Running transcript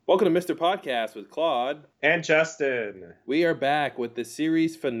Welcome to Mr. Podcast with Claude. And Justin. We are back with the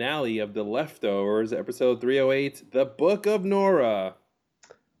series finale of The Leftovers, episode 308, The Book of Nora.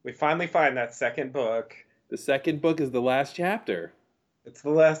 We finally find that second book. The second book is the last chapter. It's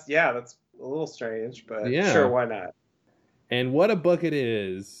the last, yeah, that's a little strange, but Yeah. Sure, why not? And what a book it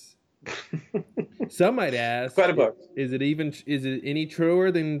is. Some might ask, Quite a book. Is it any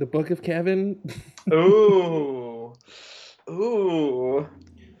truer than the Book of Kevin? Ooh.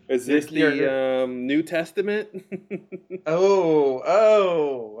 Is this the New Testament?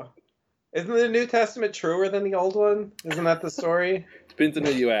 Oh. Isn't the New Testament truer than the old one? Isn't that the story? Depends on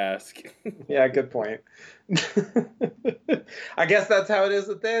who you ask. Yeah, good point. I guess that's how it is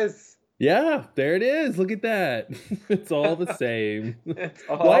with this. Yeah, there it is. Look at that. It's all the same. It's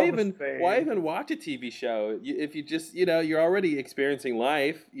all Why the even same. why even watch a TV show? If you just, you're already experiencing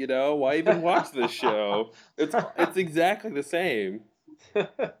life, why even watch this show? It's exactly the same. It's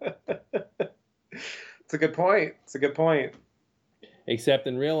a good point. Except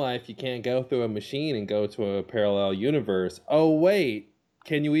in real life, you can't go through a machine and go to a parallel universe. Oh, wait.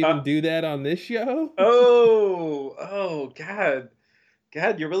 Can you even do that on this show? Oh,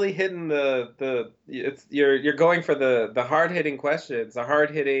 God, you're really hitting you're going for the hard-hitting questions, the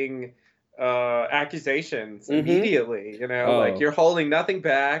hard-hitting accusations immediately, like you're holding nothing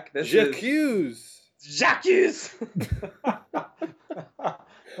back. J'accuse!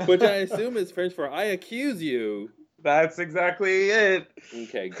 Which I assume is French for I accuse you. That's exactly it.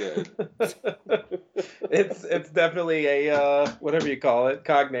 Okay, good. It's definitely a whatever you call it,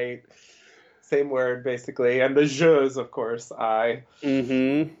 cognate. Same word basically, and the jeux, of course, I.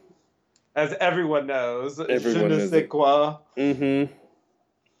 Mm-hmm. As everyone knows, Everyone je ne sais quoi. Mm-hmm.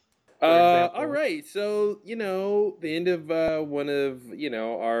 All right, so the end of one of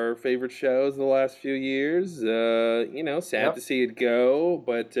our favorite shows in the last few years. Sad to see it go,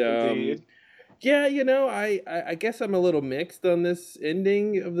 but Indeed. yeah, I guess I'm a little mixed on this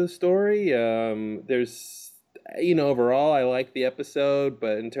ending of the story. There's, overall I like the episode,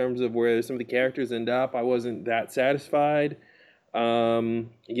 but in terms of where some of the characters end up, I wasn't that satisfied.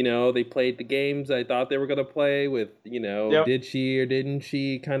 They played the games I thought they were going to play with, did she or didn't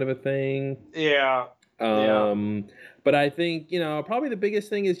she kind of a thing. Yeah. But I think, probably the biggest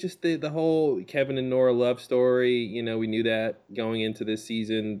thing is just the whole Kevin and Nora love story. We knew that going into this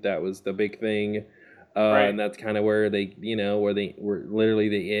season, that was the big thing. Right. And that's kind of where where literally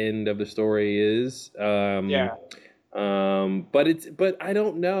the end of the story is. But I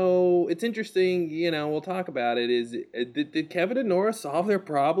don't know. It's interesting, we'll talk about it. Did Kevin and Nora solve their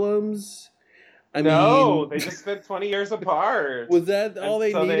problems? I mean, they just spent 20 years apart. Was that all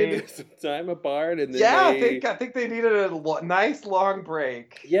they needed? Some time apart, and then I think they needed a nice long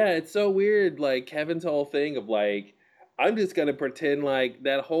break. Yeah, it's so weird. Like Kevin's whole thing of like, I'm just gonna pretend like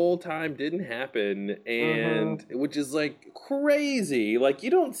that whole time didn't happen, and which is like crazy. Like you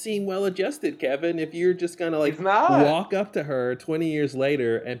don't seem well adjusted, Kevin, if you're just gonna like walk up to her 20 years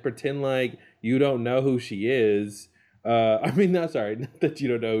later and pretend like you don't know who she is. Not that you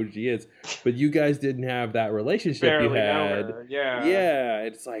don't know who she is, but you guys didn't have that relationship Barely you had. know her. Yeah. Yeah,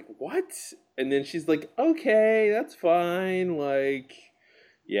 it's like, what? And then she's like, okay, that's fine. Like,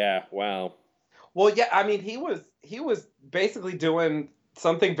 yeah, wow. Well, yeah, I mean, he was basically doing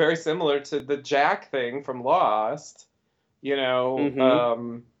something very similar to the Jack thing from Lost,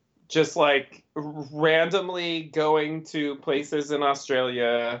 just like randomly going to places in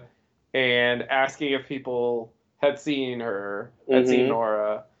Australia and asking if people had seen Nora,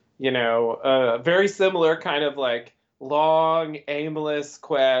 very similar kind of like long, aimless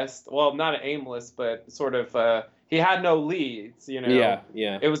quest. Well, not aimless, but sort of, he had no leads, Yeah.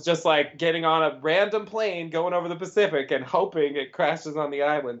 It was just like getting on a random plane going over the Pacific and hoping it crashes on the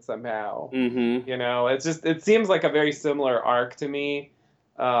island somehow. Mm-hmm. It seems like a very similar arc to me,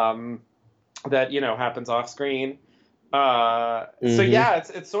 that, happens off screen. So yeah,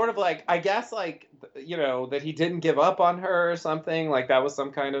 it's sort of like, I guess like, that he didn't give up on her or something. Like that was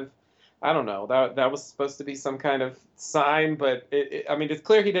some kind of, I don't know, that was supposed to be some kind of sign, but it's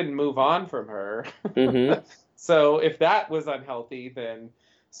clear he didn't move on from her. Mm-hmm. So if that was unhealthy, then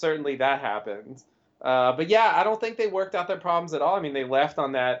certainly that happened. But yeah, I don't think they worked out their problems at all. I mean, they left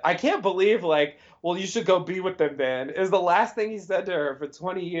on that. I can't believe like, well, you should go be with them then, is the last thing he said to her for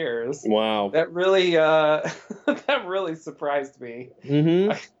 20 years. Wow. That really, that really surprised me.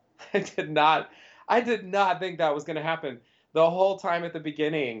 Mm-hmm. I did not think that was going to happen. The whole time at the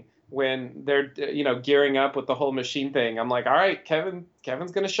beginning when they're, gearing up with the whole machine thing, I'm like, all right, Kevin's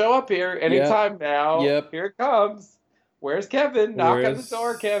going to show up here anytime now. Yep. Here it comes. Where's Kevin? Knock on the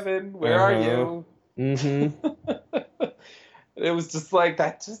door, Kevin. Where are you? Mm-hmm. It was just like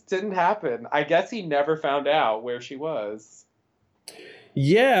that just didn't happen. I guess he never found out where she was.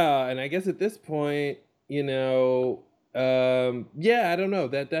 Yeah, and I guess at this point, you know, yeah, I don't know,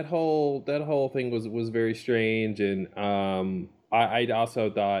 that whole thing was very strange, and I also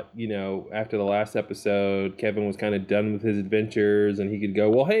thought, you know, after the last episode, Kevin was kind of done with his adventures, and he could go,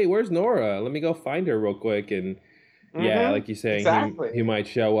 well, hey, where's Nora? Let me go find her real quick, and yeah, Mm-hmm. like you're saying, he Exactly. might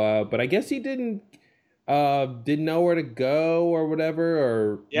show up, but I guess he didn't know where to go or whatever,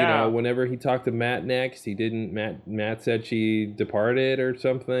 or you know, Yeah. whenever he talked to Matt next, he didn't. Matt said she departed or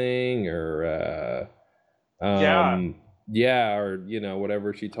something, or Yeah. yeah, or you know,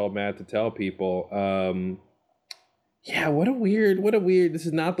 whatever she told Matt to tell people. Yeah, what a weird. This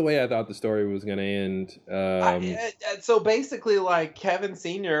is not the way I thought the story was gonna end. So basically, like Kevin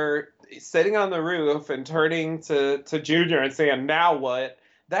Senior sitting on the roof and turning to Junior and saying, "Now what?"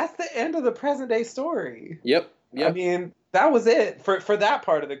 That's the end of the present day story. Yep, I yep. mean, that was it for that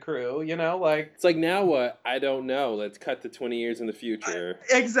part of the crew. You know, like It's like now what? I don't know. Let's cut to 20 years in the future.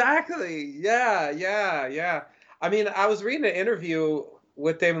 exactly. Yeah, yeah, yeah. I mean, I was reading an interview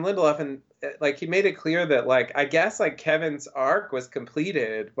with David Lindelof, and like he made it clear that like I guess like Kevin's arc was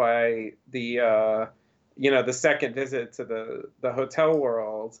completed by the second visit to the hotel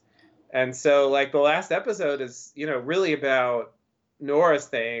world, and so like the last episode is really about Nora's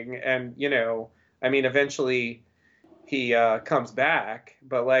thing, and I mean eventually he comes back,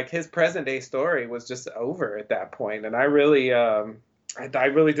 but like his present day story was just over at that point, and I really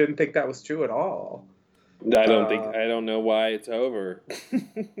didn't think that was true at all. Uh, I don't know why it's over.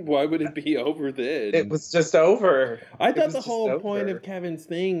 Why would it be over it then? was just over. I It thought was the just whole point of over. Kevin's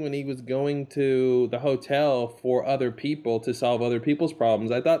thing when he was going to the hotel for other people to solve other people's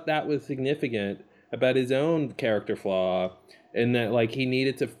problems, I thought that was significant about his own character flaw, and that like he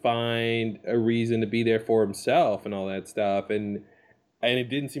needed to find a reason to be there for himself and all that stuff, and it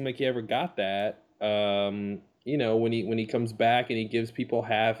didn't seem like he ever got that. You know, when he comes back and he gives people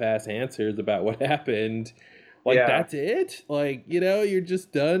half-ass answers about what happened, like Yeah. that's it. Like, you know, you're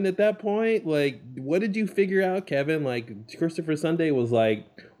just done at that point. Like, what did you figure out, Kevin? Like, Christopher Sunday was like,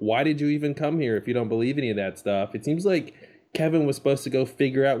 why did you even come here if you don't believe any of that stuff? It seems like Kevin was supposed to go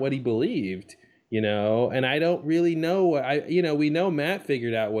figure out what he believed. You know, and I don't really know. We know Matt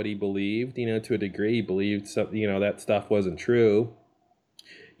figured out what he believed. You know, to a degree, he believed some, that stuff wasn't true,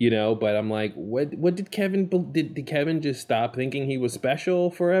 but I'm like, what did did Kevin just stop thinking he was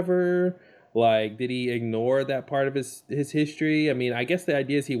special forever? Like, did he ignore that part of his history? I mean, I guess the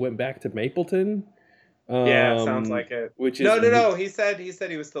idea is he went back to Mapleton, Yeah, sounds like it. which is No, no, no. He said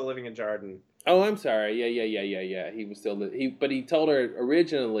he was still living in Jordan. oh, I'm sorry. Yeah. He was still but he told her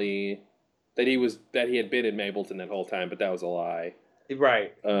originally that he had been in Mapleton that whole time, but that was a lie.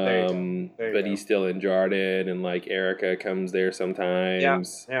 Right. There you go. There you But he's go. still in Jarden, and like Erica comes there Yeah.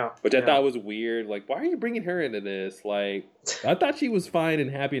 sometimes, Yeah. which I Yeah. thought was weird. Like, why are you bringing her into this? Like, I thought she was fine and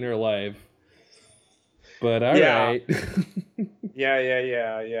happy in her life, but all Yeah. right. Yeah. Yeah.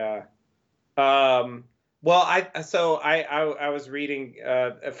 Yeah. Yeah. Well, I was reading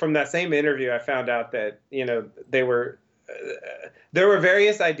from that same interview. I found out that there were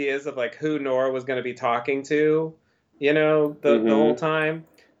various ideas of like who Nora was going to be talking to, the whole Mm-hmm. time,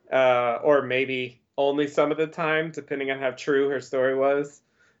 or maybe only some of the time, depending on how true her story was.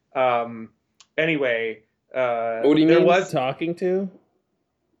 Um, anyway, What do you there mean was talking to?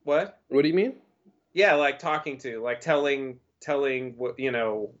 what? What do you mean? Yeah, like talking to, like telling what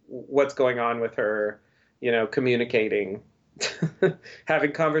what's going on with her, communicating,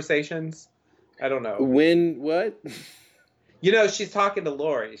 having conversations. I don't know. When? What? She's talking to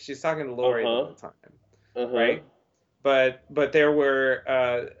Lori. She's talking to Uh Lori the huh. whole time, Uh huh. right? But there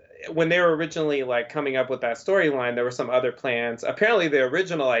were when they were originally like coming up with that storyline, there were some other plans. Apparently, the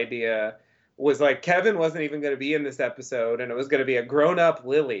original idea was like Kevin wasn't even going to be in this episode, and it was going to be a grown-up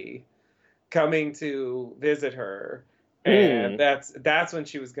Lily coming to visit her, and Hmm. that's when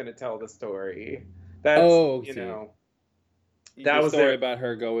she was going to tell the story. That's Oh, see, the that was story their about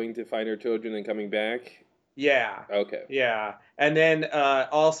her going to find her children and coming back. yeah. Okay. Yeah. And then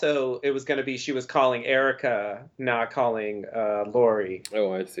also it was going to be she was calling Erica, not calling Lori,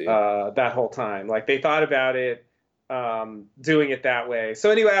 Oh, I see. that whole time. Like they thought about it, doing it that way. So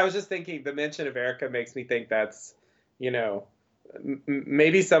anyway, I was just thinking the mention of Erica makes me think that's, you know,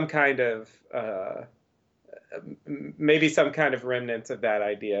 maybe some kind of remnants of that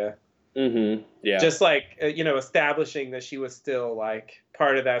idea. Mm-hmm. Yeah. Just like establishing that she was still like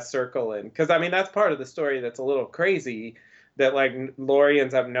part of that circle, and because I mean that's part of the story that's a little crazy, that like Lori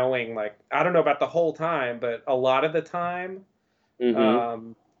ends up knowing, like I don't know about the whole time, but a lot of the time, Mm-hmm.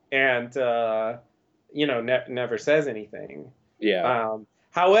 um, and never says anything. Yeah.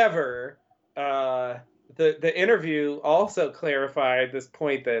 However, the interview also clarified this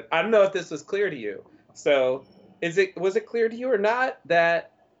point that I don't know if this was clear to you. So, was it clear to you or not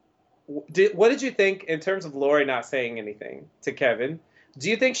that what did you think in terms of Lori not saying anything to Kevin? Do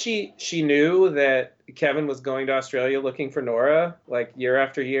you think she knew that Kevin was going to Australia looking for Nora like year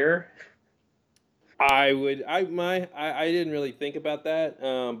after year? I didn't really think about that,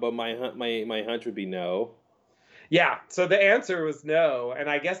 but my hunch would be no. Yeah, so the answer was no, and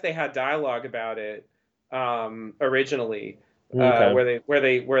I guess they had dialogue about it originally, Okay.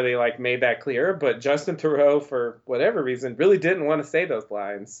 where they like made that clear. But Justin Theroux, for whatever reason, really didn't want to say those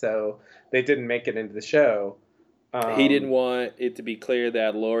lines, so they didn't make it into the show. He didn't Um, want it to be clear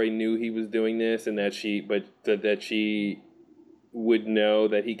that Lori knew he was doing this, and that she would know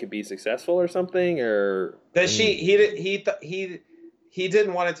that he could be successful or something, or that she he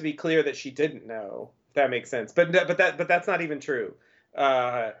didn't want it to be clear that she didn't know. If that makes sense, but that's not even true.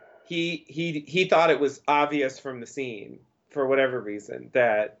 Uh, he thought it was obvious from the scene for whatever reason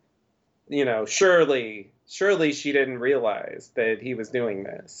that surely she didn't realize that he was doing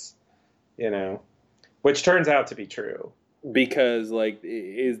this, you know, which turns out to be true. because like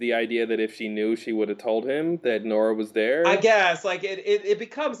is the idea that if she knew, she would have told him that Nora was I there. guess like it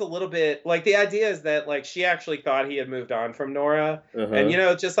becomes a little bit like the idea is that like she actually thought he had moved on from Nora. Uh And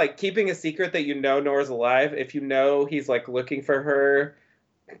huh. just like keeping a secret that Nora's alive, if he's like looking for her,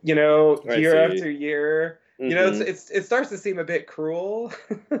 I year see. after year, Mm-hmm. it starts to seem a bit cruel.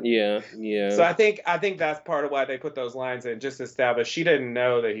 Yeah. So Yeah. I think that's part of why they put those lines in, just to establish she didn't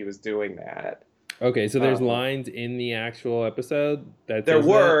know that he was doing that. Okay, so there's Um, lines in the actual episode that There says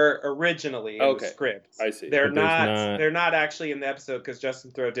that. were originally in the Okay, script. I see, They're but there's not. not. They're not actually in the episode because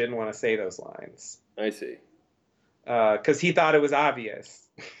Justin Theroux didn't want to say those lines I see. because he thought it was obvious.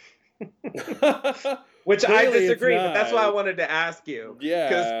 Which I Clearly, it's disagree, but that's why I not. wanted to ask you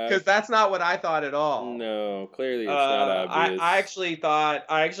because Yeah. that's not what I thought at all. No, clearly it's not I obvious.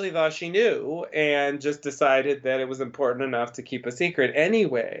 actually thought she knew and just decided that it was important enough to keep a secret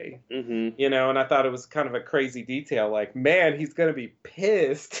anyway. Mm-hmm. And I thought it was kind of a crazy detail. Like, man, he's gonna be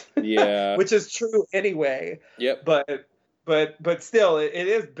pissed, Yeah. which is true anyway. Yep. But but still, it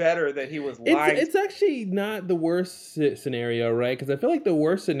is better that he was It's lying. it's actually not the worst scenario, right? Because I feel like the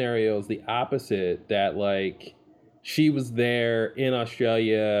worst scenario is the opposite. That like she was there in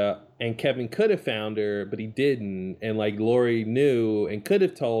Australia and Kevin could have found her, but he didn't. And like Lori knew and could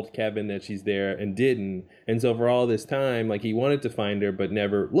have told Kevin that she's there and didn't. And so for all this time, like he wanted to find her but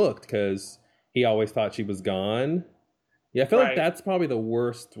never looked because he always thought she was gone. Yeah, I feel like Right. that's probably the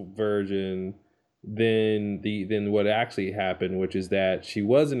worst version than what actually happened, which is that she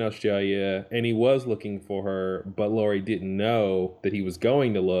was in Australia and he was looking for her, but Laurie didn't know that he was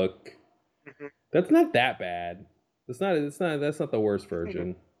going to look. That's not that bad. That's not the worst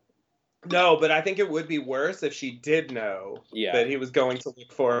version. No, but I think it would be worse if she did know Yeah. that he was going to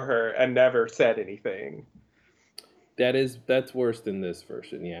look for her and never said anything. That's worse than this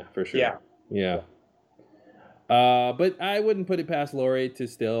version, yeah, for sure. Yeah. Yeah. But I wouldn't put it past Lori to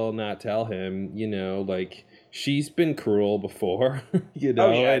still not tell him, like she's been cruel before, Oh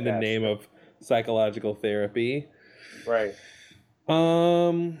yeah, in the that's name of psychological therapy. right.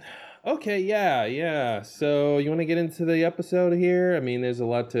 Um, okay, yeah, yeah. So you want to get into the episode here? I mean, there's a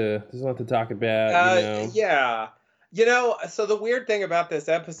lot to talk about. Yeah. So the weird thing about this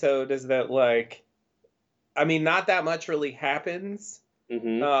episode is that like I mean not that much really happens.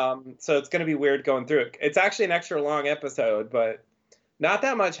 Mm-hmm. So it's going to be weird going through it. It's actually an extra long episode, but not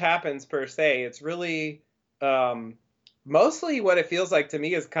that much happens per se. It's really um mostly what it feels like to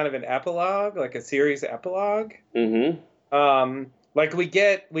me is kind of an epilogue, like a series epilogue. Mm-hmm. Like we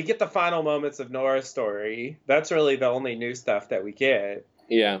get the final moments of Nora's story. That's really the only new stuff that we get.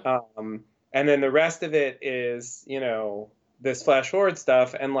 Yeah. And then the rest of it is, this flash forward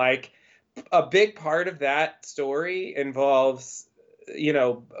stuff. And like a big part of that story involves,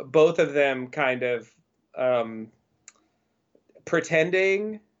 both of them kind of um,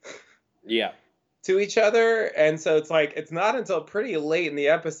 pretending Yeah. to each other. And so it's like, it's not until pretty late in the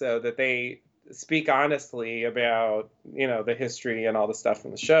episode that they speak honestly about, the history and all the stuff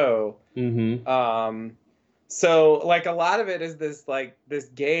from the show. Mm-hmm. So like a lot of it is this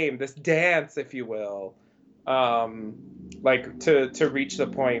game, this dance, if you will, like to reach the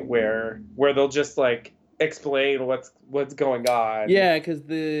point where they'll just like explain what's going on. Yeah, because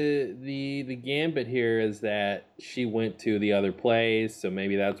the gambit here is that she went to the other place, so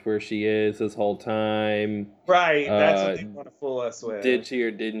maybe that's where she is this whole time. Right, that's what Uh, they want to fool us did with. she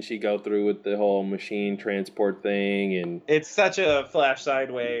or didn't she go through with the whole machine transport thing? And It's such a flash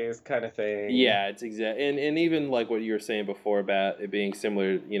sideways kind of thing. yeah, it's exact. And even like what you were saying before about it being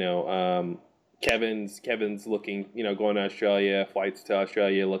similar, Kevin's looking, going to Australia, flights to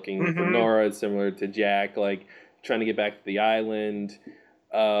Australia looking for Hmm. Nora. It's similar to Jack, like trying to get back to the island.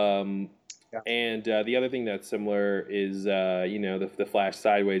 Um, Yeah. and the other thing that's similar is, the Flash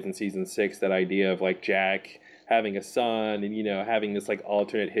sideways in season 6. That idea of like Jack having a son and having this like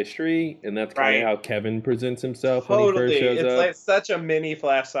alternate history, and that's kind of Right. how Kevin presents himself when he first Totally. shows It's up. like such a mini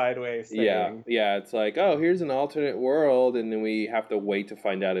flash sideways Yeah, thing. yeah, it's like, oh, here's an alternate world, and then we have to wait to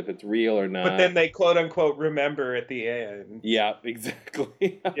find out if it's real or But not. then they quote unquote remember at the end. Yeah,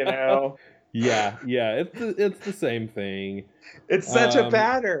 exactly. You know? Yeah, it's the same thing. It's such a Um,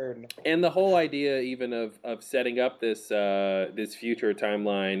 pattern. and the whole idea even of setting up this future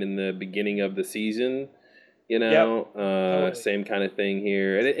timeline in the beginning of the season, Yep. Totally. same kind of thing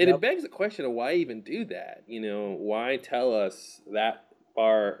here, and it Yep. begs the question of why even do that? Why tell us that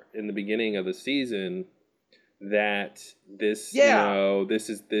far in the beginning of the season that this Yeah. this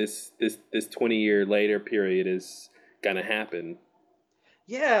is this 20-year later period is gonna happen.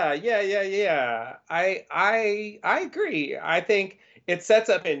 Yeah. I agree. I think it sets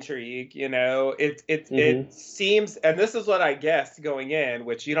up intrigue, you know. Hmm. It seems, and this is what I guessed going in,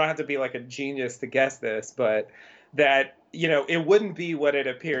 which you don't have to be like a genius to guess this, but that, it wouldn't be what it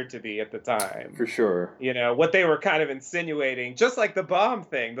appeared to be at the time. For sure. What they were kind of insinuating, just like the bomb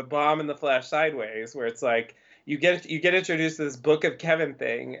thing, the bomb in the Flash Sideways, where it's like you get introduced to this Book of Kevin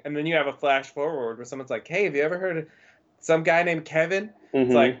thing, and then you have a flash forward where someone's like, "Hey, have you ever heard of some guy named Kevin?" It's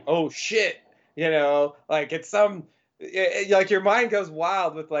Hmm. like, "Oh shit," like it's like your mind goes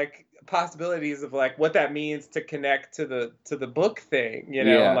wild with like possibilities of like what that means to connect to the book thing, and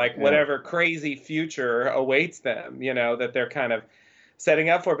Yeah, like yeah. whatever crazy future awaits them, that they're kind of setting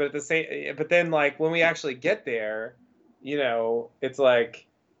up for. But but then like when we actually get there, it's like,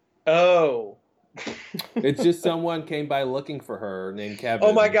 oh. It's just someone came by looking for her named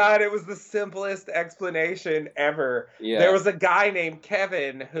Oh my Kevin. God, it was the simplest explanation ever. There Yeah. was a guy named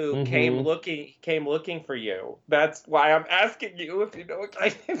Kevin who Hmm. came looking for you. That's why I'm asking you if you know a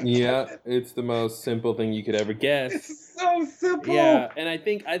guy named Yeah, Kevin. it's the most simple thing you could ever guess. It's so Yeah, simple. and I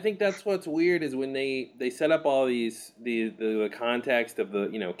think that's what's weird is when they set up all these the context of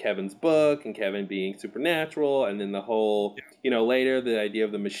the Kevin's book and Kevin being supernatural, and then the whole later the idea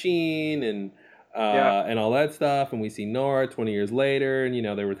of the machine Yeah. and all that stuff, and we see Nora 20 years later, and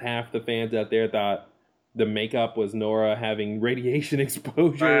there was half the fans out there thought the makeup was Nora having radiation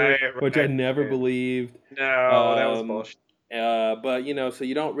exposure, Right, which I right. never believed. No, that was Um, bullshit. but so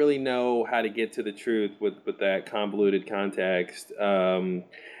you don't really know how to get to the truth with that convoluted context, and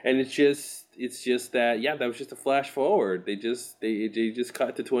it's just that that was just a flash forward. They just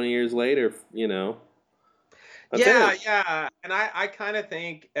cut to 20 years later. That's Yeah, it. yeah. And I kind of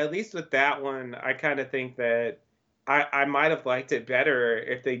think, at least with that one, I kind of think that I might have liked it better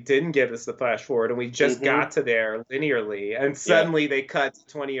if they didn't give us the flash forward and we just Mm-hmm. got to there linearly and Yep. suddenly they cut to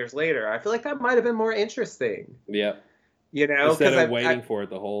 20 years later. I feel like that might have been more interesting, Yep. Instead because of waiting for it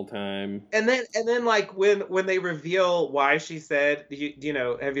the whole time. and then like when they reveal why she said,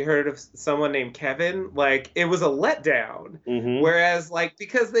 have you heard of someone named Kevin? Like it was a letdown. Mm-hmm. Whereas like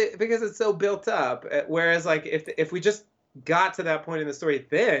because it's so built up. Whereas like if we just got to that point in the story,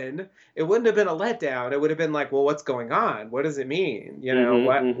 then it wouldn't have been a letdown. It would have been like, well, what's going on? What does it mean? Mm-hmm.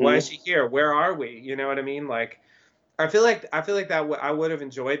 Why is Mm-hmm. she here? Where are we? You know what I mean? Like I feel like I would have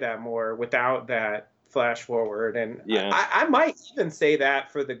enjoyed that more without that flash forward, and Yeah. I might even say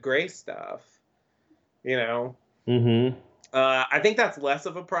that for the gray stuff. You know, Mm-hmm. I think that's less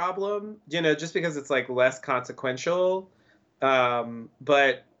of a problem. Just because it's like less consequential.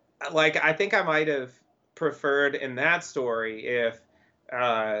 But like I think I might have preferred in that story if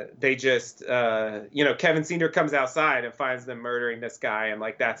they just Kevin Senior comes outside and finds them murdering this guy, and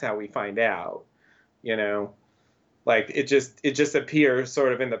like that's how we find out. You know. Like it just appears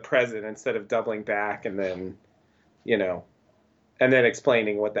sort of in the present instead of doubling back you know and then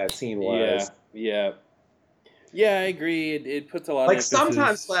explaining what that scene Yeah. was. Yeah. Yeah, I agree. It puts a lot of Like sometimes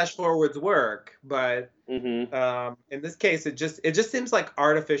emphasis. flash forwards work, but Mm-hmm. in this case it just seems like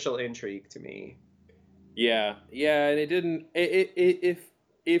artificial intrigue to me. Yeah, yeah, and it didn't.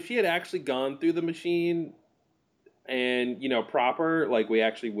 If she had actually gone through the machine and proper, like we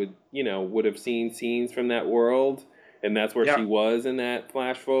actually would have seen scenes from that world, and that's where she was in that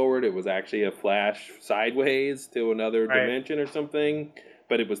flash forward. It was actually a flash sideways to another dimension or something,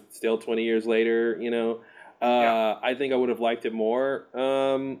 but it was still 20 years later, you know. I think I would have liked it more,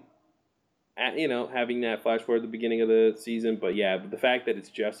 you know, having that flash forward at the beginning of the season. But yeah, the fact that it's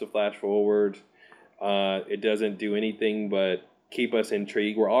just a flash forward, it doesn't do anything but keep us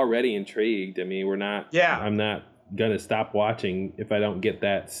intrigued. We're already intrigued. I mean, we're not. Yeah. I'm not gonna stop watching if I don't get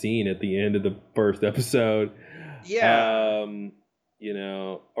that scene at the end of the first episode. Yeah. You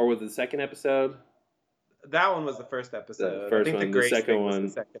know, or was it the second episode? That one was the first episode. The first I think one, the the second one.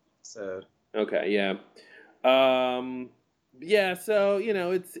 was the second episode. Okay, yeah. Yeah, so, you know,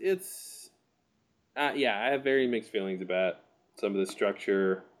 it's yeah, I have very mixed feelings about some of the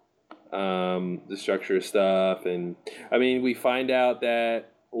structure stuff. And I mean, we find out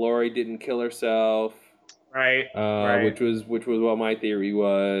that Lori didn't kill herself. Right. Which was what my theory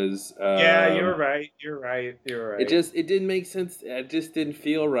was. Yeah, you're right. It didn't make sense. It just didn't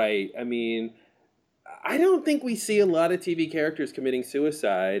feel right. I mean, I don't think we see a lot of TV characters committing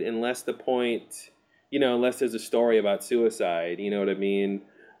suicide unless unless there's a story about suicide, you know what I mean?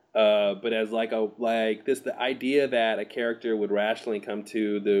 But as the idea that a character would rationally come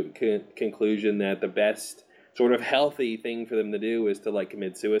to the conclusion that the best sort of healthy thing for them to do is to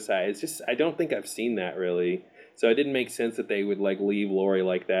commit suicide. It's just, I don't think I've seen that really. So it didn't make sense that they would leave Lori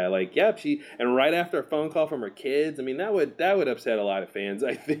like that. And right after a phone call from her kids, I mean, that would upset a lot of fans,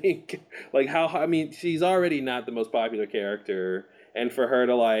 I think. She's already not the most popular character. And for her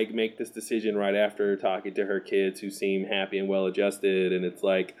to make this decision right after talking to her kids who seem happy and well adjusted, and it's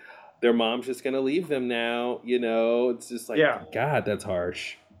their mom's just going to leave them now, you know, it's just God, that's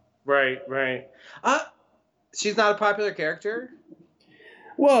harsh. Right. She's not a popular character?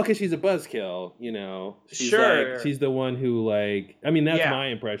 Well, because she's a buzzkill, you know. She's the one who, that's my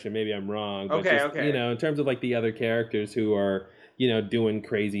impression. Maybe I'm wrong. But okay. You know, in terms of, the other characters who are, you know, doing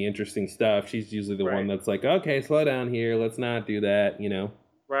crazy, interesting stuff, she's usually the one that's okay, slow down here. Let's not do that, you know.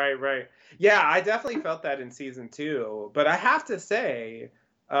 Right. Yeah, I definitely felt that in season 2. But I have to say...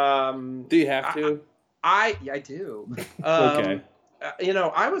 do you have to? I do. Okay. You know,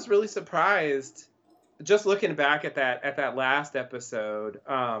 I was really surprised... Just looking back at that last episode,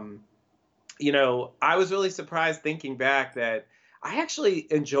 you know, I was really surprised thinking back that I actually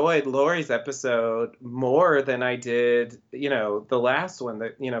enjoyed Lori's episode more than I did, you know, the last one,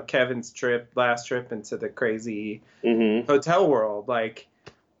 that, you know, Kevin's last trip into the crazy hotel world.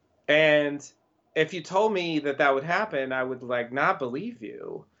 And if you told me that would happen, I would not believe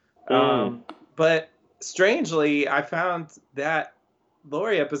you. But strangely, I found that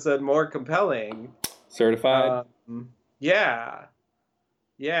Lori episode more compelling. Certified? Yeah.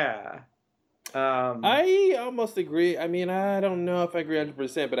 I almost agree. I mean, I don't know if I agree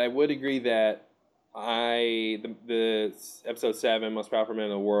 100%, but I would agree that the episode 7, Most Powerful Man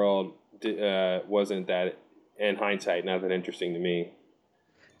in the World, wasn't that, in hindsight, not that interesting to me.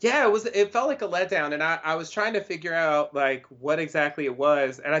 Yeah, it felt like a letdown, and I was trying to figure out what exactly it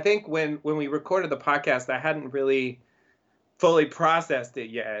was. And I think when we recorded the podcast, I hadn't really fully processed it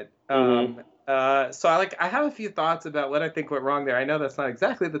yet. So I have a few thoughts about what I think went wrong there. I know that's not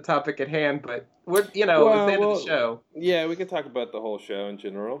exactly the topic at hand, but it's the end of the show. Yeah, we can talk about the whole show in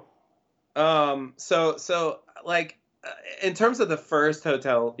general. So in terms of the first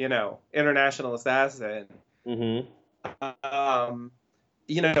hotel, you know, International Assassin. You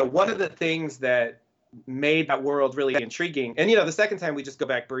know, one of the things that made that world really intriguing, and you know, the second time we just go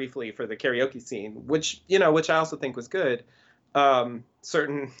back briefly for the karaoke scene, which I also think was good.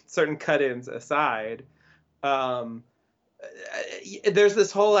 Certain cut-ins aside, there's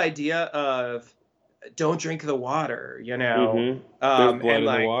this whole idea of don't drink the water, you know. There's blood in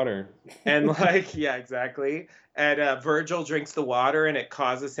the water. And yeah, exactly. And Virgil drinks the water and it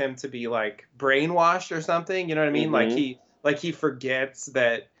causes him to be brainwashed or something, you know what I mean? He forgets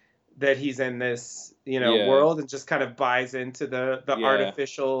that he's in this, you know, world, and just kind of buys into the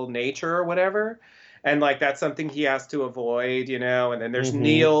artificial nature or whatever. And that's something he has to avoid, you know. And then there's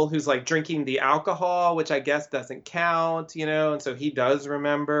Neil, who's drinking the alcohol, which I guess doesn't count, you know. And so he does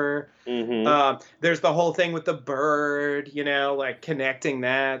remember. There's the whole thing with the bird, you know, connecting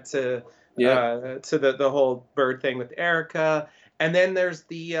that to the whole bird thing with Erica. And then there's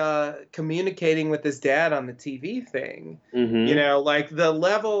the communicating with his dad on the TV thing, you know, the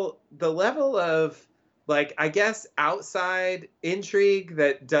level of I guess outside intrigue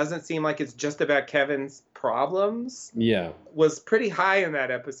that doesn't seem like it's just about Kevin's problems. Yeah, was pretty high in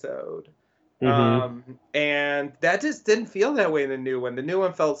that episode. And that just didn't feel that way in the new one. The new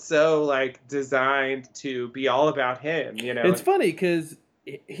one felt so designed to be all about him, you know. It's funny because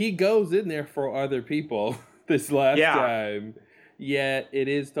he goes in there for other people this last Yeah. time. Yet it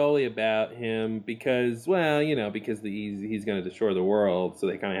is totally about him because, well, because he's going to destroy the world, so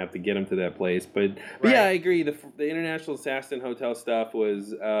they kind of have to get him to that place. But yeah, I agree. The International Assassin Hotel stuff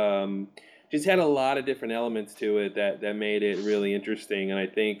was just had a lot of different elements to it that made it really interesting. And I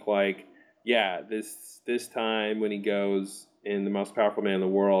think this time when he goes in the most powerful man in the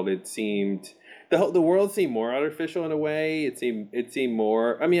world, it seemed the world seemed more artificial in a way. It seemed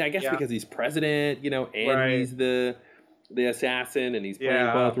more. I mean, I guess because he's president, and he's the assassin, and he's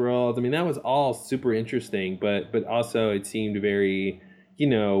playing both roles. I mean, that was all super interesting, but also it seemed very,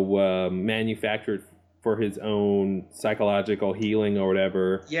 manufactured for his own psychological healing or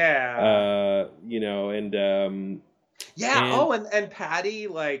whatever. Yeah. And Patty,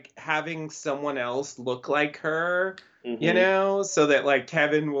 like, having someone else look like her, so that, like,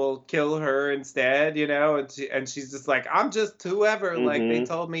 Kevin will kill her instead, and she's just like, I'm just whoever, like, they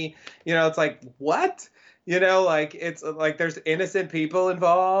told me, it's like, what? Like, it's like there's innocent people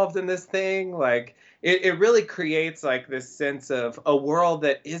involved in this thing. Like, it really creates, like, this sense of a world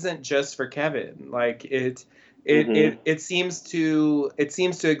that isn't just for Kevin. Like, it seems to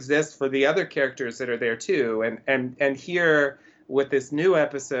exist for the other characters that are there too. And here with this new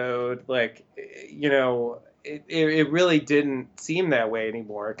episode, like, it really didn't seem that way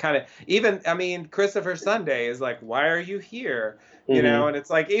anymore. Kind of, even, I mean, Christopher Sunday is like, why are you here? And it's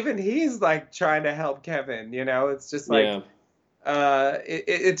like, even he's like trying to help Kevin, it's just like,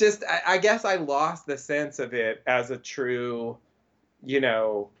 it just, I guess I lost the sense of it as a true,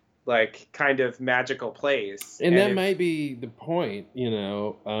 like, kind of magical place. And that might be the point,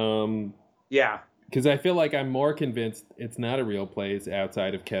 Yeah. Because I feel like I'm more convinced it's not a real place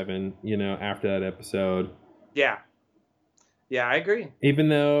outside of Kevin, after that episode. Yeah. Yeah, I agree. Even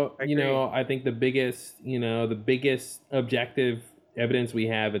though, I think the biggest objective evidence we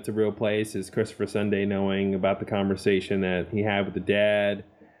have it's a real place is Christopher Sunday knowing about the conversation that he had with the dad.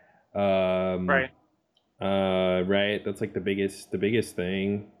 Right. Right. That's like the biggest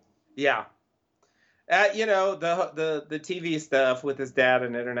thing. Yeah. The TV stuff with his dad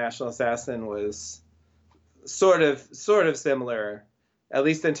and International Assassin was sort of similar, at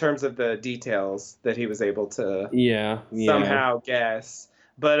least in terms of the details that he was able to somehow guess.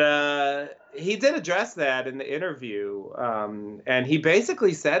 But he did address that in the interview, and he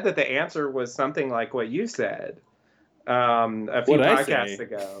basically said that the answer was something like what you said a few podcasts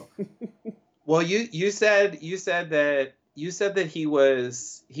ago. Well, you said that he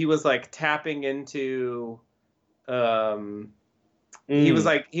was like tapping into he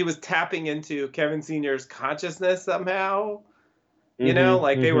was tapping into Kevin Sr.'s consciousness somehow.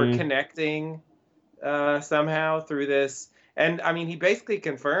 They were connecting somehow through this. And I mean, he basically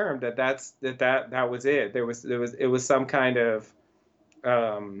confirmed that that was it. It was some kind of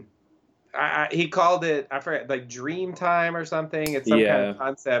he called it, I forget, like dream time or something. It's some kind of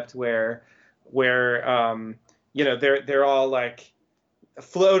concept where they're all like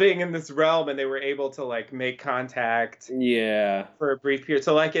floating in this realm, and they were able to like make contact for a brief period.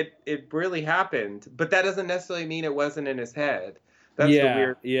 So like it really happened, but that doesn't necessarily mean it wasn't in his head. That's the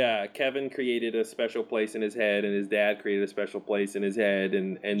weird. Yeah, Kevin created a special place in his head, and his dad created a special place in his head,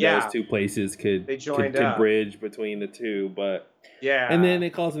 and those two places could bridge between the two. But and then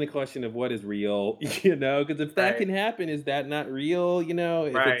it calls into question of what is real, because if that can happen, is that not real?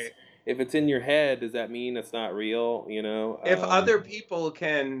 If it's in your head, does that mean it's not real? If other people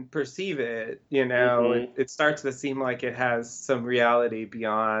can perceive it, it starts to seem like it has some reality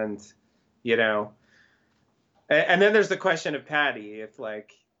beyond, And then there's the question of Patty, if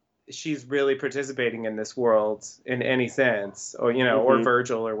like she's really participating in this world in any sense, or or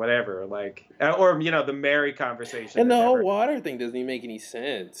Virgil or whatever, like, or the Mary conversation. And the whole water thing doesn't even make any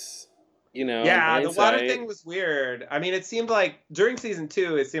sense. Yeah, the water thing was weird. I mean, it seemed like during season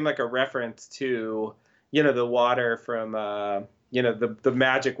 2, it seemed like a reference to, the water from, the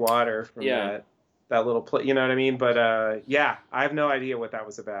magic water from that little place. You know what I mean? But I have no idea what that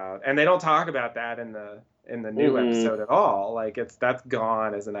was about, and they don't talk about that in the new episode at all. Like that's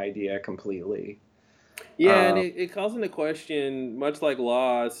gone as an idea completely. Yeah, and it calls into question, much like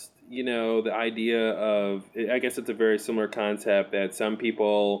Lost, the idea of, I guess it's a very similar concept that some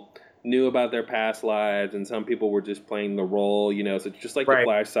people knew about their past lives and some people were just playing the role, so it's just like the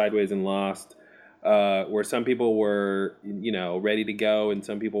Flash Sideways and Lost, where some people were, ready to go and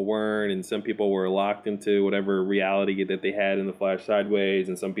some people weren't, and some people were locked into whatever reality that they had in the Flash Sideways,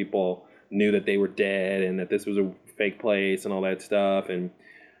 and some people knew that they were dead and that this was a fake place and all that stuff. And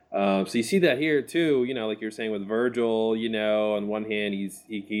so you see that here too, like you're saying with Virgil, on one hand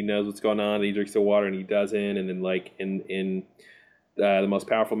he knows what's going on and he drinks the water and he doesn't, and then like in the most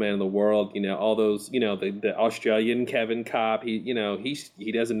powerful man in the world. You know, all those, you know, the Australian Kevin Cop. He, you know,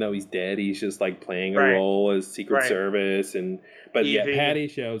 he doesn't know he's dead. He's just like playing a Right. role as Secret Right. Service, but yet Evie. Patty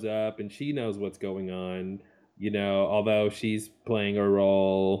shows up and she knows what's going on. You know, although she's playing a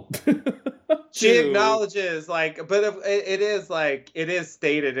role She too. acknowledges, like, but it is like it is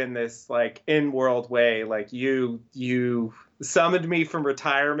stated in this like in-world way, like you summoned me from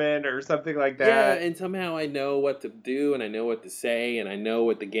retirement or something like Yeah, that. and somehow I know what to do and I know what to say and I know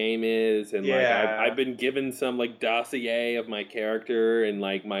what the game is and like I've Yeah. been given some like dossier of my character and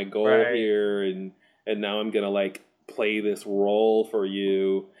like my goal Right. here and now I'm gonna like play this role for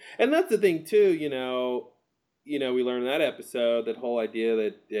you. And that's the thing too, you know, we learned in that episode that whole idea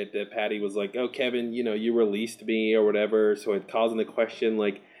that Patty was like, "Oh, Kevin, you know, you released me or whatever," so it calls into question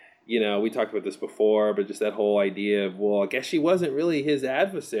like, you know, we talked about this before, but just that whole idea of, well, I guess she wasn't really his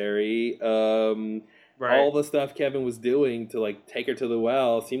adversary. All Right. the stuff Kevin was doing to like take her to the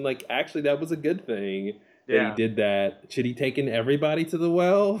well seemed like actually that was a good thing that he Yeah. did that. Should he taken everybody to the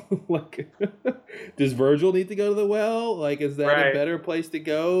well? Like, does Virgil need to go to the well? Like, is that a Right. better place to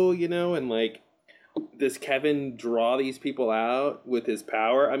go? You know, and like, does Kevin draw these people out with his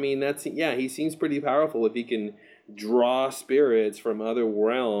power? I mean, that's yeah, he seems pretty powerful if he can draw spirits from other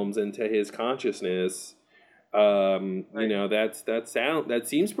realms into his consciousness. You Right. know, that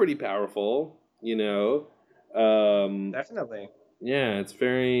seems pretty powerful, you know. Um, Definitely. yeah, it's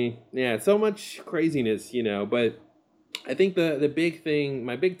very yeah, so much craziness, you know, but I think the big thing,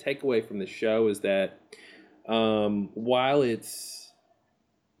 my big takeaway from the show is that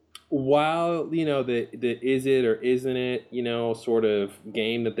while you know the is it or isn't it, you know, sort of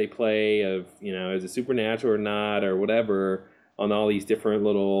game that they play of, you know, is it supernatural or not or whatever on all these different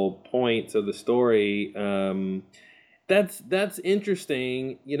little points of the story, that's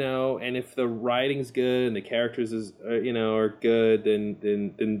interesting, you know, and if the writing's good and the characters is you know, are good,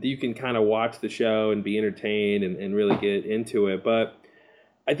 then you can kind of watch the show and be entertained and really get into it. But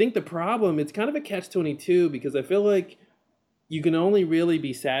I think the problem, it's kind of a catch 22 because I feel like you can only really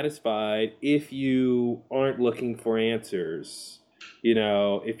be satisfied if you aren't looking for answers. You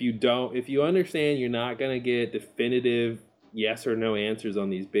know, if you understand you're not going to get definitive yes or no answers on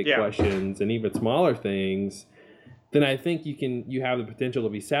these big Yeah. questions and even smaller things, then I think you have the potential to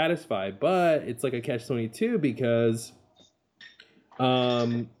be satisfied. But it's like a catch 22 because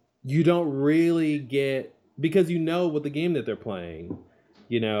um, you don't really get, because you know what the game that they're playing,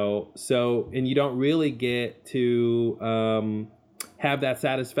 you know, so and you don't really get to have that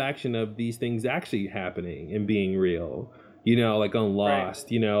satisfaction of these things actually happening and being real, you know, like on Right. Lost,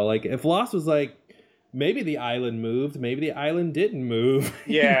 you know, like if Lost was like maybe the island moved, maybe the island didn't move,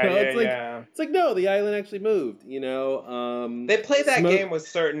 you Yeah. know, Yeah. Yeah. it's like no, the island actually moved, you know. They played that Smoke, game with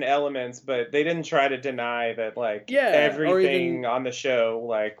certain elements, but they didn't try to deny that like yeah, or even everything on the show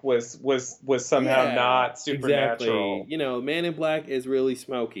like was somehow yeah, not exactly. supernatural. You know, Man in Black is really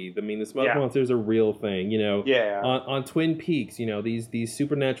smoky. I mean, the smoke Yeah. monster is a real thing. You know, Yeah. on Twin Peaks, you know, these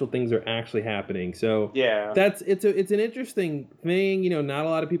supernatural things are actually happening. So Yeah. it's an interesting thing. You know, not a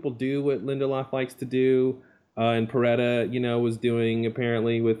lot of people do what Lindelof likes to do, and Peretta, you know, was doing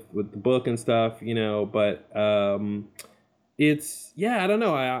apparently with the book and stuff. You know, but it's yeah, I don't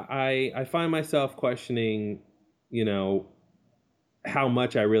know. I find myself questioning, you know, how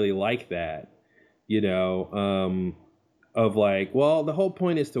much I really like that, you know, of like, well, the whole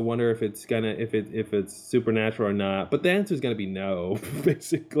point is to wonder if it's gonna if it's supernatural or not, but the answer is gonna be no,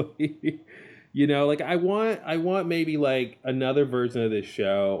 basically. You know, like I want maybe like another version of this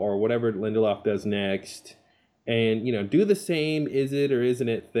show or whatever Lindelof does next, and you know, do the same is it or isn't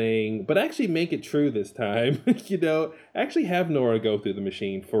it thing, but actually make it true this time. You know, actually have Nora go through the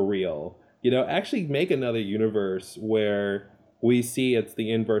machine for real. You know, actually make another universe where we see it's the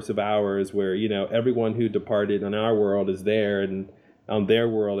inverse of ours, where you know everyone who departed on our world is there, and on their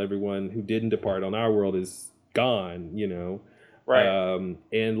world everyone who didn't depart on our world is gone, you know. Right.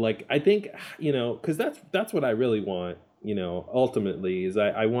 And like I think, you know, because that's what I really want, you know, ultimately is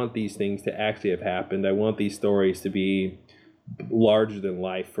I want these things to actually have happened. I want these stories to be larger than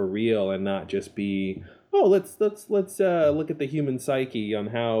life for real and not just be, oh, let's look at the human psyche on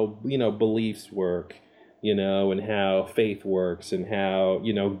how, you know, beliefs work, you know, and how faith works and how,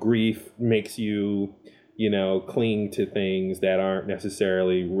 you know, grief makes you, you know, cling to things that aren't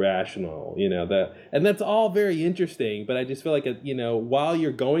necessarily rational, you know, that, and that's all very interesting, but I just feel like, you know, while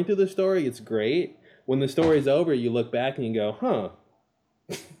you're going through the story it's great. When the story's over you look back and you go, huh,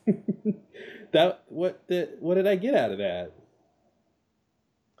 that what did I get out of that?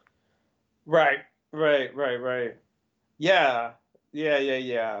 Right. Right. Right. Right. Yeah. Yeah. Yeah.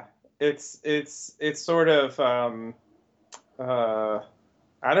 Yeah. It's sort of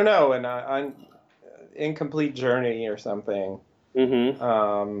I don't know, an incomplete journey or something.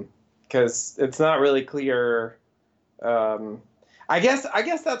 Mm-hmm. Because it's not really clear. Um, I guess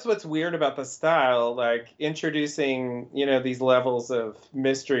that's what's weird about the style, like introducing, these levels of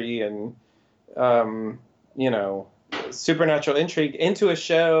mystery and um, you know, supernatural intrigue into a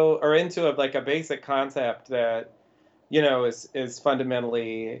show or into like a basic concept that, is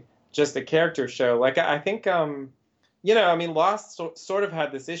fundamentally just a character show. Like I think I mean Lost sort of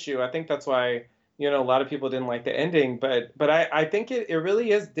had this issue. I think that's why, a lot of people didn't like the ending, but I think it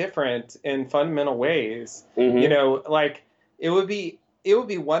really is different in fundamental ways. Mm-hmm. Like it would be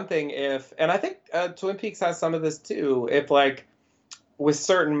one thing if, and I think Twin Peaks has some of this too, if like with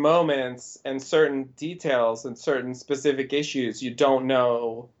certain moments and certain details and certain specific issues, you don't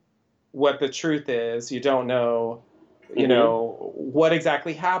know what the truth is. You don't know, Mm-hmm. what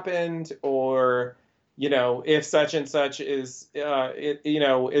exactly happened, or, if such and such is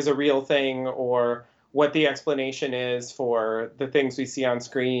a real thing, or what the explanation is for the things we see on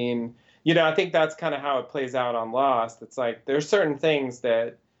screen. I think that's kind of how it plays out on Lost. It's like there's certain things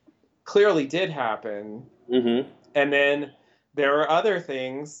that clearly did happen, Mm-hmm. and then there are other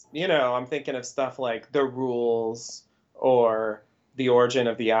things, I'm thinking of stuff like the rules, or the origin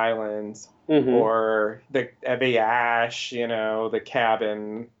of the island, Mm-hmm. or the ash, the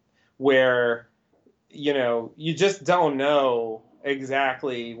cabin, where, you just don't know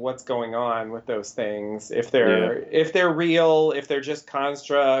exactly what's going on with those things, if Yeah. they're real, if they're just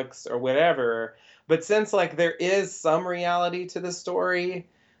constructs or whatever. But since like there is some reality to the story,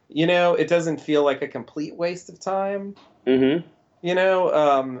 it doesn't feel like a complete waste of time. Mm-hmm.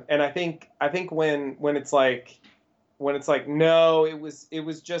 And I think when it's like no, it was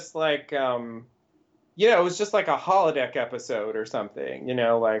just like it was just like a holodeck episode or something,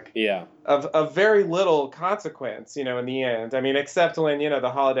 like Yeah. of very little consequence, in the end. I mean, except when, the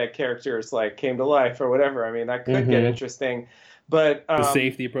holodeck characters like came to life or whatever. I mean, that could get Mm-hmm. interesting. But The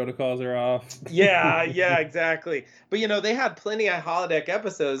safety protocols are off. yeah, yeah, exactly. But they had plenty of holodeck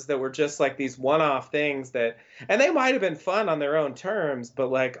episodes that were just like these one-off things that, and they might have been fun on their own terms,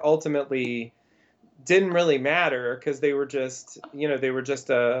 but like ultimately didn't really matter because they were just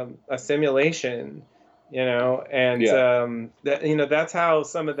a simulation, and Yeah. that's how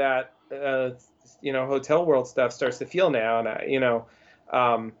some of that hotel world stuff starts to feel now. And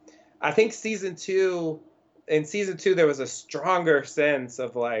um, I think season two there was a stronger sense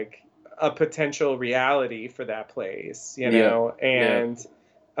of like a potential reality for that place, Yep. Yep. and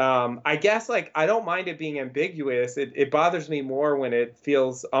I guess like I don't mind it being ambiguous. It bothers me more when it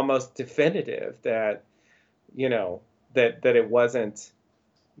feels almost definitive that you know that it wasn't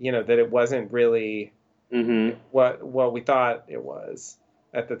really Mm-hmm. what we thought it was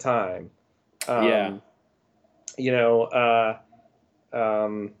at the time. Yeah. Um, you know,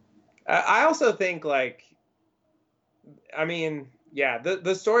 um, I also think like, I mean, yeah,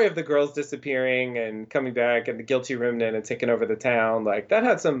 the story of the girls disappearing and coming back and the guilty remnant and taking over the town, like that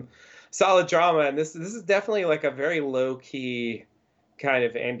had some solid drama, and this is definitely like a very low key kind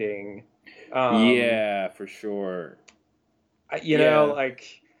of ending. Um, Yeah, for sure. you know, Yeah.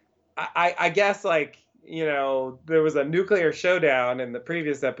 like I guess like there was a nuclear showdown in the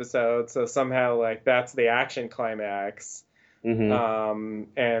previous episode, so somehow like that's the action climax. Mm-hmm.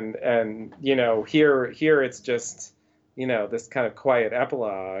 And here it's just this kind of quiet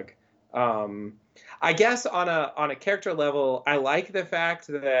epilogue. um I guess on a character level, I like the fact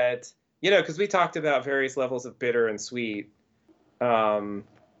that because we talked about various levels of bitter and sweet. um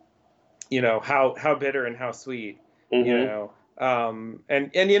how bitter and how sweet. you Mm-hmm. know and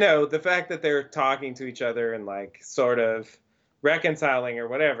the fact that they're talking to each other and like sort of reconciling or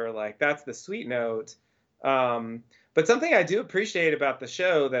whatever, like that's the sweet note. But something I do appreciate about the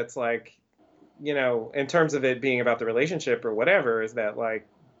show that's like, in terms of it being about the relationship or whatever, is that like,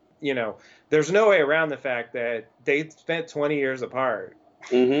 you know there's no way around the fact that they spent 20 years apart.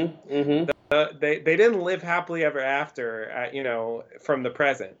 Mm-hmm. Mm-hmm. They didn't live happily ever after, from the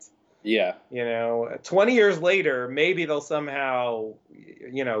present. Yeah. 20 years later, maybe they'll somehow,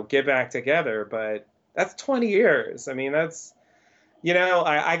 get back together, but that's 20 years. I mean, that's,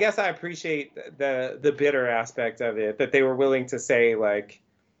 I guess I appreciate the bitter aspect of it, that they were willing to say, like,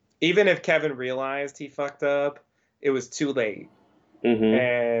 even if Kevin realized he fucked up, it was too late. Mm-hmm.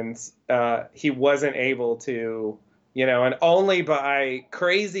 And he wasn't able to, and only by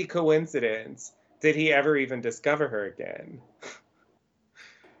crazy coincidence did he ever even discover her again.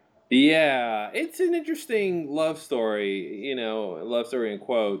 Yeah, it's an interesting love story, love story in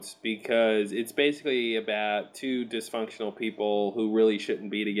quotes, because it's basically about two dysfunctional people who really shouldn't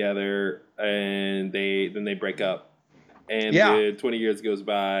be together, and they break up. and Yeah. 20 years goes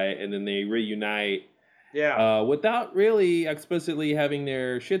by, and then they reunite. Yeah. Without really explicitly having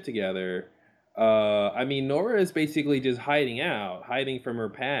their shit together. I mean, Nora is basically just hiding from her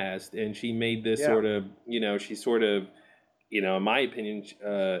past, and she made this Yeah. sort of, she sort of, in my opinion,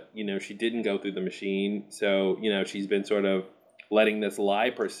 she didn't go through the machine, so she's been sort of letting this lie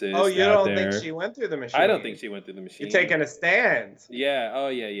Oh, persist you out don't think there. she went through the I don't think machine? she went through the You're machine. taking a stand. Yeah. Oh,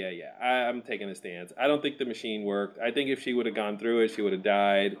 yeah. I'm taking a stance. I don't think the machine worked. I think if she would have gone through it, she would have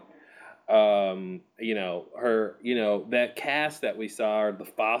died. That cast that we saw, or the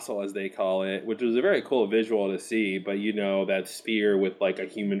fossil as they call it, which was a very cool visual to see, but that sphere with like a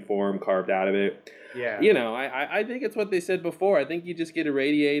human form carved out of it. Yeah. I think it's what they said before. I think you just get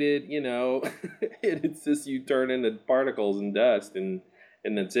irradiated, and it's just you turn into particles and dust, and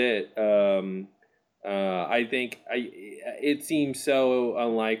that's it. I think it seems so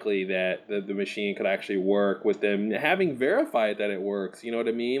unlikely that the machine could actually work with them having verified that it works. You know what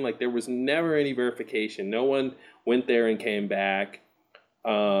I mean? Like there was never any verification. No one went there and came back.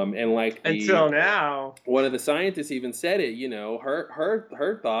 And like until now, one of the scientists even said it.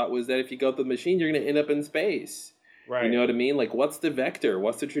 Her thought was that if you go through the machine, you're going to end up in space. right? You know what I mean? Like what's the vector?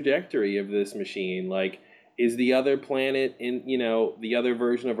 What's the trajectory of this machine? Like is the other planet in the other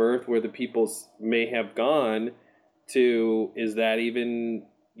version of Earth where the people may have gone to, is that even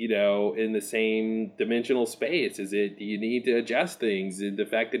in the same dimensional space? Do you need to adjust things? The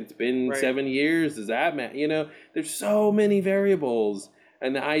fact that it's been 7 years, does that matter? There's so many variables,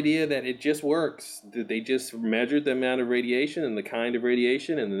 and the idea that it just works, that they just measured the amount of radiation and the kind of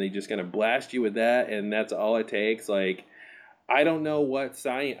radiation, and then they just gonna blast you with that, and that's all it takes. Like I don't know what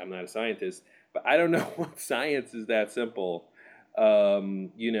science, I'm not a scientist, but I don't know what science is that simple,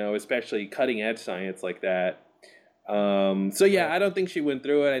 especially cutting edge science like that. So yeah, I don't think she went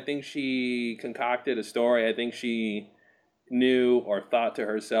through it. I think she concocted a story. I think she knew or thought to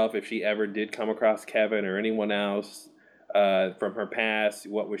herself, if she ever did come across Kevin or anyone else from her past,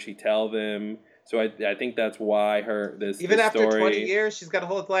 what would she tell them? So I think that's why this after story, 20 years, she's got a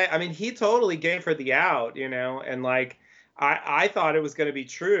whole life. I mean, he totally gave her the out, and like I thought it was going to be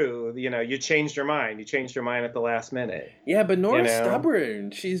true. You changed your mind. You changed your mind at the last minute. Yeah, but Nora's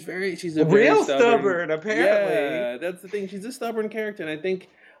stubborn. She's a very stubborn, apparently. Yeah, that's the thing. She's a stubborn character, and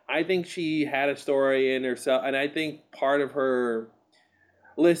I think she had a story in herself, and I think part of her.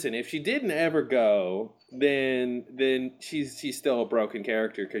 Listen, if she didn't ever go, then she's still a broken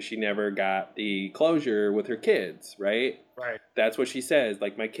character because she never got the closure with her kids, right? Right. That's what she says.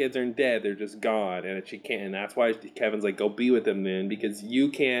 Like, my kids aren't dead; they're just gone, and she can't. And that's why Kevin's like, "Go be with them, then," because you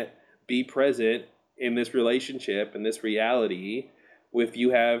can't be present in this relationship, in this reality, if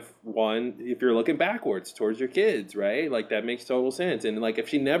you're looking backwards towards your kids, right? Like that makes total sense. And like if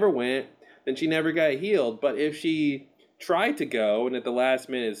she never went, then she never got healed. But if she tried to go and at the last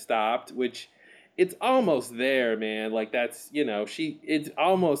minute stopped, which it's almost there, man. Like that's it's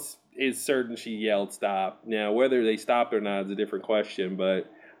almost is certain she yelled stop. Now whether they stopped or not is a different question,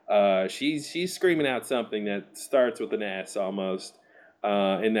 but she's screaming out something that starts with an S almost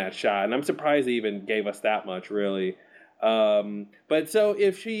in that shot, and I'm surprised they even gave us that much, really. But so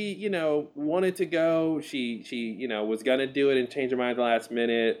if she wanted to go, she was gonna do it and change her mind at the last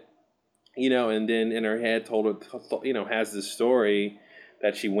minute, and then in her head told her, has this story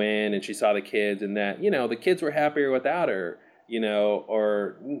that she went and she saw the kids, and that the kids were happier without her,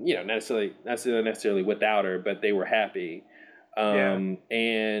 or necessarily without her, but they were happy. And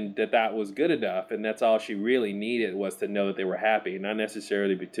that was good enough, and that's all she really needed, was to know that they were happy, not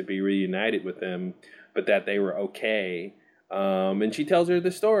necessarily to be reunited with them, but that they were okay. And she tells her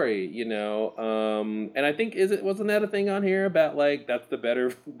the story, and I think wasn't that a thing on here about like that's the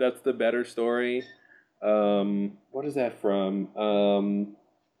better story. What is that from?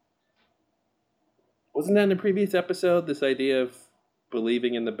 Wasn't that in the previous episode, this idea of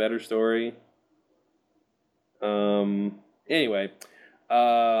believing in the better story? Anyway,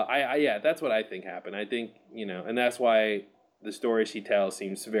 yeah, that's what I think happened. I think, and that's why the story she tells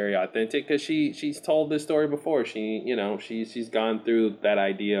seems very authentic, because she's told this story before. She's gone through that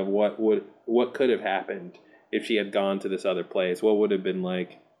idea of what could have happened if she had gone to this other place. What would have been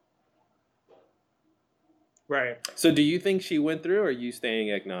like? Right. So do you think she went through, or are you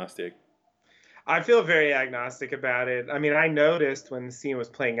staying agnostic? I feel very agnostic about it. I mean, I noticed when the scene was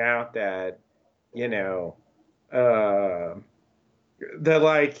playing out that, that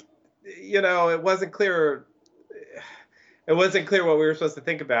like, it wasn't clear. It wasn't clear what we were supposed to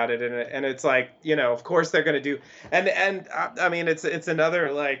think about it, and it's like, of course they're going to do, and I mean it's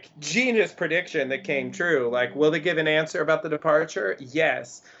another like genius prediction that came true. Like, will they give an answer about the departure?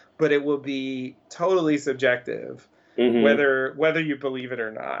 Yes, but it will be totally subjective. whether you believe it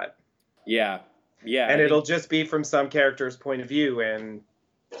or not. Yeah. Yeah. And it'll just be from some character's point of view. And,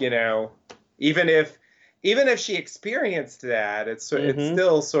 you know, even if she experienced that, it's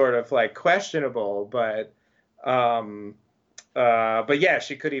still sort of like questionable, but yeah,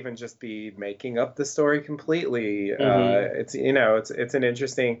 she could even just be making up the story completely. It's, you know, it's an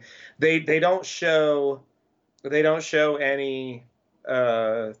interesting, they don't show any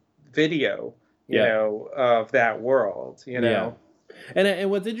video, you know, of that world, you know. And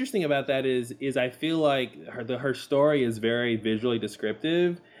what's interesting about that is I feel like her story is very visually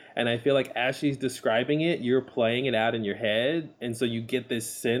descriptive, and I feel like as she's describing it, you're playing it out in your head, and so you get this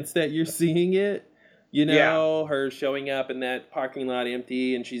sense that you're seeing it. You know, her showing up in that parking lot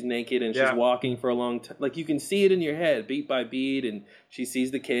empty, and she's naked, and she's walking for a long time. Like, you can see it in your head, beat by beat, and she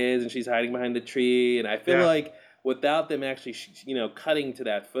sees the kids, and she's hiding behind the tree, and I feel like without them actually, you know, cutting to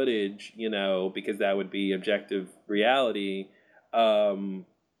that footage, you know, because that would be objective reality.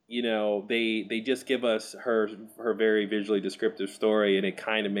 You know, they just give us her very visually descriptive story, and it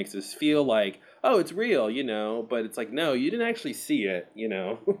kind of makes us feel like, oh, it's real, you know, but it's like, no, you didn't actually see it, you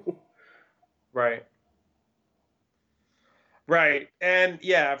know. Right. And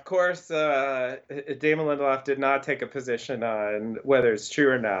yeah, of course, Damon Lindelof did not take a position on whether it's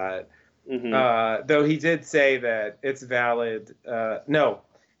true or not. Though he did say that it's valid. No,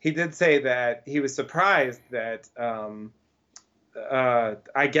 he did say that he was surprised that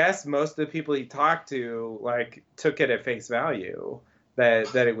I guess most of the people he talked to like took it at face value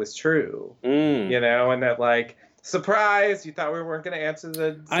that it was true, you know, and that like, surprise, you thought we weren't going to answer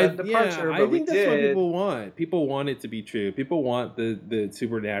the sudden departure, but we did. I think that's what people want. People want it to be true. People want the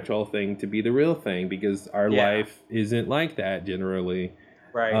supernatural thing to be the real thing, because our life isn't like that generally.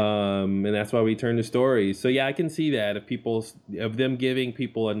 Right. And that's why we turn to stories. So yeah, I can see that of them giving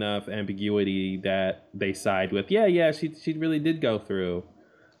people enough ambiguity that they side with. Yeah, she really did go through.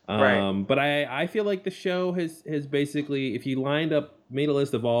 Right. But I feel like the show has basically, if you made a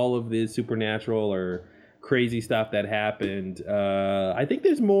list of all of the supernatural or crazy stuff that happened, I think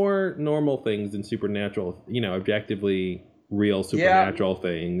there's more normal things than supernatural, you know, objectively real supernatural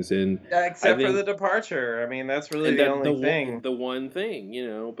things, and except for the departure. I mean, that's really the only thing. The one thing, you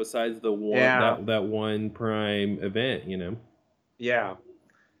know, besides the one that one prime event, you know. Yeah.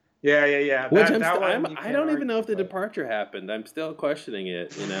 Which I don't even know if the departure happened. I'm still questioning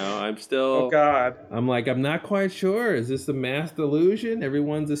it, you know. I'm still. Oh God. I'm like, I'm not quite sure. Is this a mass delusion?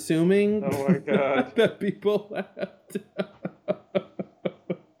 Everyone's assuming. Oh my God. that people left.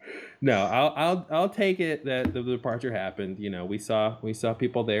 No, I'll take it that the departure happened. You know, we saw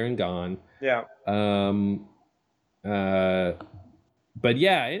people there and gone. Yeah. But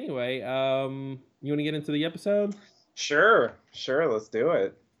yeah. Anyway, you want to get into the episode? Sure. Let's do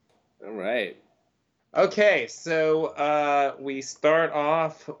it. All right. Okay, so we start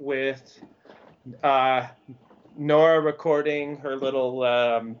off with Nora recording her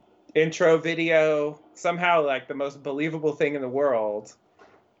little intro video. Somehow, like the most believable thing in the world.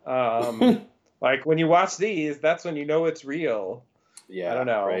 Like when you watch these, that's when you know it's real. Yeah, I don't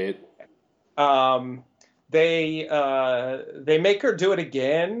know. Right. They make her do it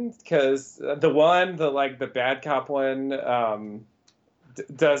again because the bad cop one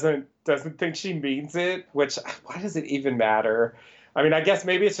doesn't think she means it. Which, why does it even matter? I mean, I guess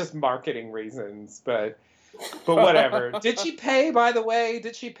maybe it's just marketing reasons, but whatever. Did she pay? By the way,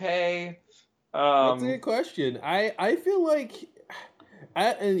 did she pay? That's a good question. I feel like.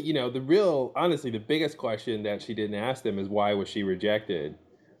 And you know, honestly, the biggest question that she didn't ask them is why was she rejected?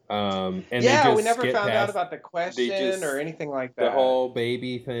 And we never found out about the question or anything like that. The whole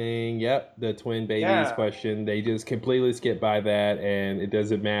baby thing, the twin babies question. They just completely skip by that, and it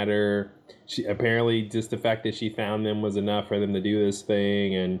doesn't matter. She apparently just the fact that she found them was enough for them to do this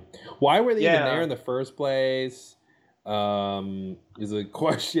thing. And why were they even there in the first place? Is a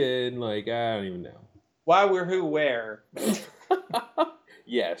question. Like, I don't even know. Why were who where?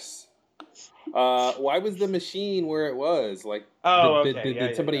 Yes. Why was the machine where it was? Like,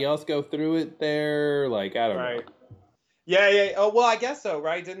 did somebody else go through it there? Like, I don't know. Yeah. Oh, well, I guess so,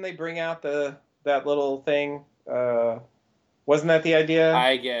 right? Didn't they bring out that little thing? Wasn't that the idea?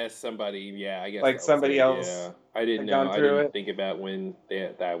 I guess somebody. Yeah, I guess like somebody else. Yeah. I didn't know. I didn't think about when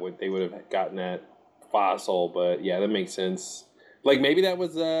they would have gotten that fossil, but yeah, that makes sense. Like maybe that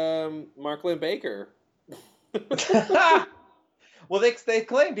was Mark Lynn Baker. Well, they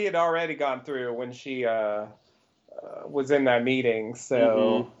claimed he had already gone through when she was in that meeting.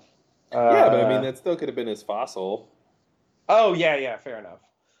 So yeah, but I mean that still could have been his fossil. Oh yeah, fair enough.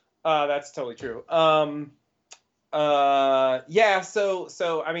 That's totally true. Yeah,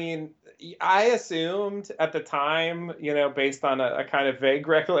 so I mean, I assumed at the time, based on a kind of vague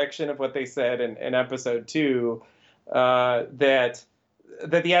recollection of what they said in episode 2, that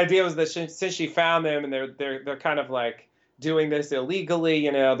the idea was that since she found them and they're kind of like doing this illegally,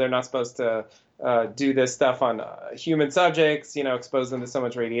 they're not supposed to do this stuff on human subjects, expose them to so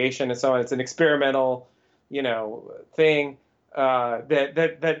much radiation and so on. It's an experimental, thing. And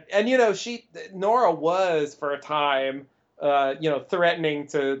Nora was for a time, threatening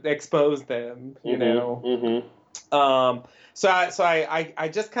to expose them, So I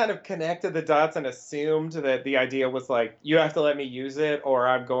just kind of connected the dots and assumed that the idea was like, you have to let me use it or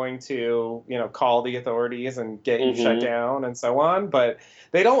I'm going to, call the authorities and get you shut down and so on. But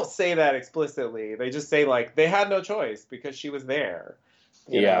they don't say that explicitly. They just say like they had no choice because she was there,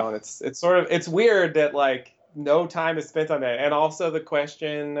 and it's weird that like no time is spent on that. And also the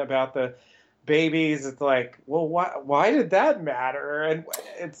question about the babies, it's like, well, why did that matter? And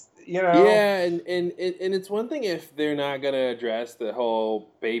it's, Yeah, and it's one thing if they're not gonna address the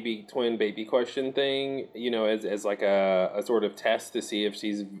whole twin baby question thing, as like a sort of test to see if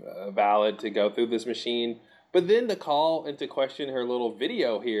she's valid to go through this machine. But then to call and to question her little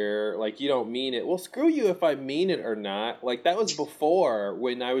video here, like, you don't mean it. Well, screw you if I mean it or not. Like, that was before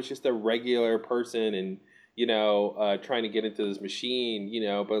when I was just a regular person and, trying to get into this machine,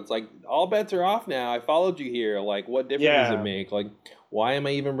 But it's like, all bets are off now. I followed you here. Like, what difference does it make? Like, why am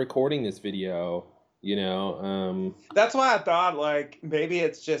I even recording this video? That's why I thought like maybe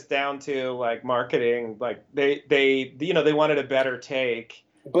it's just down to like marketing. Like they wanted a better take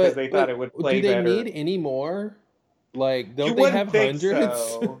because they thought it would play better. Do they need any more? Like, don't they have hundreds?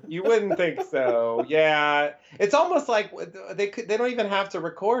 So. You wouldn't think so. Yeah, it's almost like they don't even have to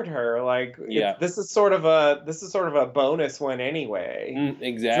record her. Like, this is sort of a bonus one anyway.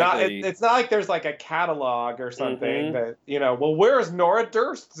 Exactly. It's not like there's like a catalog or something that Well, where's Nora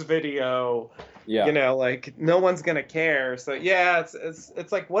Durst's video? Yeah. Like no one's gonna care. So yeah,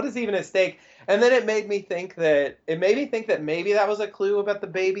 it's like what is even at stake? And then it made me think that maybe that was a clue about the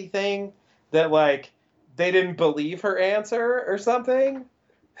baby thing, that like they didn't believe her answer or something.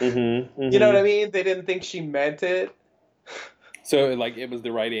 You know what I mean? They didn't think she meant it. So like it was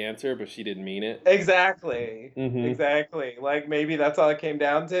the right answer, but she didn't mean it. Exactly. Exactly. Like maybe that's all it came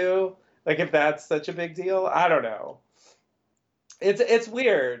down to. Like if that's such a big deal, I don't know. It's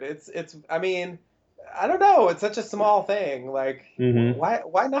weird. It's I mean, I don't know. It's such a small thing. Like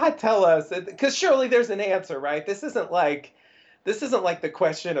why not tell us? Because surely there's an answer, right? This isn't like the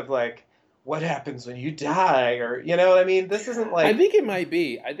question of like what happens when you die, or you know what I mean? This isn't like. I think it might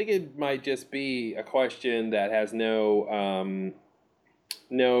be. I think it might just be a question that has no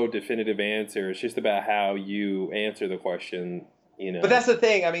definitive answer. It's just about how you answer the question. But that's the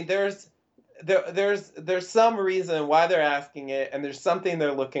thing. I mean, there's some reason why they're asking it, and there's something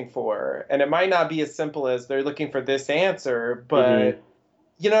they're looking for, and it might not be as simple as they're looking for this answer, but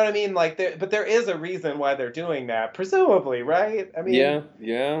you know what I mean? Like, there is a reason why they're doing that, presumably, right? I mean,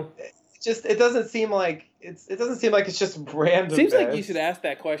 yeah. It doesn't seem like it's just random. Seems like you should ask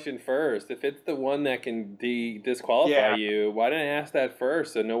that question first. If it's the one that can disqualify you, why didn't I ask that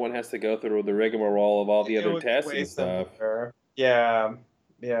first so no one has to go through the rigmarole of all the other tests and stuff? Yeah,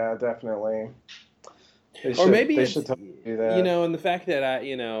 definitely. Or maybe they should totally do that. And the fact that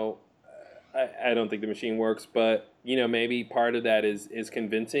I don't think the machine works, but maybe part of that is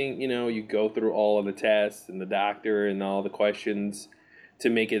convincing. You go through all of the tests and the doctor and all the questions to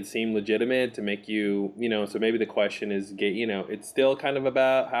make it seem legitimate, to make you, so maybe the question is, it's still kind of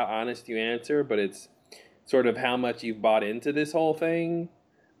about how honest you answer, but it's sort of how much you've bought into this whole thing.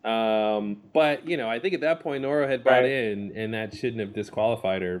 But, I think at that point, Nora had bought in, and that shouldn't have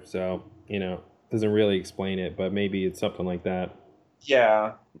disqualified her. So, doesn't really explain it, but maybe it's something like that.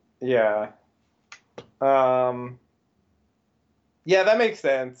 Yeah. Yeah, that makes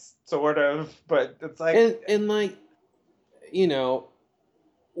sense, sort of, but it's like... And like,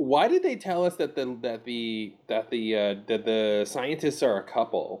 why did they tell us that the scientists are a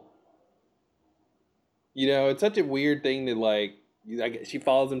couple? It's such a weird thing to like. She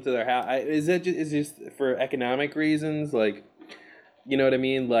follows them to their house. Is it just for economic reasons? Like, you know what I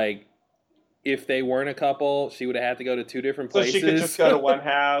mean? Like, if they weren't a couple, she would have had to go to two different places. So she could just go to one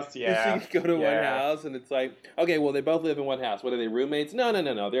house. Yeah, she could go to one house, and it's like, okay, well, they both live in one house. What are they, roommates? No,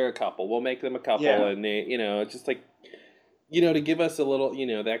 they're a couple. We'll make them a couple, and they, it's just like. To give us a little,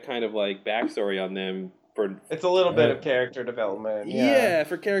 that kind of like backstory on them it's a little bit of character development. Yeah,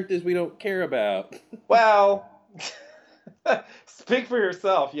 for characters we don't care about. Well, speak for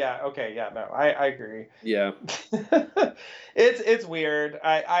yourself. Yeah. Okay. Yeah. No, I agree. Yeah. It's weird.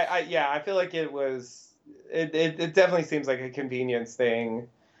 I feel like it was it definitely seems like a convenience thing.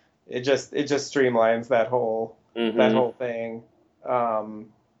 It just streamlines that whole thing. Um,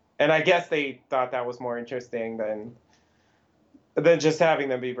 and I guess they thought that was more interesting than just having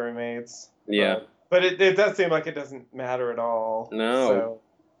them be roommates. Yeah. But it does seem like it doesn't matter at all. No. So,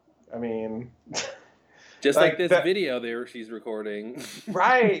 I mean, just like this video there she's recording.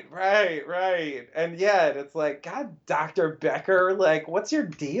 Right. And yet it's like, God, Dr. Becker, like, what's your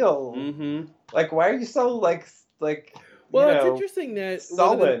deal? Mm-hmm. Like, why are you so like well, it's interesting that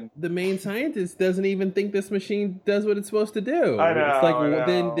sullen. The main scientist doesn't even think this machine does what it's supposed to do. I know. It's like, I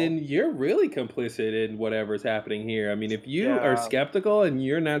know. then you're really complicit in whatever's happening here. I mean, if you are skeptical and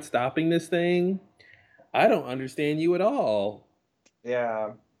you're not stopping this thing, I don't understand you at all.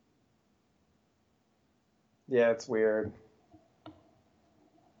 Yeah. Yeah, it's weird.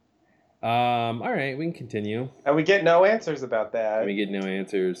 All right, we can continue. And we get no answers about that. We get no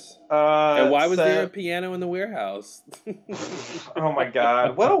answers. And why was there a piano in the warehouse? Oh my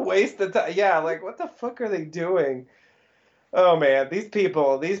God. What a waste of time. Yeah, like what the fuck are they doing? Oh man, these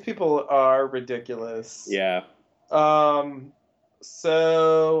people are ridiculous. Yeah.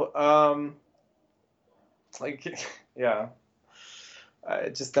 Like yeah. I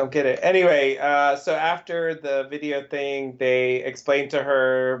just don't get it. Anyway, so after the video thing, they explain to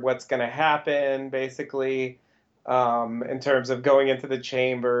her what's going to happen, basically, in terms of going into the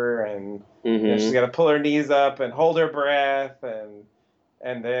chamber, and you know, she's got to pull her knees up and hold her breath,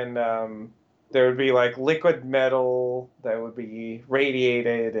 and then there would be like liquid metal that would be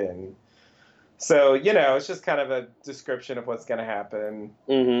radiated, and so you know, it's just kind of a description of what's going to happen.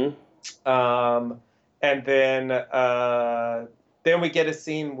 And then we get a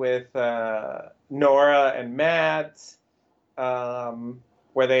scene with Nora and Matt,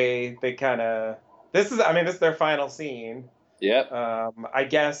 where they kind of this is their final scene. Yep. I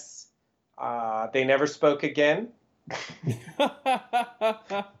guess they never spoke again.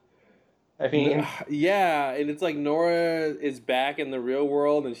 I mean, yeah, and it's like Nora is back in the real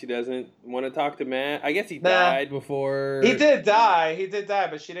world and she doesn't want to talk to Matt. I guess he died before. He did die,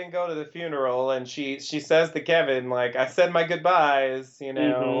 but she didn't go to the funeral, and she says to Kevin, like, I said my goodbyes, you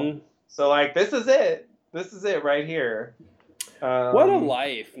know. So like, this is it right here. What a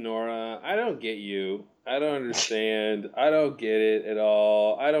life, Nora. I don't get you. I don't understand. I don't get it at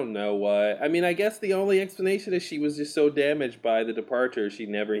all. I don't know what. I mean, I guess the only explanation is she was just so damaged by the departure she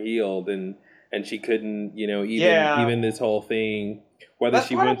never healed, and she couldn't, you know, even this whole thing. Whether That's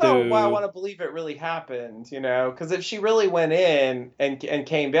she part went of through. why I want to believe it really happened, you know, because if she really went in and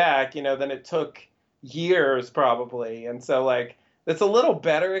came back, you know, then it took years probably, and so like it's a little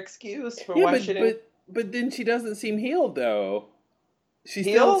better excuse for why she didn't. But then she doesn't seem healed though. She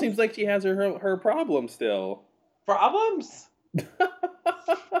healed? Still seems like she has her problems still. Problems?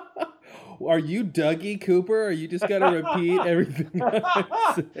 Are you Dougie Cooper? Or are you just gonna repeat everything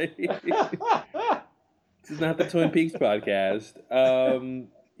I say? This is not the Twin Peaks podcast.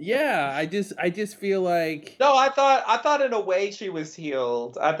 Yeah, I just feel like no. I thought in a way she was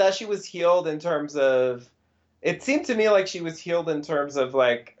healed. I thought she was healed in terms of. It seemed to me like she was healed in terms of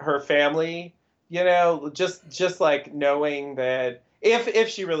like her family. You know, just like knowing that if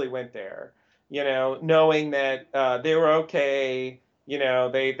she really went there, you know, knowing that they were okay. You know,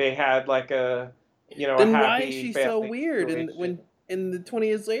 they had like a, you know, then a happy why is she so weird? And when in the 20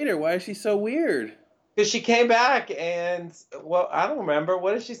 years later, why is she so weird? Because she came back and, well, I don't remember.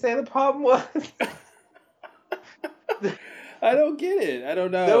 What did she say the problem was? I don't get it. I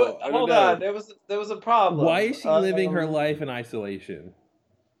don't know. Hold on. There was a problem. Why is she living her life in isolation?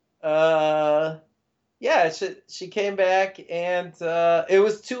 Yeah, she came back and it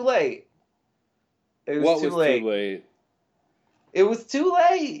was too late. It was too late? It was too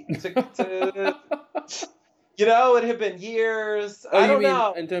late to you know, it had been years. Oh, I don't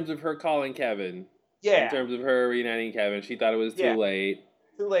know. In terms of her calling Kevin. Yeah. In terms of her reuniting Kevin, she thought it was too late.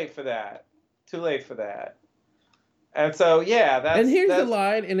 Too late for that. And so, yeah, that's... And here's the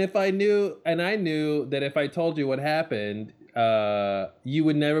line, and I knew that if I told you what happened, you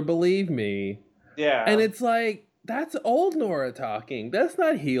would never believe me. Yeah. And it's like, that's old Nora talking. That's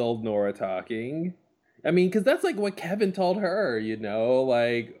not healed Nora talking. I mean, because that's like what Kevin told her, you know?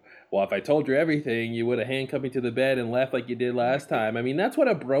 Like, well, if I told you everything, you would have handcuffed me to the bed and left like you did last time. I mean, that's what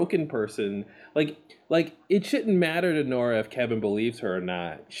a broken person... Like it shouldn't matter to Nora if Kevin believes her or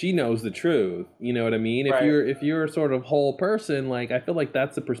not. She knows the truth. You know what I mean? Right. If you're a sort of whole person, like I feel like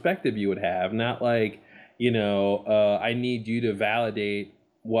that's the perspective you would have, not like, you know, I need you to validate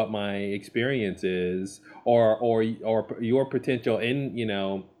what my experience is, or your potential in, you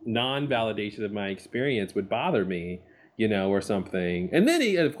know, non-validation of my experience would bother me. or something. And then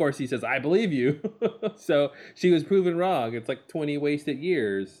and of course he says, I believe you. So she was proven wrong. It's like 20 wasted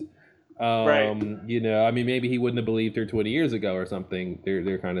years. Right. I mean, maybe he wouldn't have believed her 20 years ago or something.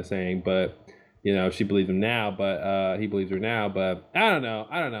 They're kind of saying, but she believes him now, but he believes her now. But I don't know.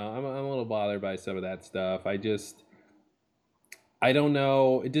 I'm a little bothered by some of that stuff. I don't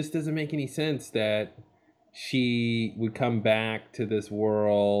know. It just doesn't make any sense that she would come back to this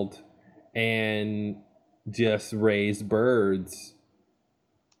world and just raise birds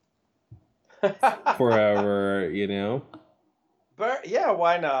forever, Yeah,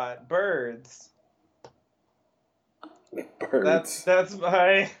 why not? Birds. Birds. That's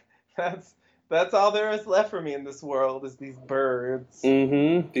all there is left for me in this world is these birds.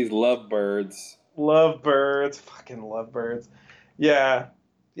 Mm-hmm. These love birds. Love birds. Fucking love birds. Yeah.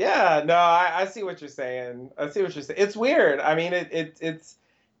 Yeah, no, I see what you're saying. It's weird. I mean, it's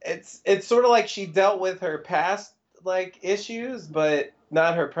sort of like she dealt with her past like issues, but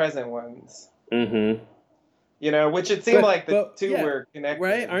not her present ones. Mm-hmm. Which it seemed like the two were connected.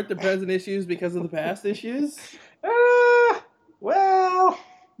 Right? Aren't the present issues because of the past issues? Well,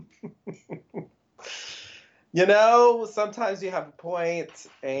 sometimes you have a point,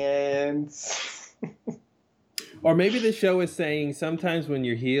 and or maybe the show is saying sometimes when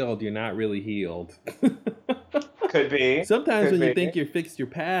you're healed, you're not really healed. Could be. Sometimes when you think you fixed your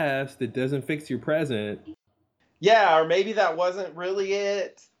past, it doesn't fix your present. Yeah, or maybe that wasn't really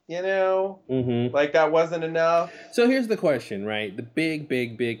it. Mm-hmm. Like that wasn't enough. So here's the question, right? The big,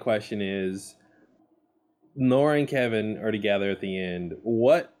 big, big question is, Nora and Kevin are together at the end.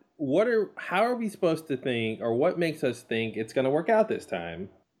 How are we supposed to think, or what makes us think it's going to work out this time?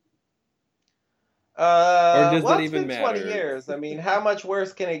 Or does that even it's been matter? 20 years. I mean, how much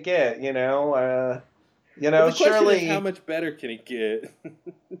worse can it get? The surely. Is how much better can it get?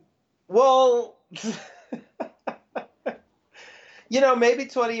 Well. Maybe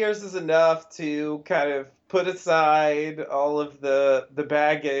 20 years is enough to kind of put aside all of the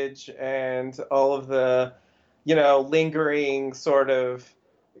baggage and all of the, lingering sort of,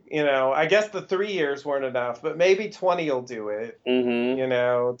 I guess the 3 years weren't enough, but maybe 20 will do it.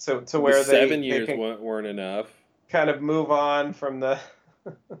 Mm-hmm. To where the 7 years weren't enough. Kind of move on from the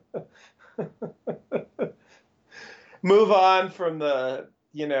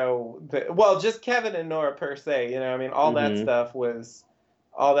just Kevin and Nora per se, I mean, all that stuff was,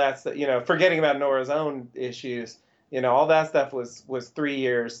 forgetting about Nora's own issues, all that stuff was 3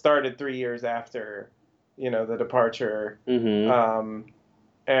 years, started 3 years after, the departure. Mm-hmm.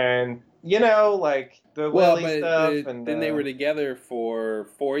 And, like the Lily stuff. And then they were together for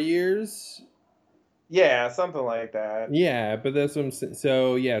 4 years? Yeah, something like that. Yeah, but that's what I'm saying.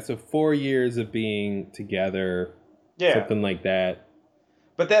 So 4 years of being together. Yeah. Something like that.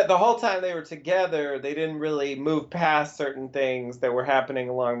 But the whole time they were together, they didn't really move past certain things that were happening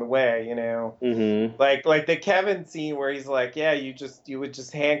along the way, Mm-hmm. Like the Kevin scene where he's like, yeah, you would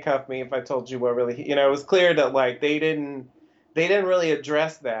just handcuff me if I told you what really, it was clear that like they didn't really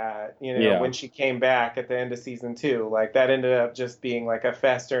address that, when she came back at the end of season 2. Like that ended up just being like a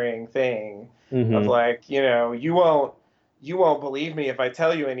festering thing of like, you won't believe me if I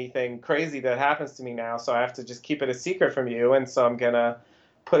tell you anything crazy that happens to me now, so I have to just keep it a secret from you, and so I'm gonna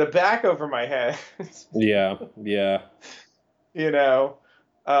put a back over my head. Yeah.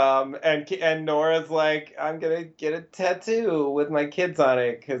 And Nora's like, I'm gonna get a tattoo with my kids on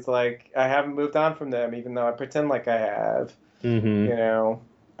it because like I haven't moved on from them, even though I pretend like I have. Mm-hmm.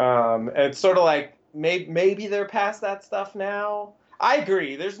 And it's sort of like maybe they're past that stuff now. I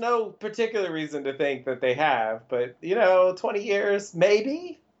agree. There's no particular reason to think that they have, but 20 years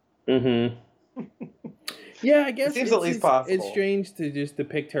maybe. Mm-hmm. Yeah, I guess it seems at least possible. It's strange to just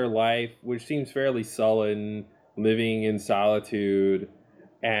depict her life, which seems fairly sullen, living in solitude,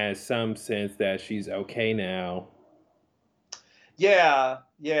 as some sense that she's okay now. Yeah.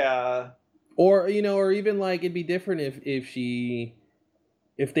 Or or even like it'd be different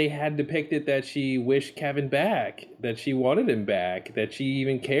if they had depicted that she wished Kevin back, that she wanted him back, that she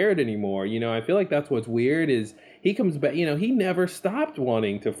even cared anymore. I feel like that's what's weird is he comes back, he never stopped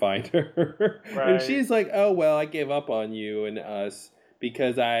wanting to find her. Right. And she's like, oh, well, I gave up on you and us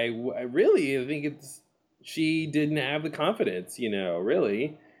because I really think she didn't have the confidence,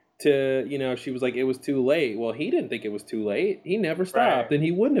 really to, she was like, it was too late. Well, he didn't think it was too late. He never stopped and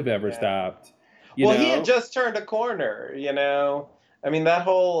he wouldn't have ever stopped. He had just turned a corner, I mean, that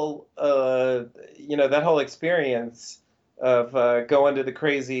whole, that whole experience of going to the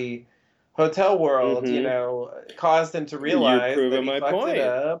crazy hotel world, caused him to realize that he fucked it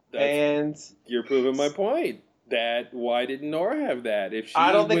up. You're proving my point. that why didn't Nora have that? If I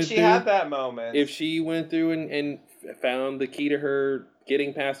she don't think went she through, had that moment. if she went through and found the key to her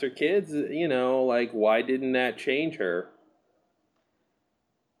getting past her kids, you know, like why didn't that change her?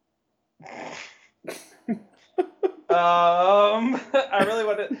 I really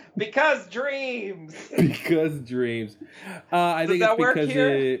want to because dreams. Because dreams. I think it's that work because here?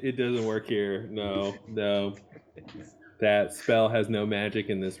 it doesn't work here. No. That spell has no magic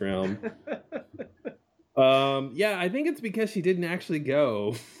in this realm. Yeah, I think it's because she didn't actually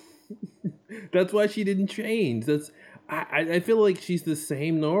go. That's why she didn't change. I feel like she's the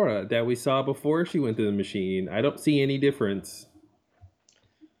same Nora that we saw before she went to the machine. I don't see any difference.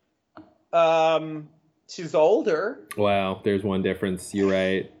 She's older. Wow, there's one difference. You're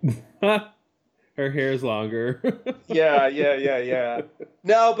right. Her hair's longer. Yeah.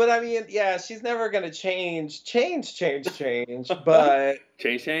 No, but I mean, yeah, she's never gonna change. But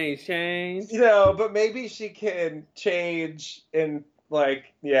change. you know, but maybe she can change in like,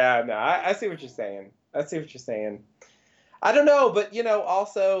 yeah. No, I see what you're saying. I don't know, but you know,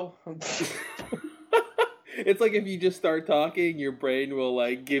 also. It's like if you just start talking, your brain will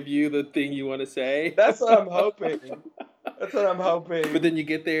like give you the thing you want to say. That's what I'm hoping. But then you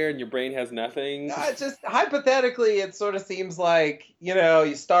get there and your brain has nothing. Just hypothetically, it sort of seems like, you know,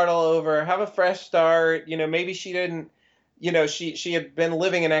 you start all over, have a fresh start. You know, maybe she didn't, you know, she had been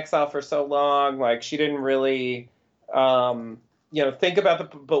living in exile for so long, like she didn't really, you know, think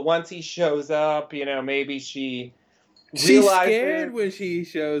about but once he shows up, you know, maybe she's scared when she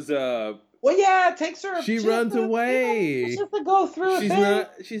shows up. Well, yeah, it takes her. She runs away. She has to go through.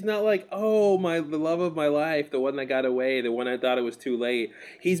 She's not like, oh, the love of my life, the one that got away, the one I thought it was too late.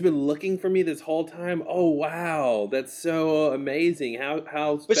 He's been looking for me this whole time. Oh wow, that's so amazing.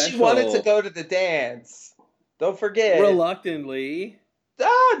 How special. But she wanted to go to the dance. Don't forget. Reluctantly.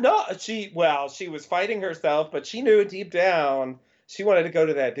 No, she was fighting herself, but she knew deep down she wanted to go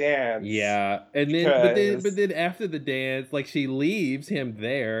to that dance. Yeah, and then but then after the dance, like she leaves him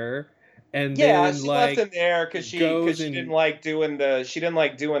there. And then, she like, left him there because she didn't like doing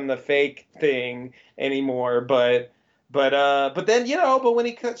the fake thing anymore. But then, you know, but when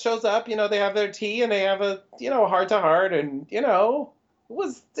he shows up, you know, they have their tea and they have a, you know, heart to heart, and you know, it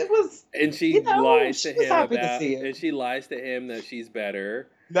was. And she lies to him and she lies to him that she's better.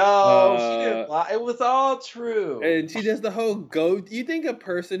 No, she didn't lie. It was all true. And she does the whole goat. You think a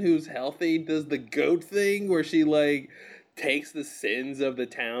person who's healthy does the goat thing where she like takes the sins of the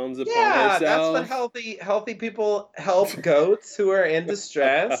towns upon herself? Yeah, that's what healthy people help goats who are in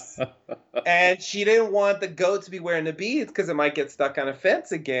distress. And she didn't want the goat to be wearing the beads because it might get stuck on a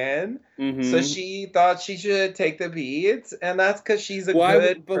fence again. Mm-hmm. So she thought she should take the beads, and that's because she's a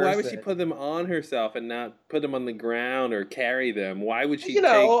good person. Why would she put them on herself and not put them on the ground or carry them? Why would she?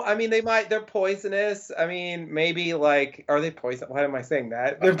 I mean, they're poisonous. I mean, maybe like, are they poison? Why am I saying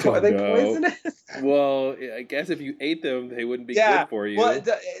that? Are they poisonous? Well, I guess if you ate them, they wouldn't be good for you. Well,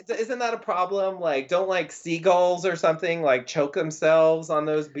 isn't that a problem? Like, don't like seagulls or something like choke themselves on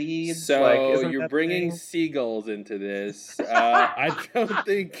those beads? So you're bringing seagulls into this. I don't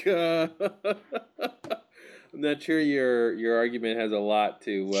think. I'm not sure your argument has a lot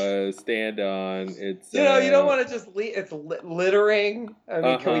to stand on. It's you don't want to just it's littering. I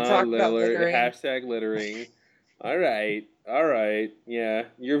mean, can we talk about littering? Hashtag littering. All right. Yeah,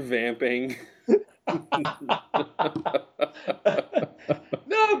 you're vamping.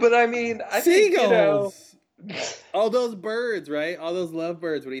 No, but I mean, I seagulls. Think, all those birds, right? All those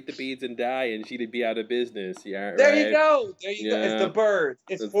lovebirds would eat the beads and die, and she'd be out of business. Yeah, there you go. It's the birds.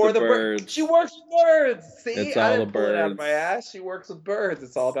 It's for the birds. She works with birds. See, it's all I didn't the pull birds. It out of my ass. She works with birds.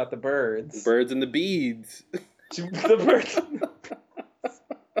 It's all about the birds. The birds and the beads. The birds.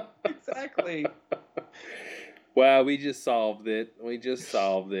 Exactly. Wow, we just solved it.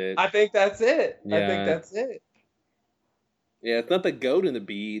 I think that's it. Yeah. Yeah, it's not the goat and the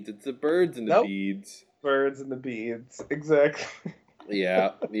beads. It's the birds and the beads. Birds and the beads. Exactly.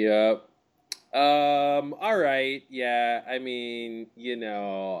 Yeah. All right. Yeah. I mean, you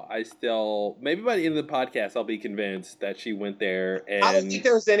know, maybe by the end of the podcast, I'll be convinced that she went there. And I don't think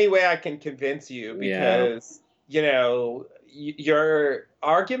there's any way I can convince you because, you know, your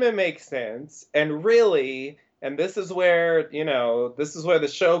argument makes sense. And really, and this is where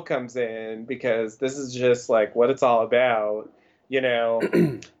the show comes in, because this is just like what it's all about, you know.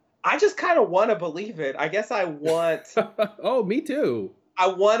 I just kind of want to believe it. I guess I want... Oh, me too. I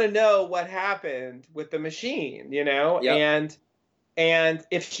want to know what happened with the machine, you know? Yep. And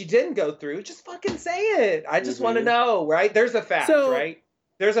if she didn't go through, just fucking say it. I just want to know, right? There's a fact, right?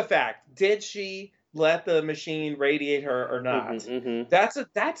 There's a fact. Did she let the machine radiate her or not. Mm-hmm.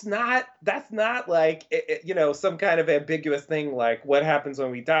 That's not like some kind of ambiguous thing like what happens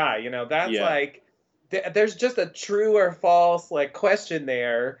when we die. That's Yeah. like there's just a true or false like question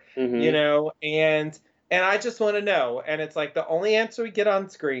there. Mm-hmm. And I just want to know. And it's like the only answer we get on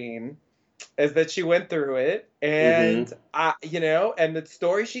screen is that she went through it, and Mm-hmm. and the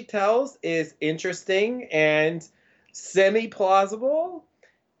story she tells is interesting and semi plausible.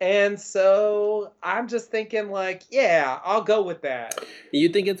 And so I'm just thinking, like, yeah, I'll go with that. You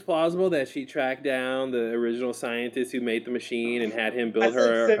think it's plausible that she tracked down the original scientist who made the machine and had him I build said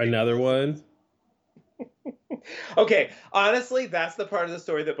her semi another plausible. one? Okay, honestly, that's the part of the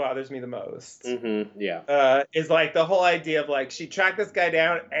story that bothers me the most. Mm-hmm. Yeah. Is like the whole idea of like she tracked this guy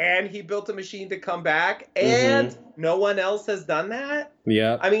down and he built a machine to come back, and Mm-hmm. no one else has done that.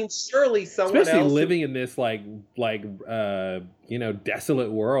 Yeah. I mean, surely someone Especially else who living in this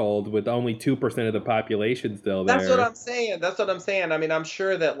desolate world with only 2% of the population still That's what there. I'm saying. That's what I'm saying. I mean, I'm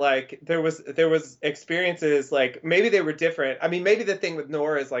sure that like there was experiences like maybe they were different. I mean, maybe the thing with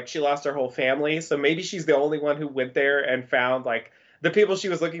Nora is like she lost her whole family, so maybe she's the only one who went there and found like the people she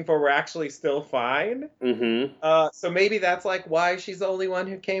was looking for were actually still fine. Mm-hmm. So maybe that's like why she's the only one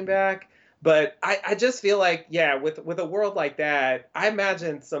who came back. But I just feel like yeah, with a world like that, I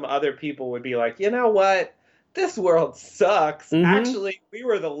imagine some other people would be like, you know what? This world sucks. Mm-hmm. Actually, we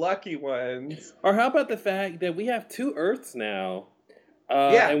were the lucky ones. Or how about the fact that we have two Earths now?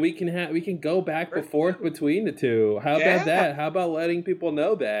 Yeah. And we can go back and Earth forth 2. between the two. How about Yeah. that? How about letting people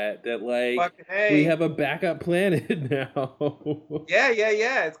know that like Fucking we hey. have a backup planet now?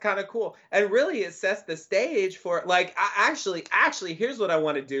 Yeah. It's kind of cool. And really it sets the stage for like actually here's what I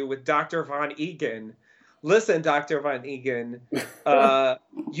want to do with Dr. Von Egan. Listen, Dr. Von Egan, uh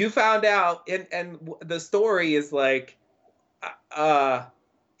you found out and the story is like uh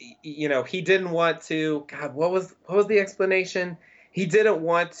he didn't want to God, what was the explanation? He didn't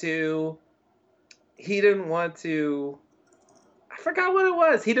want to I forgot what it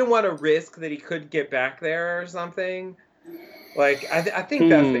was. He didn't want to risk that he couldn't get back there or something. Like I think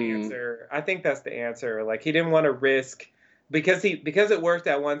that's the Hmm. answer. I think that's the answer. Like he didn't want to risk because it worked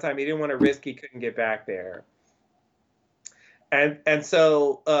at one time. He didn't want to risk he couldn't get back there. And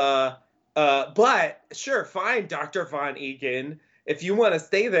so but sure, fine, Dr. Von Egan. If you want to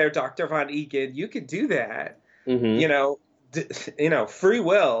stay there, Dr. Von Egan, you could do that. You Mm-hmm. know, free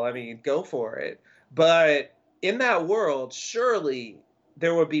will. I mean, go for it. But in that world, surely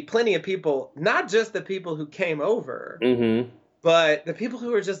there would be plenty of people, not just the people who came over, Mm-hmm. but the people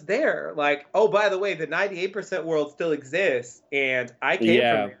who are just there. Like, oh, by the way, the 98% world still exists, and I came from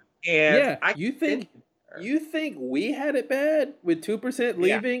Yeah. there, and Yeah. I You continue think there. you think we had it bad with 2%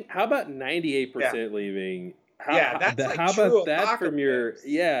 Yeah, leaving? How about yeah, 98% leaving? How yeah. how, That's like how true about that from your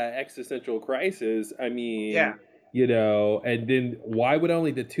apocalypse. existential crisis? I Yeah, mean, and then why would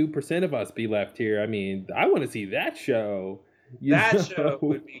only the 2% of us be left here? I mean, I want to see that show. You that show know?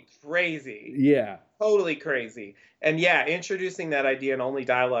 would be crazy. Yeah. Totally crazy. And yeah, introducing that idea in only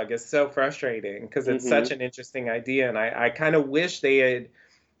dialogue is so frustrating because it's such Mhm. an interesting idea. And I kind of wish they had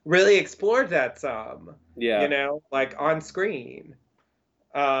really explored that some, Yeah. like on screen.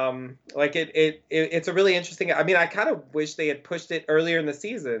 Like it's a really interesting. I mean, I kind of wish they had pushed it earlier in the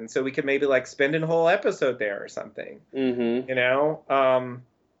season so we could maybe like spend a whole episode there or something, Mhm. you know?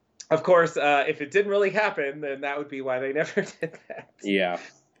 Of course, if it didn't really happen, then that would be why they never did that. Yeah.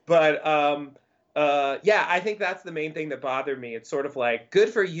 But yeah, I think that's the main thing that bothered me. It's sort of like good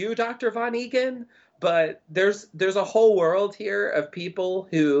for you, Dr. Von Egan, but there's a whole world here of people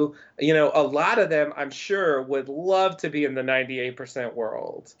who, a lot of them I'm sure would love to be in the 98%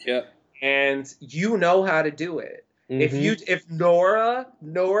 world. Yep. And you know how to do it. Mhm. If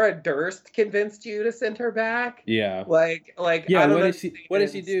Nora Durst convinced you to send her back, Yeah. like Yeah, I don't what did she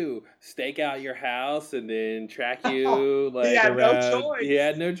understand. do? Stake out your house and then track you He like had no around? He choice.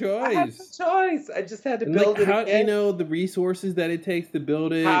 had no I had no choice. choice. I just had to And like build it how again. the resources that it takes to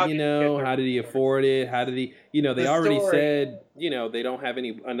build it, How did he get the how did he afford it? How resources? did he, they The already story. said, they don't have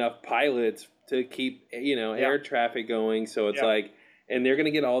enough pilots to keep, Yeah, air traffic going. So it's yeah. like, and they're going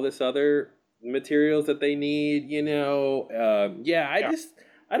to get all this other materials that they need, yeah, Yeah.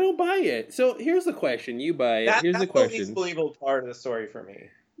 I don't buy it. So here's the question. You buy it. Here's the That's the least question. believable part of the story for me.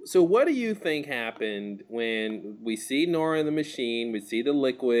 So what do you think happened when we see Nora in the machine, we see the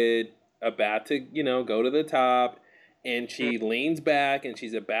liquid about to, go to the top, and she leans back and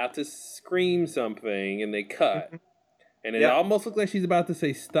she's about to scream something and they cut. Mhm. And it Yep. almost looks like she's about to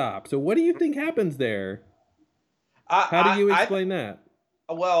say stop. So what do you think happens there? How do I, you I, explain that?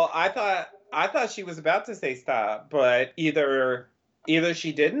 well, I thought she was about to say stop, but either. Either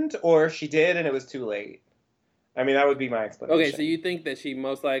she didn't or she did and it was too late. I mean, that would be my Okay, so explanation. you think that she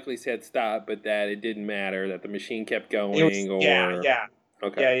most likely said stop, but that it didn't matter, that the machine kept It was, going, yeah, or yeah.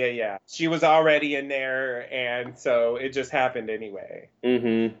 okay. Yeah, yeah, yeah. She was already in there, and so it just happened anyway.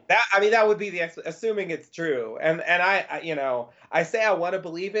 Mm-hmm. That, I mean, that would be the assuming it's true. And you know, I say I want to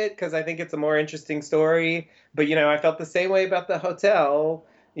believe it because I think it's a more interesting story. But you know, I felt the same way about the hotel.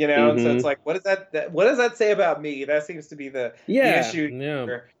 You know, and so it's Mm-hmm. like, what does that say about me? That seems to be the Yeah. issue Yeah.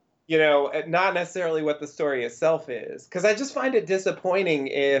 here. You know, not necessarily what the story itself is, because I just find it disappointing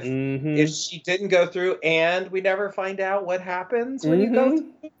if Mm-hmm. she didn't go through and we never find out what happens when you go Mm-hmm.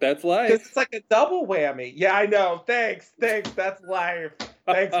 through, That's because life. it's like a double whammy. Yeah, I know. Thanks. That's life.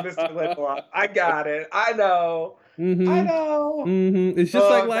 Thanks, Mr. Lindelof. I got it. I know. I Mm-hmm. know. Mm-hmm. It's just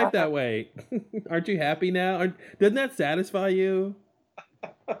like Oh life God. that way. Aren't you happy now? Doesn't that satisfy you?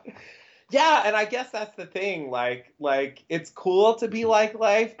 Yeah, and I guess that's the thing. Like it's cool to be like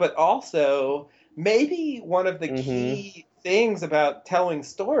life, but also maybe one of the Mm-hmm. key things about telling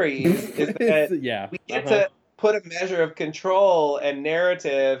stories is that Yeah. we get Uh-huh. to put a measure of control and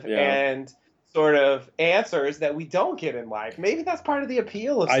narrative Yeah. and sort of answers that we don't get in life. Maybe that's part of the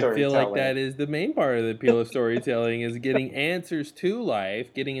appeal of I feel like storytelling. that is the main part of the appeal of storytelling is getting answers to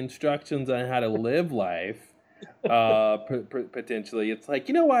life, getting instructions on how to live life. Potentially, it's like,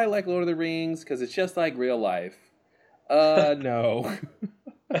 you know why I like Lord of the Rings, because it's just like real life. No.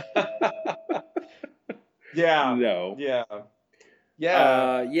 Yeah. No. Yeah.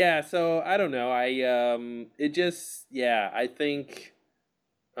 Yeah. Yeah, so I don't know. It just, yeah, I think,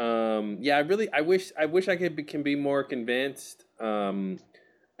 yeah, I wish I can be more convinced,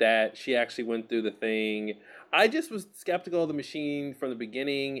 that she actually went through the thing. I just was skeptical of the machine from the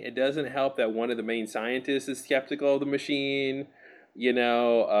beginning. It doesn't help that one of the main scientists is skeptical of the machine, you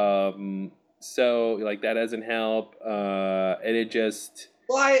know, so like that doesn't help, and it just,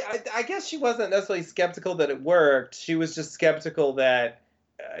 Well, I guess she wasn't necessarily skeptical that it worked. She was just skeptical that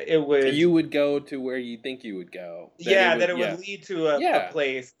it would, you would go to where you think you would go. That it yeah, would, that it would yeah, lead to a yeah.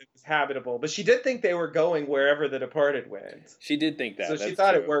 place that was habitable. But she did think they were going wherever the departed went. She did think So that. she That's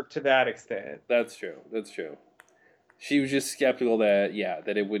thought it true. worked to that extent. That's true. That's true. She was just skeptical that, yeah,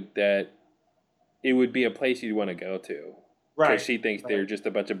 that it would be a place you'd want to go to, because Right. she thinks they're Right. just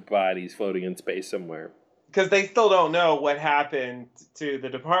a bunch of bodies floating in space somewhere. Because they still don't know what happened to the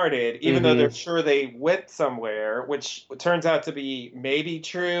departed, even though they're Mm-hmm. sure they went somewhere, which turns out to be maybe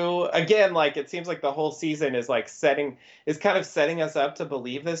true. Again, like it seems like the whole season is like is kind of setting us up to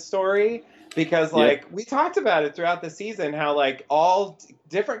believe this story because Yeah. like we talked about it throughout the season how like all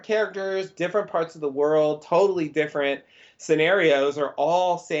different characters, different parts of the world, totally different scenarios are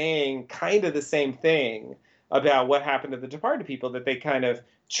all saying kind of the same thing about what happened to the departed people that they kind of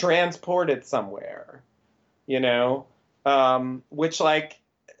transported somewhere, you know, which like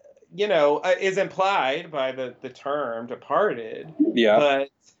is implied by the term departed, Yeah. but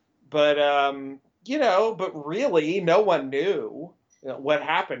but really no one knew what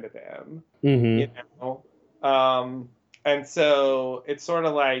happened to them, you Mm-hmm. know, um, and so it's sort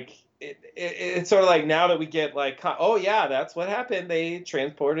of like it's sort of like now that we get like, oh yeah, that's what happened, they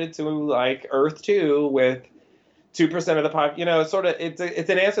transported to like Earth 2 with 2% of the pop, it's sort of it's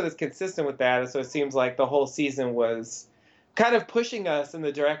an answer that's consistent with that, and so it seems like the whole season was kind of pushing us in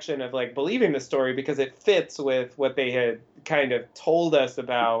the direction of like believing the story because it fits with what they had kind of told us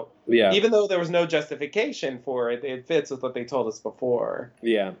about, Yeah. even though there was no justification for it. It fits with what they told us before,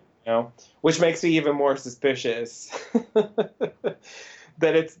 Yeah. which makes me even more suspicious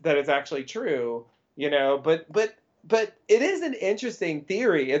that it's actually true, but it is an interesting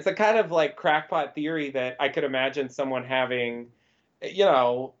theory. It's a kind of like crackpot theory that I could imagine someone having, you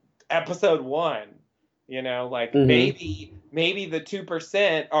know, episode one, like Mm-hmm. maybe the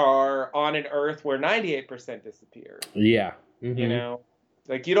 2% are on an Earth where 98% disappeared, Yeah. you Mm-hmm. know,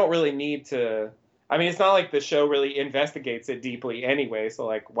 like you don't really need to. I mean, it's not like the show really investigates it deeply anyway. So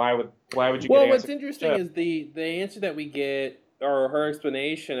like, why would you get Well, what's answers from interesting the show? is the answer that we get, or her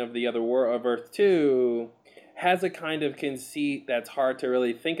explanation of the other world of Earth 2, has a kind of conceit that's hard to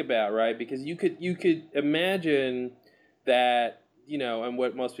really think about, right? Because you could imagine that, and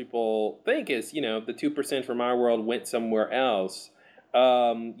what most people think is, the 2% from our world went somewhere else.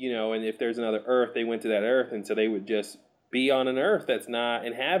 And if there's another Earth, they went to that Earth, and so they would just be on an Earth that's not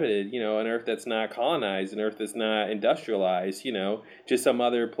inhabited, an Earth that's not colonized, an Earth that's not industrialized, just some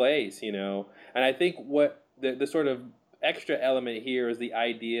other place, And I think what the sort of extra element here is the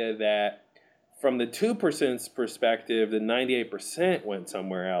idea that from the 2%'s perspective, the 98% went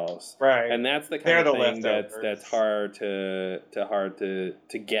somewhere else, Right. and that's the kind They're of the thing leftovers. that's hard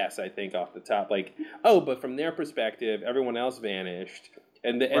to guess. I think off the top, like, oh, but from their perspective, everyone else vanished,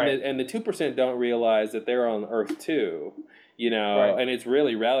 and the 2% don't realize that they're on Earth too, you know, Right. and it's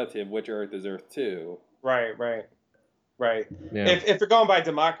really relative which Earth is Earth two. Right. Yeah. If you're going by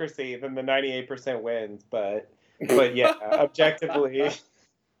democracy, then the 98% wins, but yeah, objectively.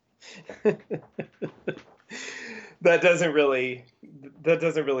 that doesn't really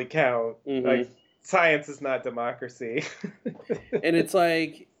count. Mm-hmm. Like, science is not democracy. And it's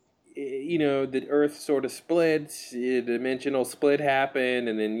like, you know, the Earth sort of splits, a dimensional split happened,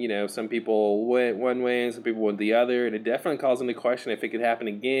 and then, you know, some people went one way and some people went the other, and it definitely calls into question if it could happen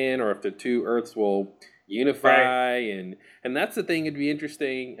again or if the two Earths will unify. Right. And that's the thing. It'd be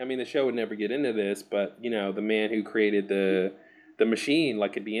interesting. I mean, the show would never get into this, but, you know, the man who created the machine,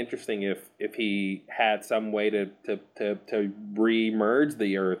 like, it'd be interesting if he had some way to re-merge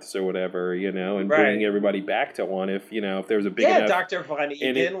the Earths or whatever, you know, and bring everybody back to one. If, you know, if there was a big enough Dr. Von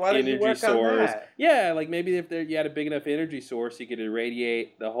Eden, why don't you work source on that? Yeah, like maybe if you had a big enough energy source, you could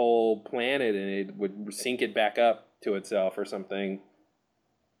irradiate the whole planet and it would sync it back up to itself or something.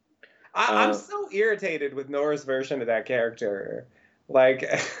 I'm so irritated with Nora's version of that character. Like,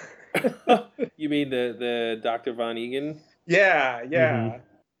 you mean the Dr. Von Egan? Yeah. Mm-hmm.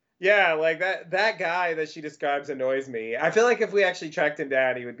 Yeah, like that guy that she describes annoys me. I feel like if we actually tracked him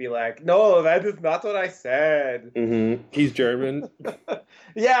down, he would be like, "No, that is not what I said." Mm-hmm. He's German.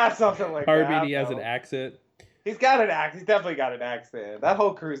 Yeah, something like that. Maybe he has an accent. He's got an accent. He's definitely got an accent. That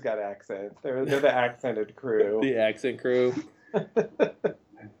whole crew's got accents. They're the accented crew. The accent crew.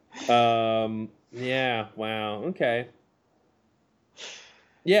 Yeah. Wow. Okay.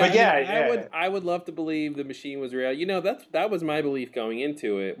 Yeah, but yeah, I would love to believe the machine was real. You know, that was my belief going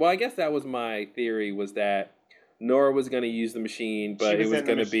into it. Well, I guess that was my theory, was that Nora was going to use the machine, but it was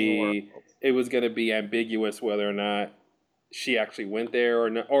going to be ambiguous whether or not she actually went there or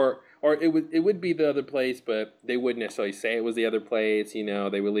not, or it would be the other place, but they wouldn't necessarily say it was the other place. You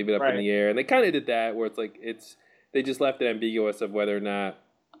know, they would leave it up in the air, and they kind of did that, where it's like they just left it ambiguous of whether or not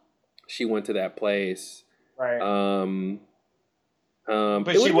she went to that place. Right.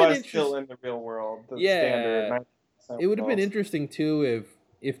 But she was still in the real world. It would have been interesting too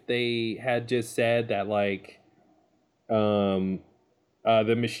if they had just said that, like, the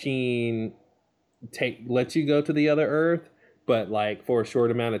machine lets you go to the other Earth, but like for a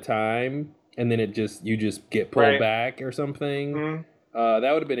short amount of time, and then you just get pulled back or something. Mm-hmm.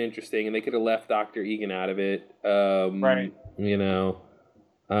 That would have been interesting, and they could have left Dr. Egan out of it. You know,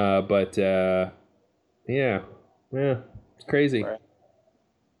 but yeah, it's crazy. Right.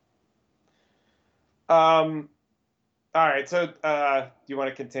 All right. So, do you want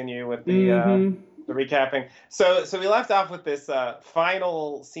to continue with the recapping? So we left off with this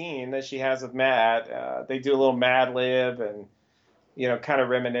final scene that she has with Matt. They do a little Mad Lib and, you know, kind of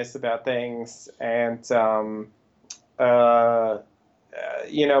reminisce about things. And,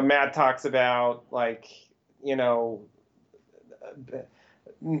 you know, Matt talks about, like, you know,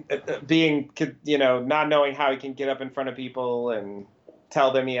 being, you know, not knowing how he can get up in front of people and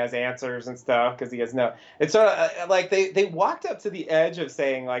tell them he has answers and stuff because he has no. It's sort of like they walked up to the edge of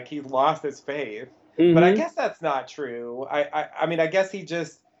saying, like, he's lost his faith, but I guess that's not true. I mean, I guess he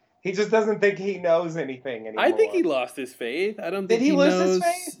just doesn't think he knows anything anymore. I think he lost his faith. I don't think he knows. Lose his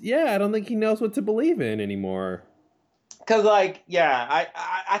faith? Yeah, I don't think he knows what to believe in anymore. Because, like, yeah,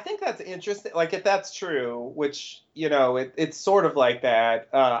 I think that's interesting. Like, if that's true, which, you know, it's sort of like that.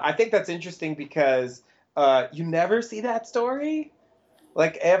 I think that's interesting because you never see that story.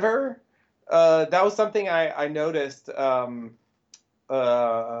 Like, ever. That was something I noticed, you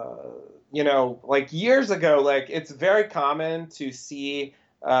know, like years ago. Like, it's very common to see,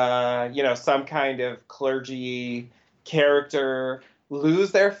 you know, some kind of clergy character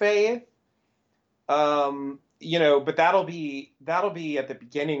lose their faith. You know, but that'll be at the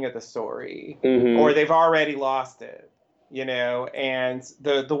beginning of the story, or they've already lost it. You know, and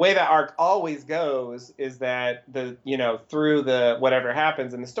the way that arc always goes is that you know, through the whatever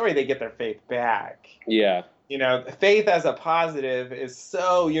happens in the story, they get their faith back. Yeah. You know, faith as a positive is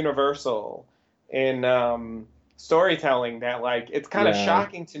so universal in storytelling that, like, it's kind of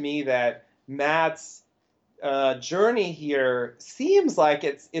shocking to me that Matt's journey here seems like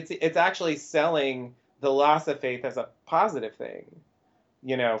it's actually selling the loss of faith as a positive thing,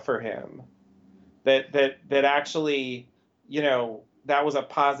 you know, for him. That actually, you know, that was a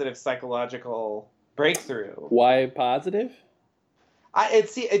positive psychological breakthrough. Why positive?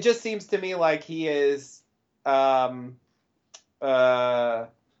 It just seems to me like he is,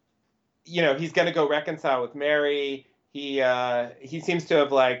 he's going to go reconcile with Mary. He seems to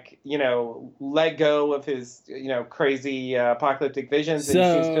have like, let go of his, crazy apocalyptic visions, and he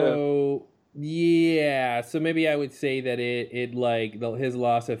seems to have. So yeah, so maybe I would say that it like his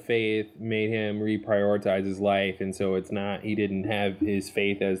loss of faith made him reprioritize his life, and so it's not he didn't have his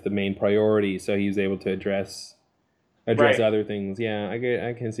faith as the main priority, so he was able to address Right. other things. Yeah,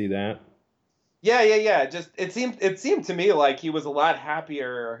 I can see that. Yeah. Just it seemed to me like he was a lot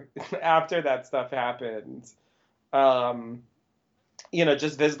happier after that stuff happened. Um,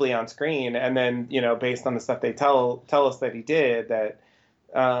 just visibly on screen, and then, based on the stuff they tell us that he did, that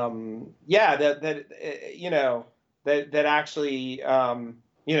yeah, that actually,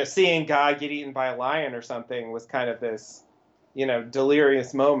 seeing God get eaten by a lion or something was kind of this,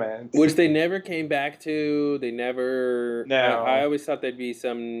 delirious moment. Which they never came back to. They never. I No. always thought there'd be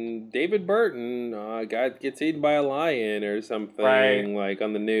some David Burton guy gets eaten by a lion or Right. something like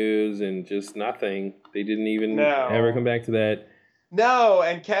on the news, and just nothing. They didn't even ever come No. back to that. No,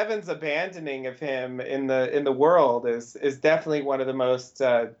 and Kevin's abandoning of him in the world is definitely one of the most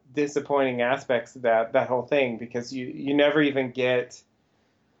disappointing aspects of that whole thing, because you never even get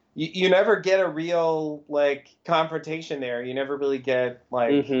you never get a real like confrontation there. You never really get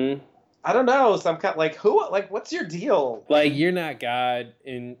like, Mm-hmm. I don't know, some kind, like, who, like, what's your deal? Like you're not God,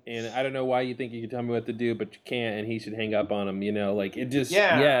 and I don't know why you think you can tell me what to do, but you can't, and he should hang up on him. Like it just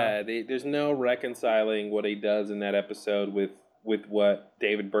Yeah. yeah. There's no reconciling what he does in that episode with what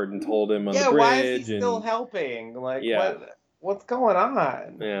David Burton told him on the Yeah, why is he bridge, still and helping? Like, yeah, what's going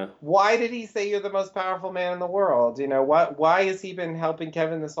on? yeah. Why did he say you're the most powerful man in the world? Why has he been helping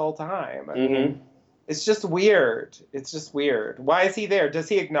Kevin this whole time? I mean, Mm-hmm. it's just weird. It's just weird. Why is he there? Does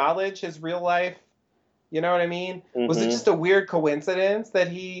he acknowledge his real life? You know what I mean? Was it Mm-hmm. just a weird coincidence that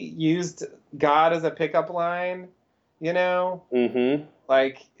he used God as a pickup line? You know? Mm-hmm.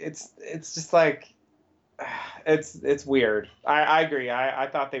 Like, it's just like, it's weird. I agree. I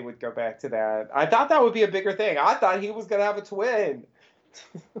thought they would go back to that. I thought that would be a bigger thing. I thought he was gonna have a twin.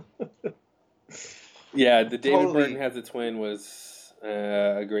 Yeah, the David Burton Totally. has a twin was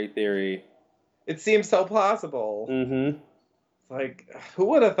a great theory. It seems so possible. Mm-hmm. It's like, who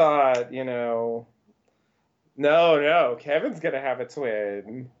would have thought, no, Kevin's gonna have a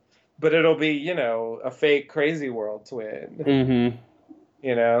twin, but it'll be, a fake crazy world twin, Mm-hmm. so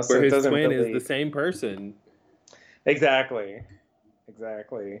Where it his doesn't twin is the really. same person. Exactly.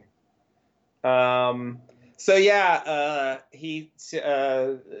 Exactly. Um, so yeah,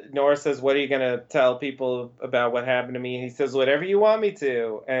 Nora says, "What are you gonna tell people about what happened to me?" And he says, "Whatever you want me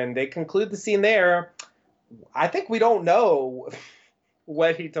to." And they conclude the scene there. I think we don't know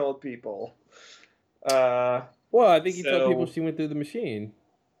what he told people. Uh, Well, I think he told people so she went through the machine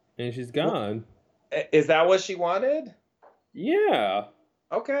and she's w- gone. is that what she wanted? Yeah.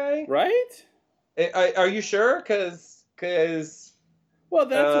 Okay. Right? Are you sure? Because Well,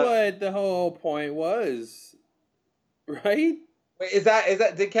 that's uh, what the whole point was, right? wait, is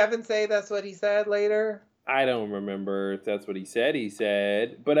that did Kevin say that's what he said later? I don't remember if that's what he said. He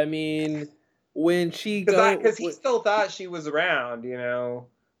said, but I mean, when she Because go, he still thought she was around,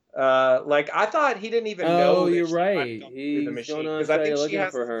 like, I thought he didn't even oh, know you're that she might right. have gone through the He's going machine, on because I Australia think she looking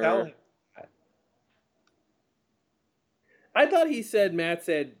has for to tell her. him that. I thought he said Matt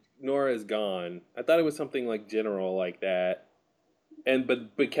said Nora's gone. I thought it was something like general like that. And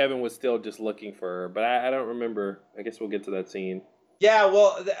but Kevin was still just looking for her. But I don't remember. I guess we'll get to that scene. Yeah,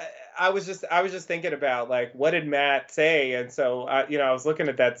 well, I was just thinking about, like, what did Matt say, and so I was looking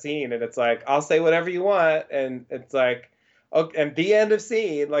at that scene, and it's like, I'll say whatever you want, and it's like, okay, and the end of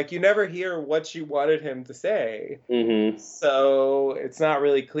scene, like, you never hear what she wanted him to say, Mm-hmm. so it's not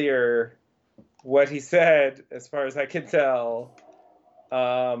really clear what he said, as far as I can tell.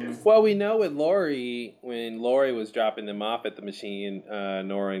 Well, we know with Lori, when Lori was dropping them off at the machine,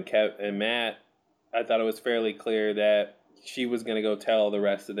 Nora and Kev and Matt, I thought it was fairly clear that she was going to go tell the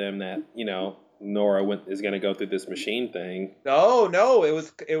rest of them that Nora is going to go through this machine thing. No, no, it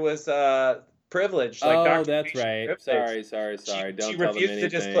was privileged, like Oh, that's documentation right. privilege. She Sorry. she Don't tell them refused to anything.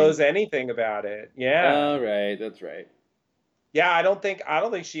 disclose anything about it. Yeah. All right, that's right. Yeah, I don't think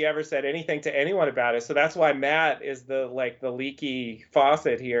she ever said anything to anyone about it. So that's why Matt is the leaky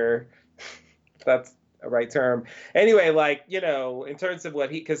faucet here. If that's a right term. Anyway, like, in terms of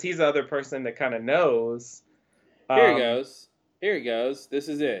what because he's the other person that kind of knows. Here he Um, goes. Here he goes. This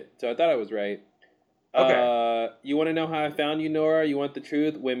is it. So I thought I was right. okay. You want to know how I found you, Nora? You want the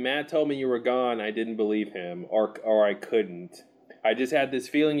truth? When Matt told me you were gone, I didn't believe him, or I couldn't. I just had this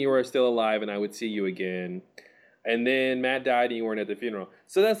feeling you were still alive and I would see you again. And then Matt died and you weren't at the funeral.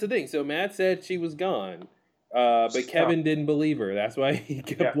 So that's the thing. So Matt said she was gone. But Kevin didn't believe her. That's why he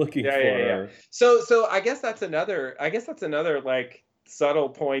kept looking for her. So I guess that's another like subtle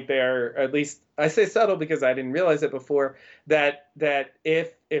point there. At least I say subtle because I didn't realize it before. That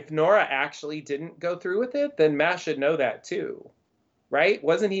if Nora actually didn't go through with it, then Matt should know that too, right?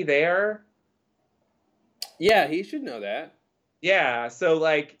 Wasn't he there? Yeah, he should know that. Yeah. So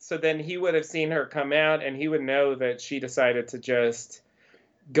then he would have seen her come out, and he would know that she decided to just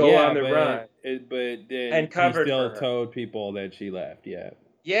go on the run. But then and covered he still for her. told people that she left. Yeah.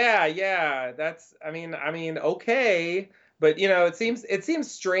 Yeah. That's. I mean, okay, but it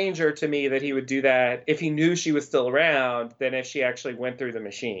seems stranger to me that he would do that if he knew she was still around than if she actually went through the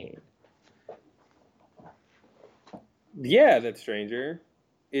machine. Yeah, that's stranger.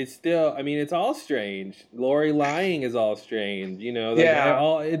 It's still. I mean, it's all strange. Laurie lying is all strange.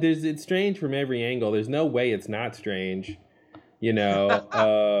 It's strange from every angle. There's no way it's not strange. Right.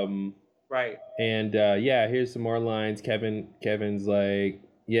 And here's some more lines. Kevin's like,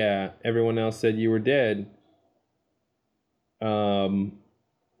 yeah, everyone else said you were dead. I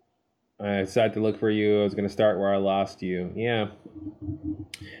decided to look for you. I was gonna start where I lost you.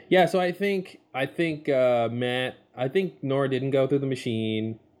 Yeah. So I think Matt. I think Nora didn't go through the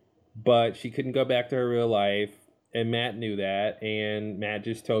machine, but she couldn't go back to her real life, and Matt knew that. And Matt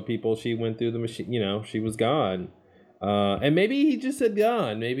just told people she went through the machine. She was gone. And maybe he just said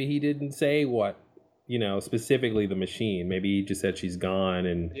gone. Maybe he didn't say what, specifically the machine. Maybe he just said she's gone,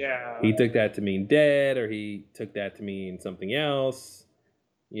 and he took that to mean dead, or he took that to mean something else.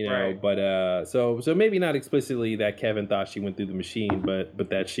 Right. But so maybe not explicitly that Kevin thought she went through the machine, but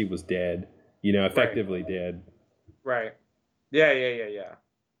that she was dead. Effectively dead. Right. Yeah.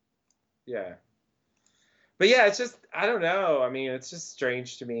 But yeah, it's just I don't know. I mean, it's just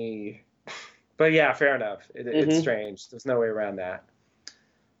strange to me. But yeah, fair enough. It's strange. There's no way around that.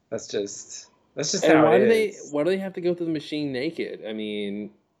 That's just how it is. Why do they have to go through the machine naked? I mean,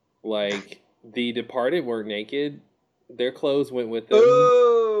 like the Departed weren't naked. Their clothes went with them.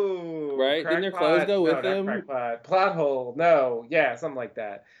 Ooh, right? Didn't their clothes go with them? Plot hole. No, yeah, something like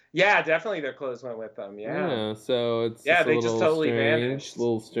that. Yeah, definitely their clothes went with them. Yeah. So it's they just totally strange, vanished. A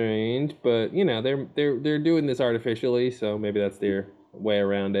little strange, but they're doing this artificially, so maybe that's their way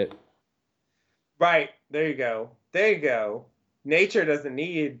around it. Right. There you go. Nature doesn't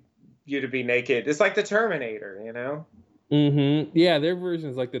need you to be naked. It's like the Terminator, Mm-hmm. Yeah, their version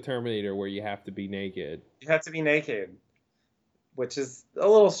is like the Terminator, where you have to be naked. You have to be naked, which is a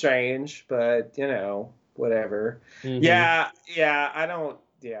little strange, but whatever. Mm-hmm. Yeah. I don't.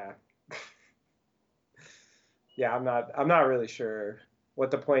 Yeah. Yeah, I'm not really sure what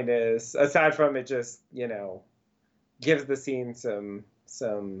the point is, aside from it just gives the scene some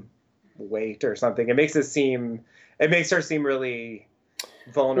weight or something. It makes her seem really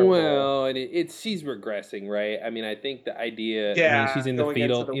vulnerable. Well, and she's regressing, right? I mean, I think the idea. I mean, she's in the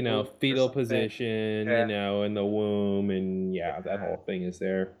fetal position, in the womb, and that whole thing is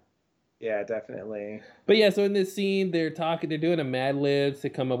there. Yeah, definitely. But so in this scene, they're doing a Mad Libs to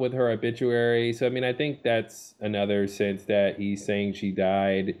come up with her obituary. So I mean, I think that's another sense that he's saying she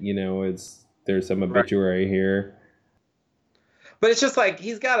died. There's some obituary here. But it's just like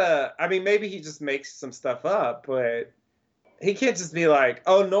he's gotta. I mean, maybe he just makes some stuff up, but he can't just be like,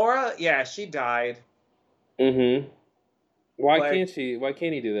 "Oh, Nora, yeah, she died." Mm-hmm. Why can't he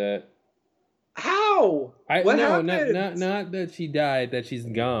do that? How? What happened? Not that she died. That she's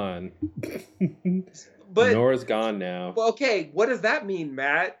gone. But Nora's gone now. Well, okay. What does that mean,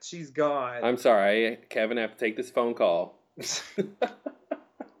 Matt? She's gone. I'm sorry, Kevin. I have to take this phone call.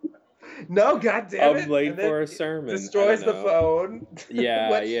 No, goddamn it! I'm late for a sermon. Destroys the phone. Yeah.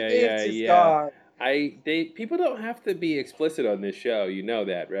 Gone. People don't have to be explicit on this show. You know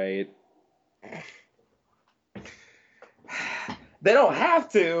that, right? They don't have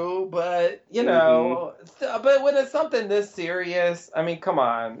to, but but when it's something this serious, I mean, come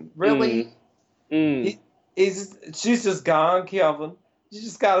on, really? She's just gone, Kelvin. You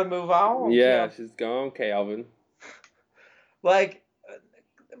just got to move on. Yeah, Kelvin. She's gone, Kelvin. Like,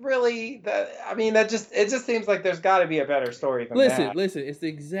 really? It just seems like there's got to be a better story than that. Listen. It's the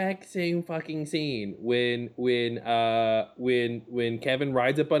exact same fucking scene when Kevin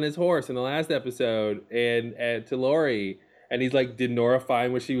rides up on his horse in the last episode and to Laurie. And he's like, did Nora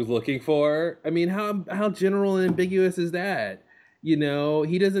find what she was looking for? I mean, how general and ambiguous is that? He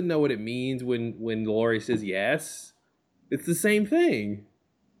doesn't know what it means when Laurie says yes. It's the same thing.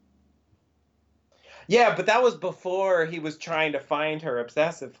 Yeah, but that was before he was trying to find her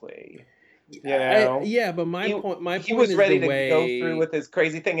obsessively. You know, yeah, but my he point, my he point was is the ready to go through way. with his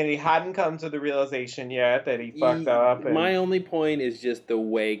crazy thing, and he hadn't come to the realization yet that he fucked up. My And only point is just the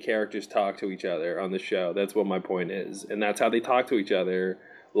way characters talk to each other on the show. That's what my point is, and that's how they talk to each other.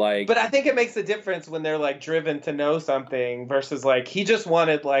 Like, but I think it makes a difference when they're like driven to know something versus like he just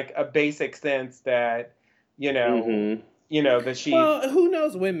wanted like a basic sense that, you know, mm-hmm. that she. Well, who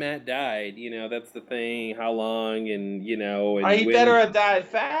knows when Matt died? That's the thing. How long, and and He better have died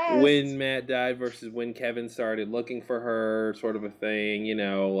when fast. Matt died versus when Kevin started looking for her, sort of a thing.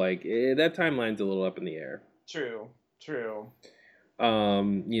 That timeline's a little up in the air. True, true.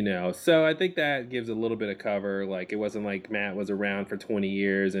 So I think that gives a little bit of cover. Like, it wasn't like Matt was around for 20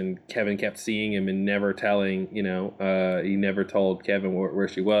 years and Kevin kept seeing him and never telling, he never told Kevin where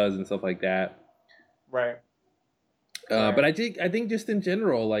she was and stuff like that. Right. But I think just in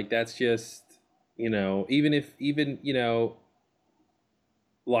general, like, that's just,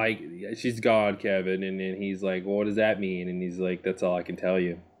 like, she's gone, Kevin, and then he's like, well, what does that mean? And he's like, that's all I can tell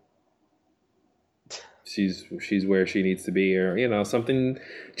you. She's where she needs to be, or something,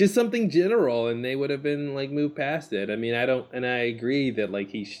 just something general, and they would have been like moved past it. I mean, I agree that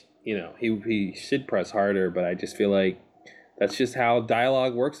like he should press harder, but I just feel like that's just how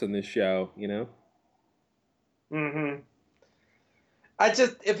dialogue works on this show. Mm-hmm.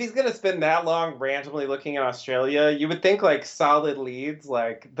 If he's gonna spend that long randomly looking at Australia, you would think like solid leads,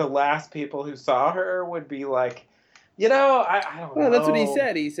 like the last people who saw her would be like, I don't Well, that's what he know.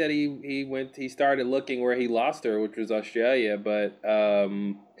 said. He said he started looking where he lost her, which was Australia. But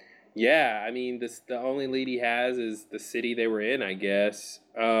yeah, I mean, the only lead he has is the city they were in, I guess.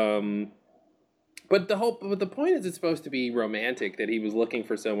 But the point is, it's supposed to be romantic, that he was looking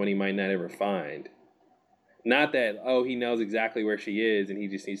for someone he might not ever find. Not that, oh, he knows exactly where she is and he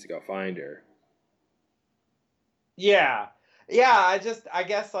just needs to go find her. Yeah. Yeah, I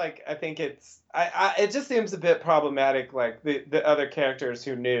guess like I think it just seems a bit problematic like the other characters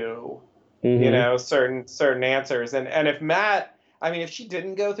who knew, Mm-hmm. certain answers. And if Matt, I mean if she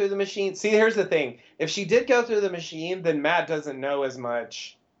didn't go through the machine, see here's the thing. If she did go through the machine, then Matt doesn't know as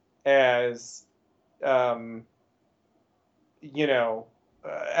much as um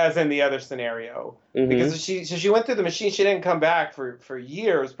as in the other scenario. Because Mm-hmm. she went through the machine, she didn't come back for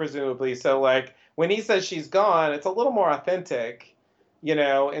years, presumably. So like when he says she's gone, it's a little more authentic,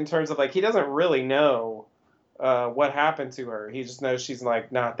 in terms of like he doesn't really know what happened to her. He just knows she's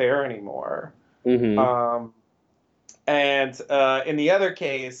like not there anymore. Mm-hmm. Um, and in the other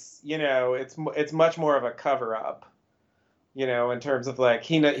case, it's much more of a cover up. In terms of like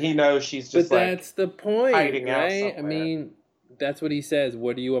he knows she's But just like that's the point, hiding out right? I somewhere. mean, that's what he says.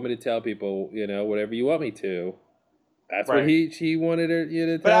 What do you want me to tell people? Whatever you want me to. That's what Right. she wanted you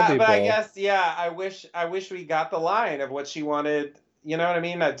to But tell I people. guess yeah. I wish we got the line of what she wanted. You know what I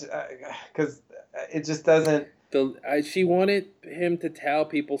mean? Because it just doesn't. She wanted him to tell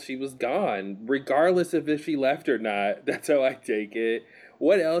people she was gone, regardless of if she left or not. That's how I take it.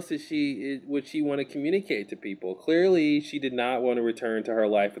 What else would she want to communicate to people? Clearly, she did not want to return to her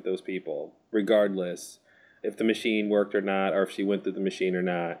life with those people, regardless if the machine worked or not, or if she went through the machine or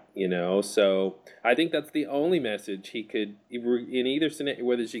not. So I think that's the only message he could, in either scenario,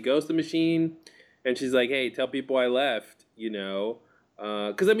 whether she goes to the machine and she's like, "Hey, tell people I left,"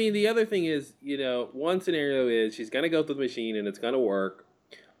 because I mean, the other thing is, one scenario is she's gonna go through the machine and it's gonna work,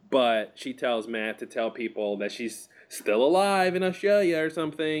 but she tells Matt to tell people that she's still alive in Australia or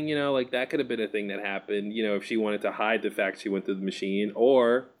something. Like, that could have been a thing that happened. If she wanted to hide the fact she went through the machine,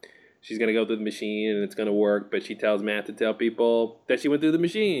 or she's gonna go through the machine and it's gonna work, but she tells Matt to tell people that she went through the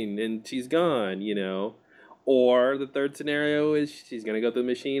machine and she's gone. Or the third scenario is she's gonna go through the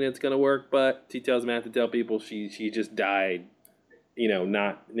machine and it's gonna work, but she tells Matt to tell people she just died,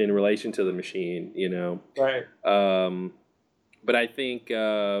 not in relation to the machine. Right. But I think,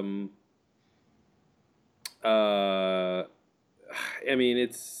 I mean,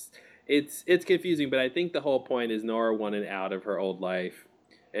 it's confusing, but I think the whole point is Nora wanted out of her old life,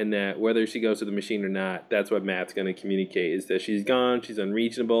 and that whether she goes to the machine or not, that's what Matt's going to communicate, is that she's gone, she's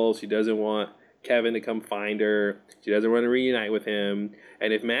unreachable, she doesn't want Kevin to come find her, she doesn't want to reunite with him,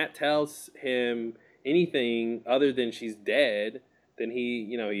 and if Matt tells him anything other than she's dead, then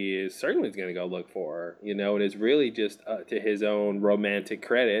he is certainly going to go look for her, and it's really just to his own romantic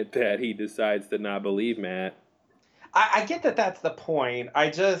credit that he decides to not believe Matt. I get that that's the point. I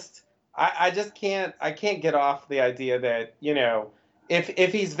just can't get off the idea that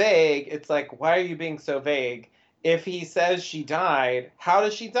if he's vague, it's like why are you being so vague? If he says she died, how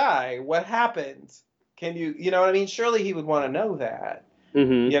does she die? What happened? Can you know what I mean? Surely he would want to know that.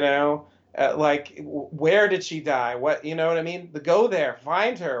 Mm-hmm. You know. Like, where did she die? What, you know what I mean? Go there,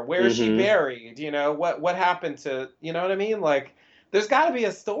 find her. Where is she Mm-hmm. buried? You know, what happened to, you know what I mean? Like, there's got to be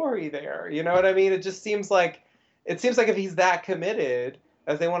a story there. You know what I mean? It seems like if he's that committed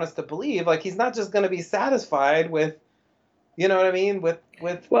as they want us to believe, like he's not just going to be satisfied with, you know what I mean? With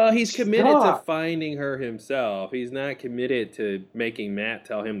Well, he's she's committed to gone. finding her himself. He's not committed to making Matt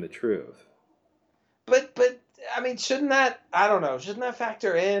tell him the truth. But I mean, shouldn't that, I don't know, shouldn't that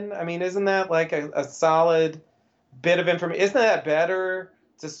factor in? I mean, isn't that like a solid bit of information? Isn't that better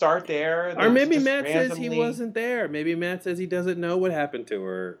to start there Or than to maybe just Matt says he randomly? wasn't there. Maybe Matt says he doesn't know what happened to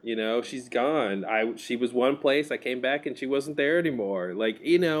her. She's gone. She was one place. I came back and she wasn't there anymore. Like,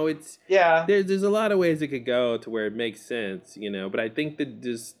 it's Yeah, there's a lot of ways it could go to where it makes sense. But I think that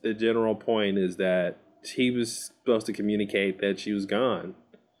just the general point is that he was supposed to communicate that she was gone.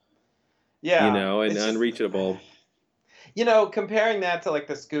 yeah. And It's just, unreachable. comparing that to like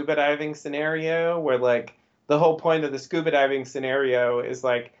the scuba diving scenario, where like the whole point of the scuba diving scenario is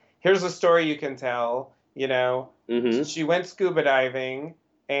like, here's a story you can tell. Mm-hmm. She went scuba diving,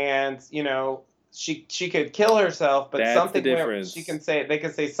 and she could kill herself, but That's the something went. She difference. can say They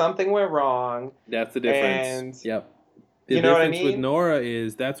can say something went wrong, That's the difference. and Yep. The you know what I difference with mean? Nora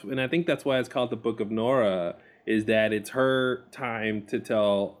is and I think that's why it's called the Book of Nora, is that it's her time to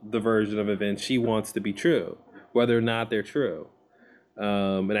tell the version of events she wants to be true, whether or not they're true.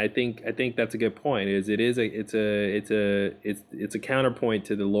 And I think that's a good point. It's a counterpoint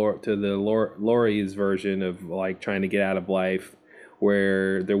to Laurie's version of like trying to get out of life,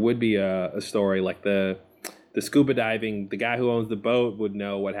 where there would be a story like the scuba diving, the guy who owns the boat would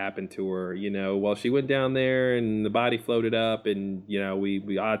know what happened to her. Well, she went down there and the body floated up, and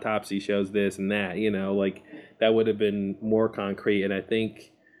we autopsy shows this and that. Like that would have been more concrete. And I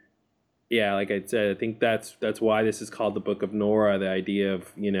think, yeah, like I said, I think that's why this is called the Book of Nora. The idea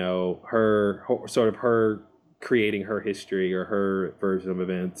of sort of her creating her history or her version of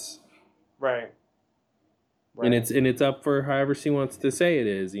events, Right, and right, it's up for however she wants to say it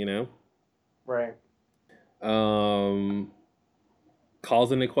is. right. Um,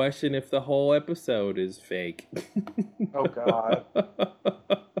 Calls into question if the whole episode is fake. Oh God.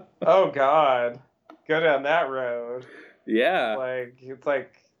 Oh God. Go down that road. Yeah. Like it's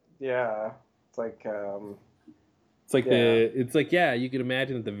like yeah. It's like yeah. It's like, yeah, you can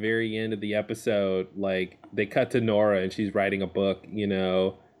imagine at the very end of the episode, like they cut to Nora and she's writing a book.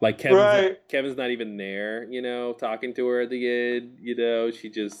 Like Right. Kevin's not even there, talking to her at the end,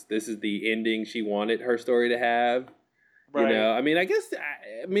 this is the ending she wanted her story to have. Right. I mean, I guess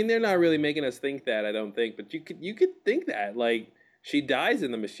they're not really making us think that, I don't think, but you could think that, like, she dies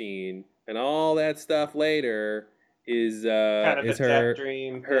in the machine and all that stuff later Kind of a is death her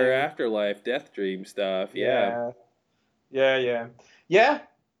dream her thing. afterlife death dream stuff. Yeah. Yeah. Yeah, yeah. Yeah.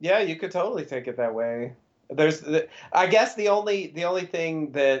 Yeah, you could totally take it that way. I guess the only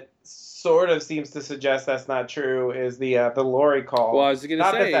thing that sort of seems to suggest that's not true is the Lori Well, I call. was gonna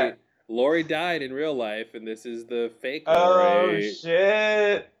Not that say that Lori died in real life, and this is the fake Oh Lori.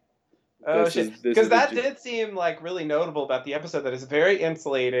 shit. Oh This shit. is this Because is that the. did seem like really notable about the episode, that it's very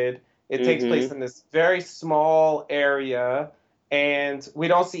insulated. It takes place Mm-hmm. in this very small area, and we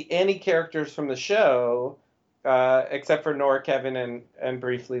don't see any characters from the show, except for Nora, Kevin, and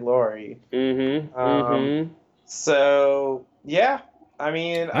briefly Lori. Mm-hmm. Um, Mm-hmm. so yeah, I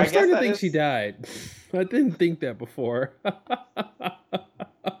mean, I'm I guess starting to that think she is. died. I didn't think that before.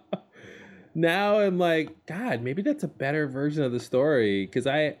 Now I'm like, God, maybe that's a better version of the story, because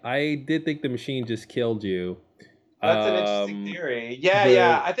I did think the machine just killed you. That's an interesting Um, theory. Yeah,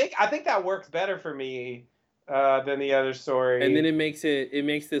 yeah. but I think that works better for me than the other and then story. it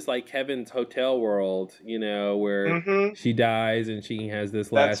makes this like Kevin's hotel world, where Mm-hmm. she dies and she has this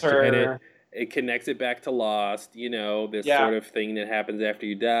That's and her. it connects it back to Lost, this Yeah. sort of thing that happens after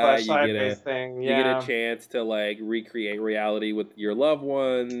you die. Flash sideways thing. You get a Yeah. chance to like recreate reality with your loved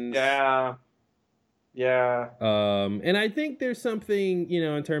ones. Yeah. Yeah. And I think there's something,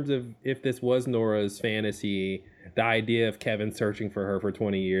 in terms of if this was Nora's fantasy, the idea of Kevin searching for her for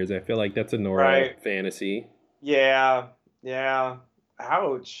 20 years, I feel like that's a Nora Right. fantasy. Yeah. Yeah.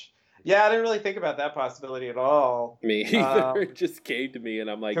 Ouch. Yeah, I didn't really think about that possibility at all. Me either. It just came to me and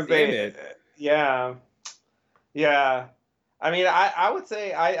I'm like, Because damn it. yeah. Yeah. I mean, I would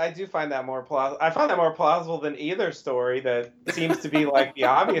say I do find that more plausible. I find that more plausible than either story that seems to be like the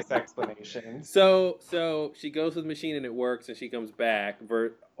obvious explanation. So she goes to the machine and it works and she comes back,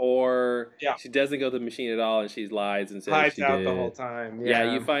 or Yeah. she doesn't go to the machine at all and she lies and says Hides she out the whole did. time. Yeah,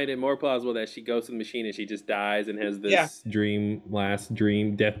 you Yeah. find it more plausible that she goes to the machine and she just dies and has Yeah. this death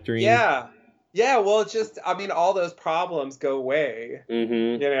dream. Yeah. Yeah, well, it's just, I mean, all those problems go away.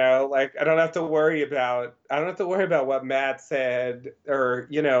 Mm-hmm. You know, like I don't have to worry about what Matt said, or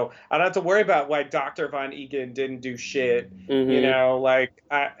I don't have to worry about why Dr. Von Egan didn't do shit. Mm-hmm.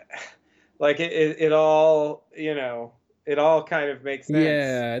 Like it all, it all kind of makes sense.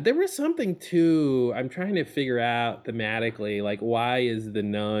 Yeah, there was something too. I'm trying to figure out thematically, like, why is the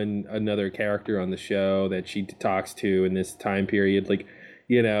nun another character on the show that she talks to in this time period? Like,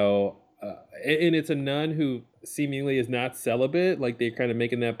 you know, and it's a nun who seemingly is not celibate. Like, they're kind of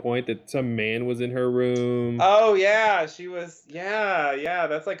making that point that some man was in her room. Oh yeah, she was. Yeah, yeah.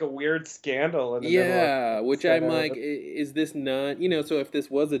 That's like a weird scandal in the middle of the Yeah, which I'm like, episode. is this nun? So if this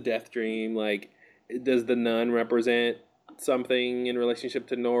was a death dream, like, does the nun represent something in relationship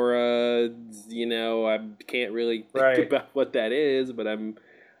to Nora? I can't really think Right. about what that is, but I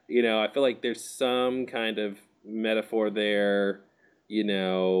feel like there's some kind of metaphor there.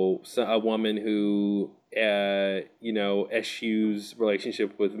 A woman who, eschews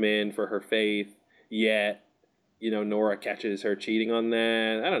relationship with men for her faith, yet Nora catches her cheating on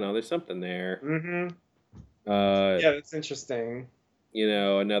that. I don't know. There's something there. Mm-hmm. Uh, Yeah, that's interesting.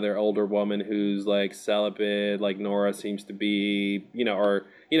 Another older woman who's like celibate, like Nora seems to be, or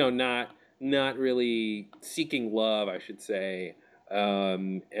not really seeking love, I should say.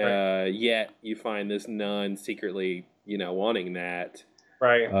 Right. Yet you find this nun secretly, wanting that,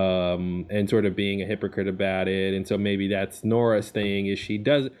 Right. and sort of being a hypocrite about it. And so maybe that's Nora's thing is she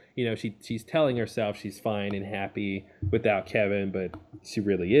does, she's telling herself she's fine and happy without Kevin, but she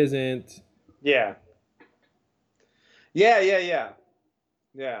really isn't. Yeah. Yeah. Yeah. Yeah.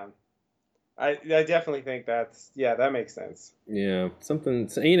 Yeah. I definitely think that makes sense. Yeah, something,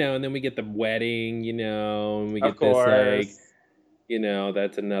 and then we get the wedding, and we Of get this like, course.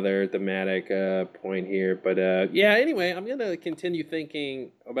 that's another thematic point here. But yeah, anyway, I'm gonna continue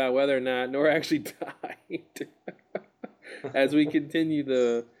thinking about whether or not Nora actually died as we continue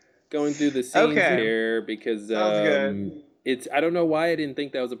the going through the scenes Okay. here, because Sounds good. it's I don't know why I didn't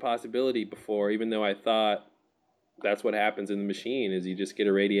think that was a possibility before, even though I thought that's what happens in the machine is you just get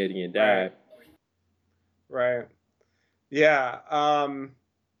irradiated and die. Right. Right. Yeah.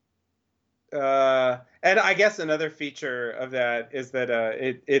 And I guess another feature of that is that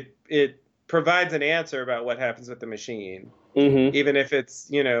it provides an answer about what happens with the machine, Mm-hmm. even if it's,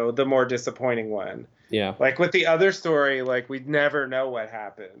 the more disappointing one. Yeah. Like with the other story, like we'd never know what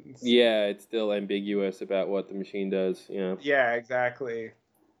happens. Yeah, it's still ambiguous about what the machine does. Yeah. Yeah, exactly.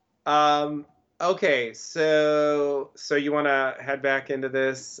 Um, okay, so you want to head back into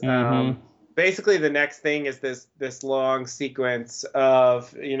this? Mm-hmm. Basically, the next thing is this long sequence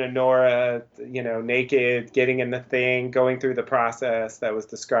of Nora, naked, getting in the thing, going through the process that was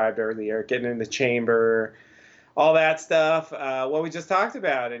described earlier, getting in the chamber, all that stuff. What we just talked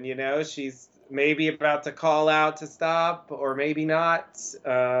about, and she's maybe about to call out to stop, or maybe not,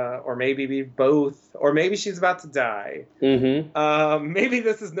 or maybe be both, or maybe she's about to die. Mm-hmm. Maybe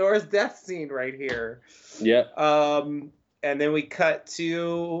this is Nora's death scene right here. Yeah. And then we cut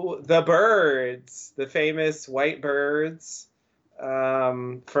to the birds, the famous white birds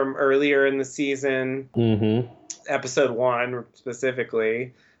from earlier in the season, Mm-hmm. episode 1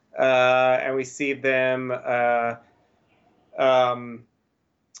 specifically. And we see them.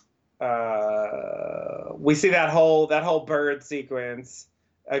 We see that whole bird sequence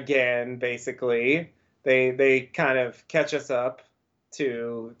again. Basically, they kind of catch us up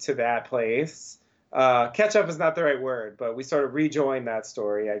to that place. Catch up is not the right word, but we sort of rejoin that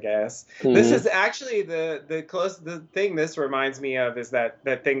story, I guess. Mm-hmm. This is actually the thing this reminds me of is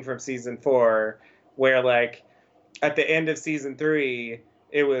that thing from season 4, where like at the end of season 3,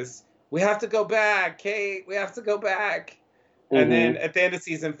 it was, we have to go back, Kate, we have to go back. And then at the end of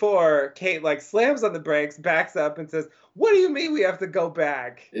season 4, Kate like slams on the brakes, backs up, and says, "What do you mean we have to go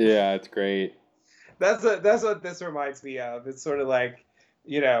back?" Yeah, it's great. That's what this reminds me of. It's sort of like,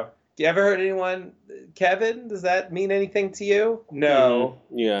 you ever heard anyone, Kevin? Does that mean anything to you? No.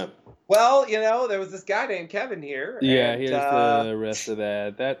 Mm-hmm. Yeah. Well, there was this guy named Kevin here. Yeah, and, here's the rest of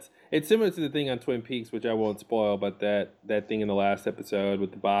that. It's similar to the thing on Twin Peaks, which I won't spoil, but that thing in the last episode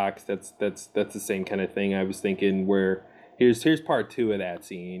with the box, that's the same kind of thing I was thinking, where here's part 2 of that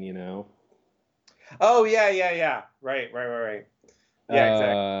scene, Oh yeah. Right. Yeah,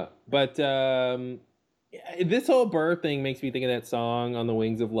 exactly. But this whole bird thing makes me think of that song "On the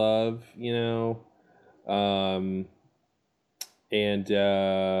Wings of Love," and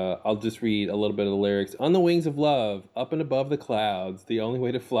I'll just read a little bit of the lyrics. "On the wings of love, up and above the clouds, the only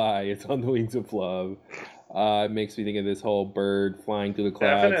way to fly is on the wings of love." It makes me think of this whole bird flying through the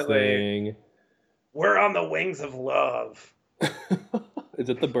clouds Definitely. thing. We're on the wings of love. Is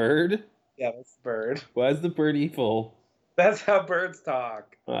it the bird? Yeah, that's the bird. Why is the bird evil? That's how birds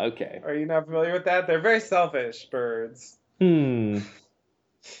talk. Okay. Are you not familiar with that? They're very selfish birds. Hmm.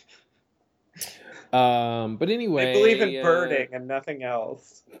 But They believe in anyway, birding and nothing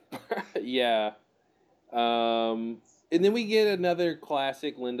else. yeah. And then we get another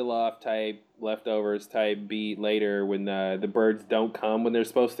classic Lindelof type leftovers type beat later when the birds don't come when they're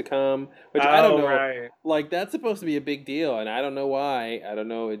supposed to come, which I don't Oh, know. right. Like that's supposed to be a big deal, and I don't know why. I don't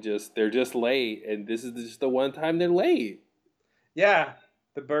know. They're just late, and this is just the one time they're late. Yeah,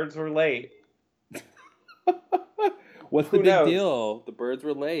 the birds were late. What's the Who big knows? deal? The birds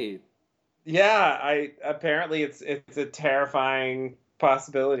were late. Yeah, I apparently it's a terrifying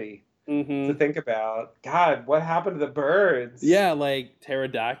possibility to Mm-hmm. think about. God, what happened to the birds? Yeah, like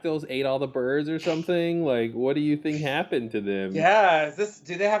pterodactyls ate all the birds or something. Like, what do you think happened to them? Yeah,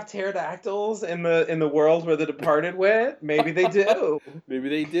 do they have pterodactyls in the world where the departed went? Maybe they do. Maybe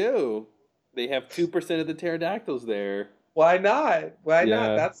they do. They have 2% of the pterodactyls there. Why not? Why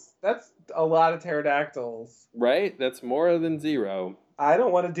not? Yeah. That's a lot of pterodactyls. Right? That's more than zero. I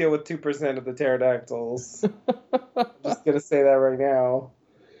don't want to deal with 2% of the pterodactyls. I'm just gonna say that right now.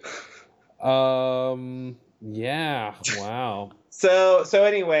 Yeah. Wow. So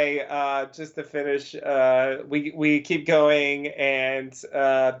anyway, just to finish, we keep going, and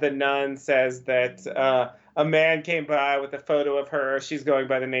the nun says that a man came by with a photo of her. She's going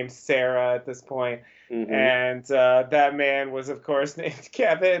by the name Sarah at this point, Mm-hmm. and that man was, of course, named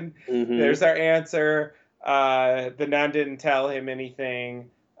Kevin. Mm-hmm. There's our answer. The nun didn't tell him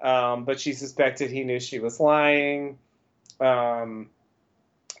anything, but she suspected he knew she was lying.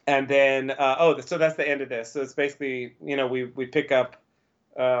 And then so that's the end of this. So it's basically, we pick up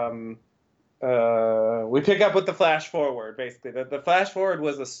with the flash forward. Basically, the flash forward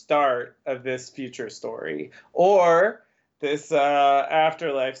was the start of this future story, or this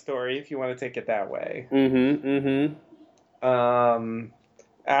afterlife story, if you want to take it that way. Mm-hmm. Mm-hmm.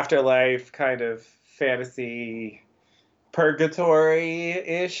 Afterlife kind of fantasy,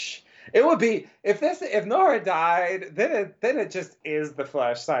 purgatory-ish. It would be if Nora died, then it just is the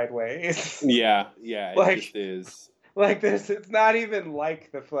Flash sideways. Yeah. It just is. Like this, it's not even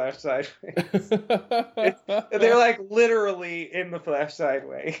like the Flash sideways. They're like literally in the Flash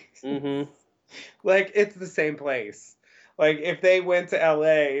sideways. Mm-hmm. Like it's the same place. Like if they went to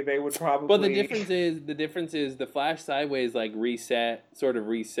LA, they would probably. But the difference is the Flash sideways like sort of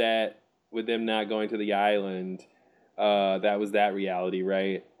reset with them not going to the island. That was that reality,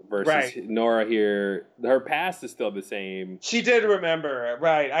 right? Versus Nora here, her past is still the same. She did remember,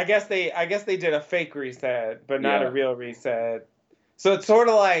 right? I guess they did a fake reset, but not a real reset. So it's sort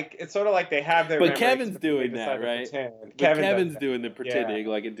of like they have their. But Kevin's doing that, right? But Kevin's doing the pretending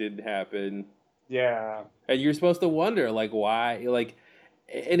like it didn't happen. Yeah. And you're supposed to wonder like why, like,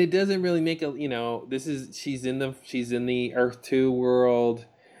 and it doesn't really make a she's in the Earth 2 world.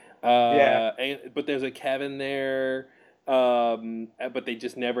 But there's a Kevin there. But they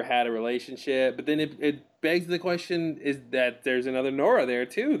just never had a relationship. But then it begs the question: is that there's another Nora there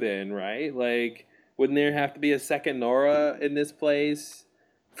too? Then, right? Like, wouldn't there have to be a second Nora in this place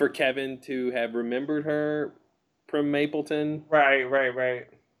for Kevin to have remembered her from Mapleton? Right.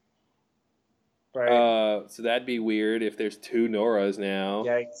 So that'd be weird if there's two Noras now.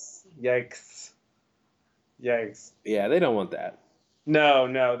 Yikes. Yeah, they don't want that.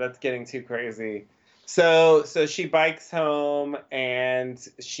 No, that's getting too crazy. So she bikes home and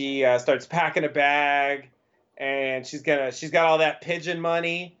she starts packing a bag, and she's got all that pigeon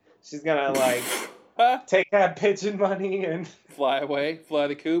money. She's gonna like take that pigeon money and fly away, fly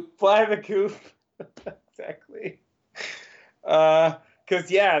the coop. Exactly. Because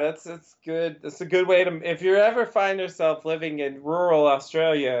that's good. That's a good way to, if you ever find yourself living in rural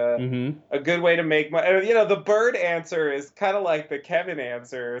Australia, a good way to make money. The bird answer is kind of like the Kevin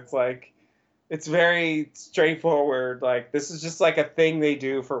answer. It's like, it's very straightforward. Like, this is just like a thing they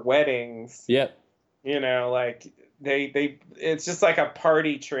do for weddings. Yep. Like it's just like a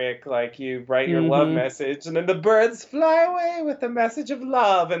party trick. Like, you write your love message, and then the birds fly away with the message of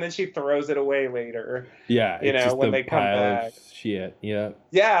love, and then she throws it away later. Yeah, when they come back. Shit. Yeah.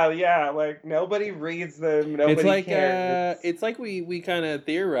 Yeah. Like, nobody reads them. Nobody cares. It's like we kind of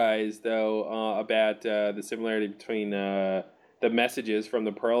theorized though about the similarity between the messages from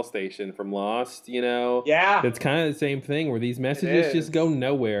the Pearl Station from Lost. Yeah. It's kind of the same thing where these messages just go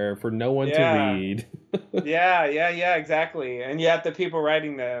nowhere for no one to read. Yeah, exactly. And yet the people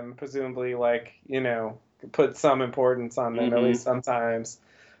writing them presumably, like, put some importance on them, at least sometimes.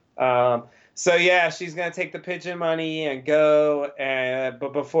 So yeah, she's gonna take the pigeon money and go,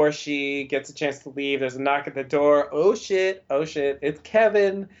 but before she gets a chance to leave, there's a knock at the door. Oh shit, it's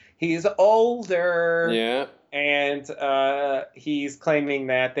Kevin. he's older. Yeah. And he's claiming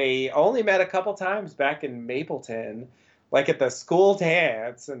that they only met a couple times back in Mapleton, like at the school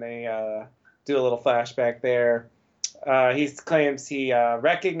dance, and they do a little flashback there. He claims he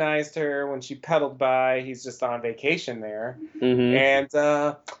recognized her when she pedaled by. He's just on vacation there. Mm-hmm. And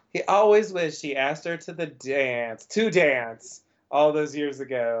he always wished he asked her to dance all those years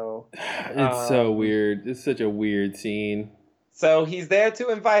ago. It's so weird. It's such a weird scene. So he's there to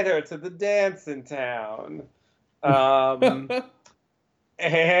invite her to the dance in town. Um,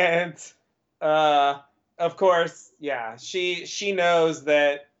 and of course, yeah, she knows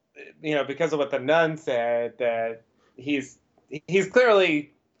that, because of what the nun said, that he's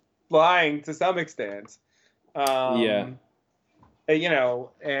clearly lying to some extent. Yeah.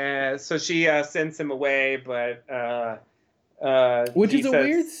 And so she sends him away, but which is a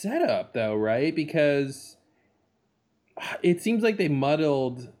weird setup, though, right? Because it seems like they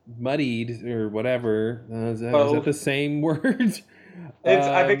muddied or whatever. Is that the same word?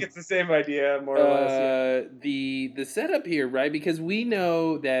 I think it's the same idea, more or less. Yeah. The setup here, right? Because we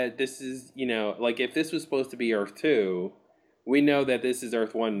know that this is, like if this was supposed to be Earth 2, we know that this is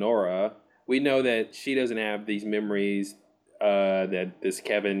Earth 1 Nora. We know that she doesn't have these memories that this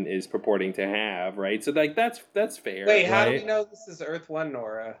Kevin is purporting to have, right? So like that's fair. Wait, how right? do we know this is Earth 1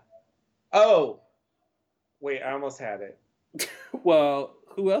 Nora? Oh, wait, I almost had it. Well,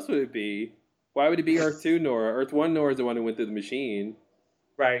 who else would it be? Why would it be Earth 2 Nora? Earth 1 Nora is the one who went through the machine.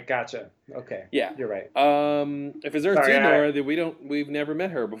 Right, gotcha. Okay. Yeah. You're right. If it's Earth 2 Nora, then we've never met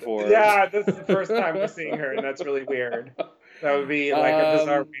her before. Yeah, this is the first time we're seeing her, and that's really weird. That would be like a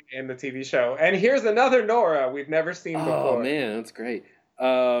bizarre in the TV show. And here's another Nora we've never seen before. Oh man, that's great.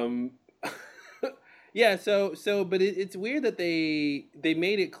 Yeah, but it's weird that they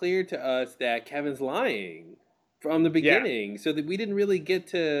made it clear to us that Kevin's lying from the beginning, so that we didn't really get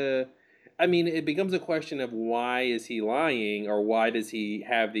to. I mean, it becomes a question of why is he lying, or why does he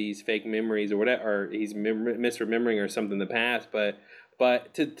have these fake memories, or whatever, or he's misremembering or something in the past. But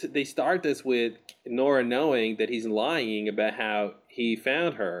they start this with Nora knowing that he's lying about how he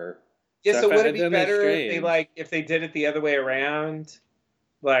found her. Yeah, so would it be better if they did it the other way around,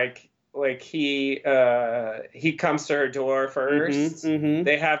 like he comes to her door first. Mm-hmm.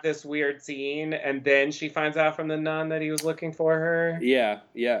 They have this weird scene, and then she finds out from the nun that he was looking for her. Yeah,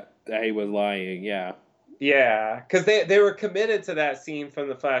 that he was lying. Yeah, because they were committed to that scene from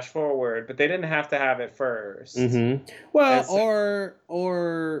the flash forward, but they didn't have to have it first. Mm-hmm. Well,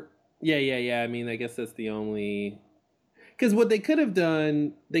 or yeah. I mean, I guess that's the only. Because what they could have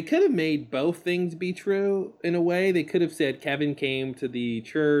done, they could have made both things be true in a way. They could have said Kevin came to the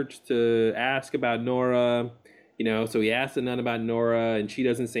church to ask about Nora, so he asked the nun about Nora, and she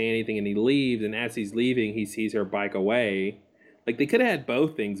doesn't say anything, and he leaves, and as he's leaving, he sees her bike away. Like, they could have had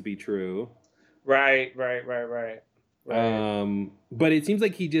both things be true. Right. But it seems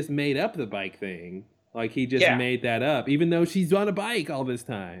like he just made up the bike thing. Like, he just made that up, even though she's on a bike all this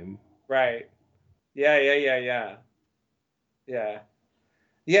time. Right. Yeah.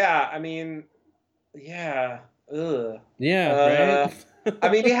 Yeah, I mean, yeah. Ugh. Yeah, right? I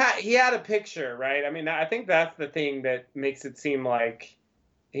mean, he had a picture, right? I mean, I think that's the thing that makes it seem like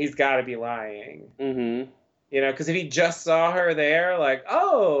he's got to be lying. Mm-hmm. Because if he just saw her there, like,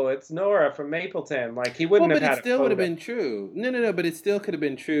 oh, it's Nora from Mapleton, like he wouldn't have had. But it still would have been true. No. But it still could have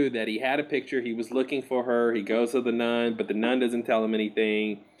been true that he had a picture. He was looking for her. He goes to the nun, but the nun doesn't tell him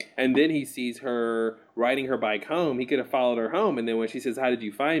anything. And then he sees her riding her bike home. He could have followed her home. And then when she says, "How did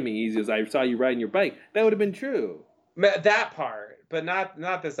you find me?" He says, "I saw you riding your bike." That would have been true. That part, but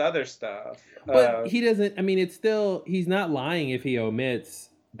not this other stuff. But he doesn't. I mean, it's still, he's not lying if he omits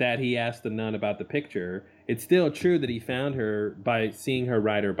that he asked the nun about the picture. It's still true that he found her by seeing her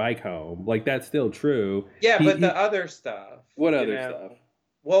ride her bike home. Like, that's still true. Yeah, the other stuff. What other stuff?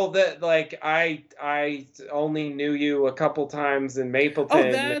 Well, I only knew you a couple times in Mapleton.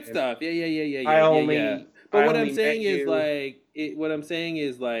 Oh, that stuff. Yeah. But what I'm saying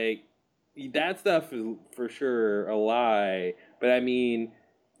is that stuff is for sure a lie. But I mean,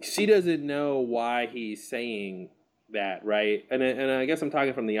 she doesn't know why he's saying that, right? And I guess I'm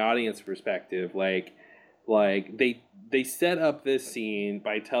talking from the audience perspective. Like they set up this scene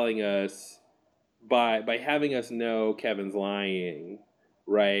by telling us, by having us know Kevin's lying,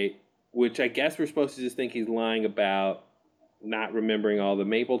 right? Which I guess we're supposed to just think he's lying about not remembering all the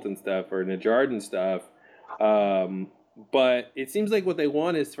Mapleton stuff or Najardin stuff. But it seems like what they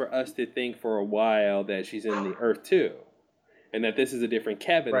want is for us to think for a while that she's in the Earth 2, and that this is a different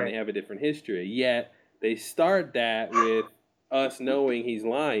Kevin, and they have a different history. Yet they start that with us knowing he's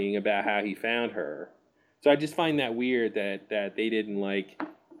lying about how he found her. So I just find that weird that they didn't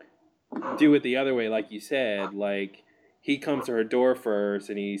do it the other way, like you said. Like, he comes to her door first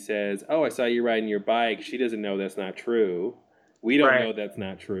and he says, "Oh, I saw you riding your bike." She doesn't know that's not true. We don't Right. know that's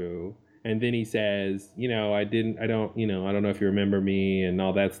not true. And then he says, I don't know if you remember me and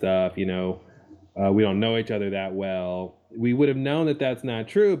all that stuff. We don't know each other that well. We would have known that that's not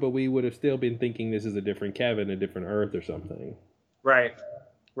true, but we would have still been thinking this is a different Kevin, a different Earth or something. Right.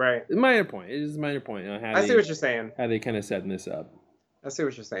 Right. Minor point. It is a minor point on I see what you're saying. how they kind of setting this up. I see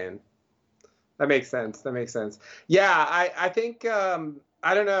what you're saying. That makes sense. Yeah, I think I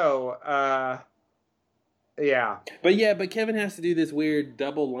don't know. Yeah. But Kevin has to do this weird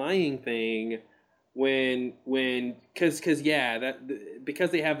double lying thing when because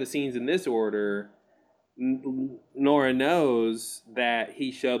because they have the scenes in this order. Nora knows that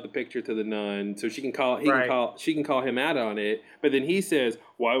he showed the picture to the nun, so she can call him out on it. But then he says,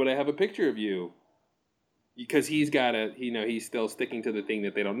 "Why would I have a picture of you?" Because he's he's still sticking to the thing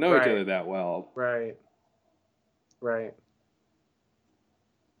that they don't know each other that well. Right.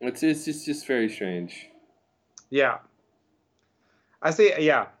 It's just very strange. Yeah. I see.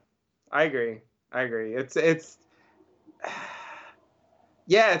 Yeah, I agree. It's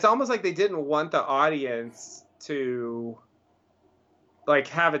yeah, it's almost like they didn't want the audience to like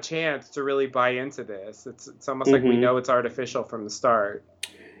have a chance to really buy into this. It's almost like we know it's artificial from the start.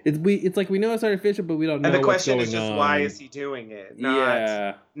 It's like we know it's artificial, but we don't know. And the what's question going is just on. Why is he doing it?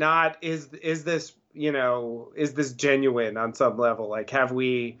 Not is this is this genuine on some level? Like, have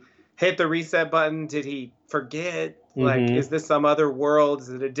we hit the reset button? Did he forget? Like, is this some other world? Is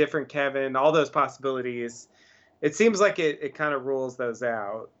it a different Kevin? All those possibilities. It seems like it kind of rules those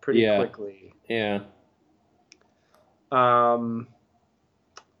out pretty quickly. Yeah.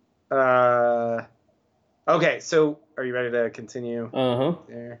 Okay, so are you ready to continue?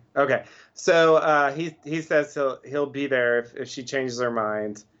 There. Okay, so he says he'll be there if she changes her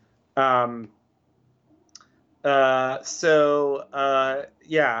mind.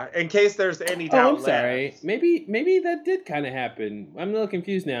 Yeah, in case there's any doubt. Oh, I'm sorry. Left. Maybe that did kind of happen. I'm a little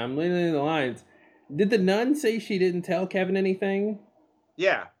confused now. I'm reading the lines. Did the nun say she didn't tell Kevin anything?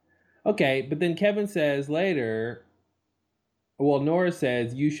 Yeah. Okay, but then Kevin says later. Well, Nora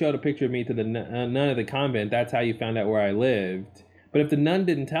says, "You showed a picture of me to the nun of the convent. That's how you found out where I lived." But if the nun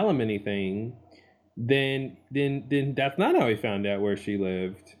didn't tell him anything, then that's not how he found out where she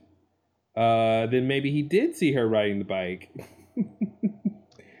lived. Then maybe he did see her riding the bike.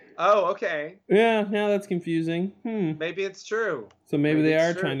 Oh, okay. Yeah, now that's confusing. Maybe it's true. So maybe they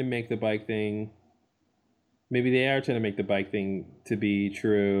are trying to make the bike thing. Maybe they are trying to make the bike thing to be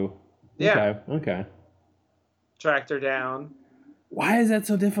true. Yeah. Okay. Tracked her down. Why is that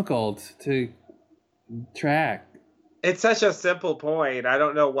so difficult to track? It's such a simple point. I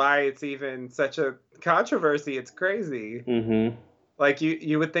don't know why it's even such a controversy. It's crazy. Mm-hmm. Like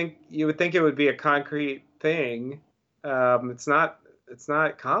you would think it would be a concrete thing. It's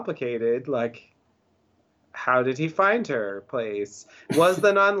not complicated. Like, how did he find her place? Was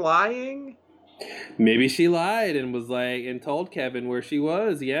the nun lying? Maybe she lied and was and told Kevin where she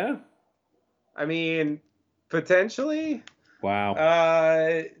was. Yeah. I mean, potentially. Wow.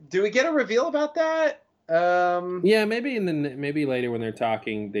 Do we get a reveal about that? Yeah, maybe later when they're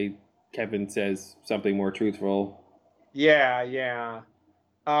talking, Kevin says something more truthful. Yeah.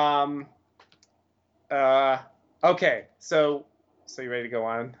 Okay. So you ready to go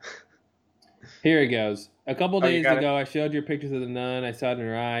on? Here it goes. A couple days ago, I showed your pictures of the nun. I saw it in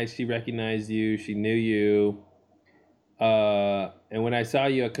her eyes. She recognized you. She knew you. And when I saw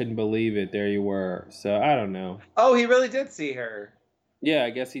you, I couldn't believe it. There you were. So I don't know. Oh, he really did see her. Yeah, I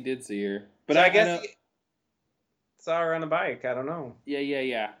guess he did see her. But so I guess he saw her on the bike. I don't know.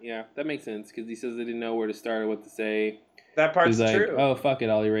 Yeah. That makes sense because he says they didn't know where to start or what to say. That part's true. Oh, fuck it.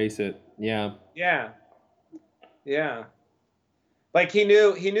 I'll erase it. Yeah. Like he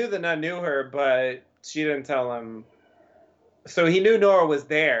knew the nun knew her, but she didn't tell him. So he knew Nora was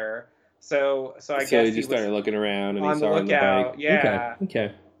there. So I guess he just started looking around and on he saw the her on the bike. Yeah.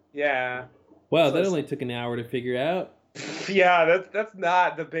 Okay. Yeah. Well, that only took an hour to figure out. Yeah, that's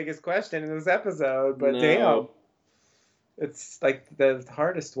not the biggest question in this episode, but damn, it's like the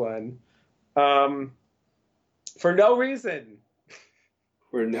hardest one. For no reason.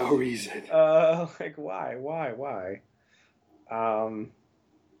 Like why?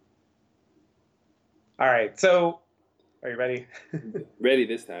 All right, so are you ready? Ready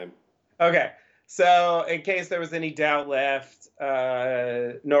this time. Okay, so in case there was any doubt left,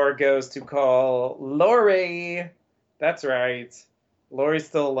 Nora goes to call Laurie. That's right. Laurie's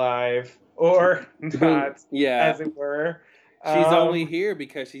still alive. Or not, as it were. She's only here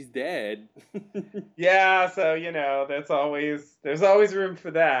because she's dead. Yeah, so, there's always room for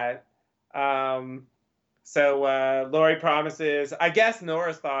that. So Lori promises. I guess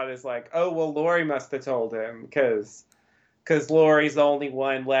Nora's thought is like, oh well, Lori must have told him because Lori's the only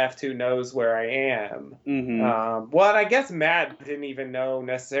one left who knows where I am. Well, I guess Matt didn't even know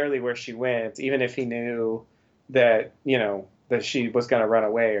necessarily where she went, even if he knew that that she was going to run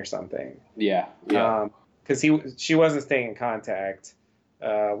away or something. Yeah. Because she wasn't staying in contact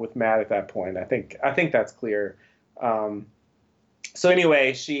with Matt at that point. I think that's clear. So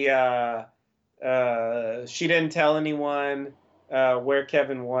anyway, she didn't tell anyone where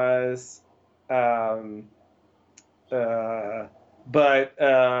Kevin was. But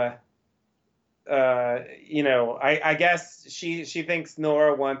I guess she thinks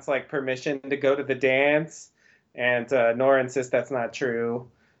Nora wants like permission to go to the dance, and Nora insists that's not true,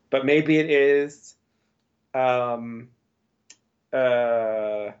 but maybe it is. Yeah,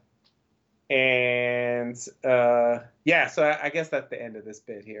 so I guess that's the end of this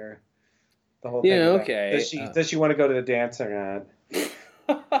bit here. The whole thing. Okay. Does she want to go to the dance or not?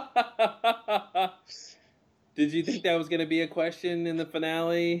 Did you think that was going to be a question in the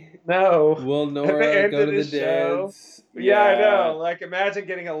finale? No. Will Nora go to the dance? Yeah, I know. Like, imagine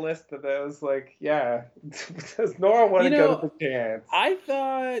getting a list of those. Like, yeah, does Nora want to go to the dance? I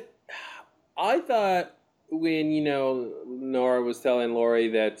thought when Nora was telling Lori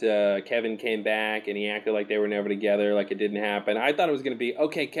that Kevin came back and he acted like they were never together, like it didn't happen. I thought it was going to be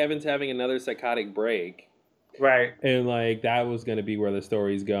okay. Kevin's having another psychotic break. Right. And like that was going to be where the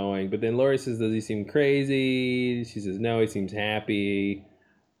story's going. But then Lori says, does he seem crazy? She says, no, he seems happy.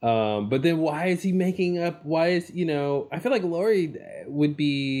 But then why is he making up? Why is, I feel like Lori would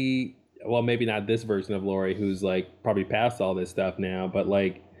be, well, maybe not this version of Lori who's like probably past all this stuff now, but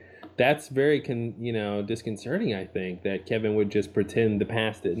like that's very, disconcerting, I think, that Kevin would just pretend the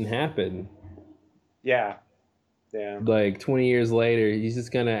past didn't happen. Yeah. Yeah. Like 20 years later, he's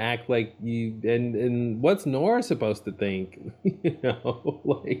just gonna act like you. And what's Nora supposed to think?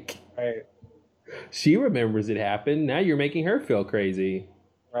 Like, right. She remembers it happened. Now you're making her feel crazy.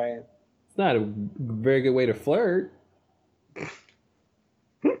 Right. It's not a very good way to flirt.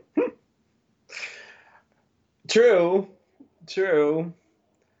 True.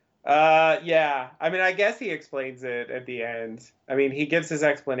 Yeah. I mean, I guess he explains it at the end. I mean, he gives his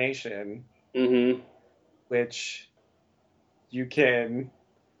explanation. Mm-hmm. Which you can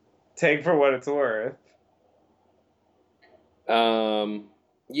take for what it's worth.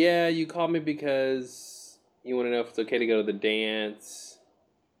 Yeah, you called me because you want to know if it's okay to go to the dance.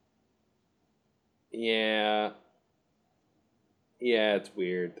 Yeah, it's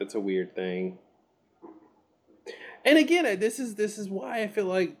weird. That's a weird thing. And again, this is why I feel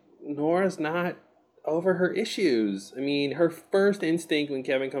like Nora's not over her issues. I mean, her first instinct when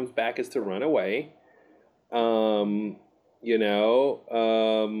Kevin comes back is to run away. Yeah,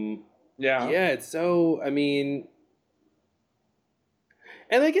 it's so, I mean,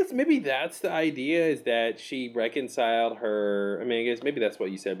 and I guess maybe that's the idea, is that she reconciled her, I mean, I guess maybe that's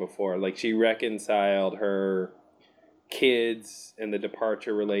what you said before, like she reconciled her kids and the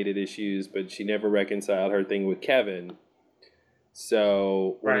departure related issues, but she never reconciled her thing with Kevin.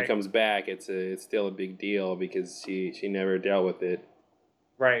 So when he comes back, it's still a big deal because she never dealt with it.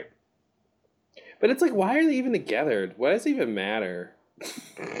 Right. But it's like, why are they even together? Why does it even matter?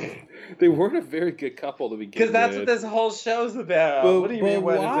 They weren't a very good couple to begin with. Because that's what this whole show's about. But, what do you mean?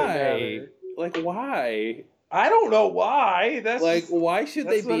 Why? Does it matter? Like, why? I don't know why. That's like, just, why should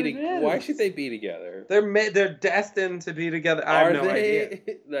they be? Why should they be together? They're destined to be together. I have no idea.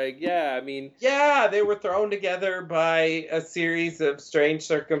 Like, yeah, I mean, yeah, they were thrown together by a series of strange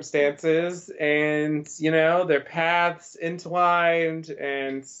circumstances, and their paths entwined,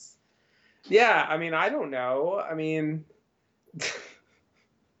 and yeah, I mean, I don't know. I mean,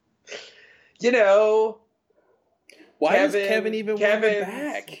 why does Kevin even want her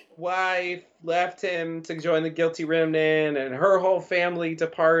back? Wife left him to join the Guilty Remnant, and her whole family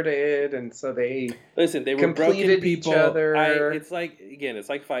departed, and so they were broken people. Each other. It's like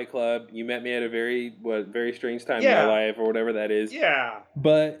Fight Club. You met me at a very strange time in my life, or whatever that is. Yeah,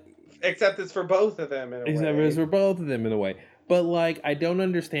 but except it's for both of them in a way. Except it's for both of them in a way. But like, I don't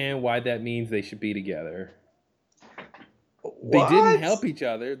understand why that means they should be together. What? They didn't help each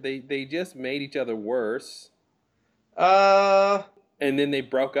other. They just made each other worse. And then they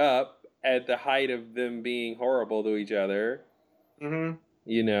broke up at the height of them being horrible to each other. Mm-hmm.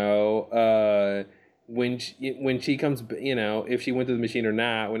 When she comes, if she went to the machine or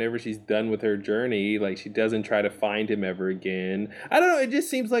not, whenever she's done with her journey, like, she doesn't try to find him ever again. I don't know. It just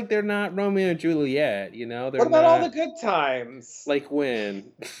seems like they're not Romeo and Juliet. They're what about all the good times? Like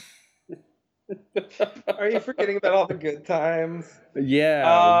when? Are you forgetting about all the good times?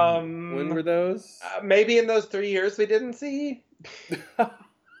 Yeah. When were those? Maybe in those 3 years we didn't see.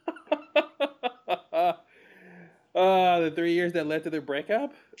 The 3 years that led to their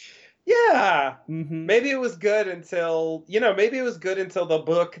breakup? Yeah. Mm-hmm. Maybe it was good until, maybe it was good until the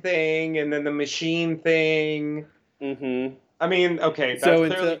book thing and then the machine thing. Mm-hmm. I mean, okay, that's So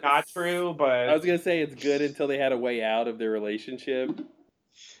clearly not true, I but was gonna say it's good until they had a way out of their relationship.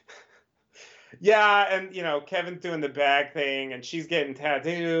 yeah, and Kevin's doing the bag thing and she's getting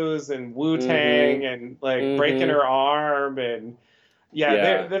tattoos and Wu-Tang Mm-hmm. and like breaking Mm-hmm. her arm and yeah,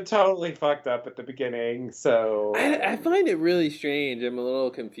 they're Yeah. they're totally fucked up at the beginning. I So find it really strange. I'm a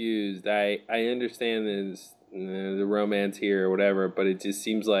little confused. I understand there's the romance here or whatever, but it just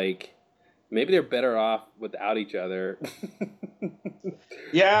seems like maybe they're better off without each other.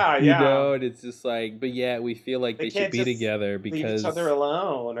 yeah, yeah. And it's just like, but yeah, we feel like They they should can't be just together leave each other because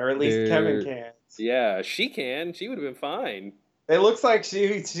alone, or at least Kevin they're, can't. yeah, she can. She would have been fine. It looks like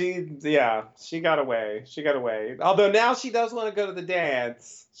she got away. She got away. Although now she does want to go to the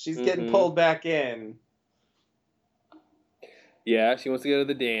dance. She's getting Mm-hmm. pulled back in. Yeah, she wants to go to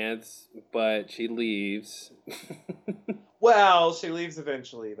the dance, but she leaves. Well, she leaves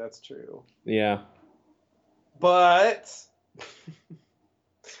eventually. That's true. Yeah. But,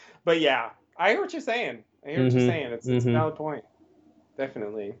 but yeah, I hear what you're saying. I hear what you're saying. It's a valid point.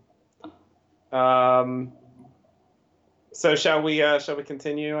 Definitely. So shall we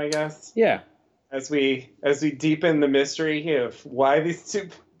continue, I guess? Yeah. As we deepen the mystery of why these two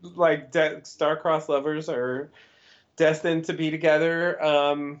like star-crossed lovers are destined to be together.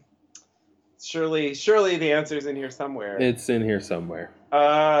 Surely the answer's in here somewhere. It's in here somewhere.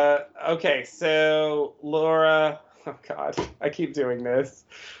 Okay, so Laura, oh God, I keep doing this.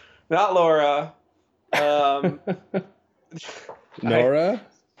 Not Laura. Nora?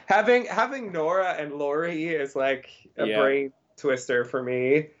 Having Nora and Lori is like a brain twister for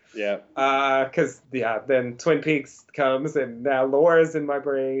me. Yeah. Because then Twin Peaks comes and now Laura's in my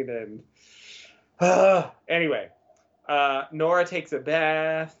brain and anyway, Nora takes a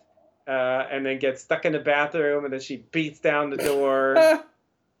bath and then gets stuck in the bathroom and then she beats down the door.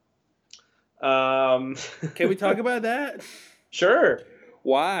 Can we talk about that? Sure.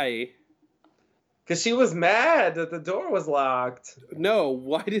 Why? Because she was mad that the door was locked. No,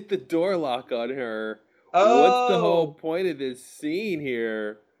 why did the door lock on her? Oh. What's the whole point of this scene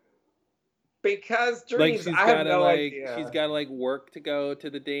here? Because Like dreams, she's I have no idea. She's got to like work to go to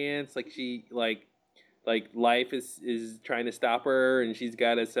the dance. Like she like life is trying to stop her, and she's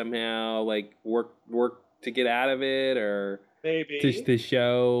got to somehow like work to get out of it, or maybe to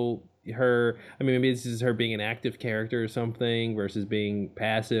show her. I mean, maybe this is her being an active character or something versus being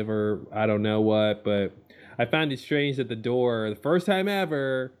passive, or I don't know what. But I found it strange that the first time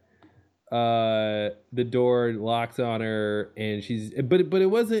ever, the door locks on her, and but it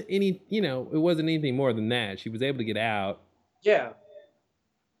wasn't any, it wasn't anything more than that. She was able to get out. Yeah.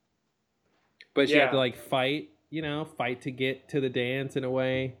 But she had to like fight to get to the dance in a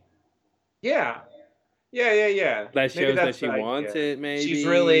way. Yeah. Yeah. That shows that she wants it, maybe. She's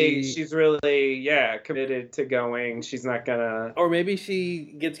really, committed to going. She's not gonna... Or maybe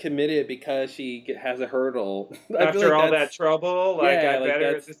she gets committed because she has a hurdle. After all that trouble,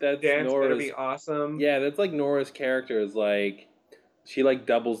 this dance Nora's, better be awesome. Yeah, that's like Nora's character is like, she like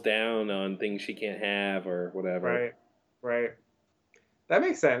doubles down on things she can't have or whatever. Right. That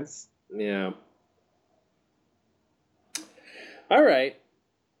makes sense. Yeah. All right.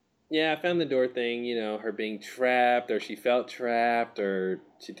 Yeah, I found the door thing, her being trapped, or she felt trapped, or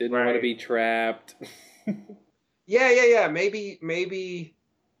she didn't want to be trapped. Yeah. Maybe.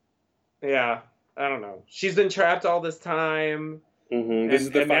 Yeah, I don't know. She's been trapped all this time. Mm-hmm. This is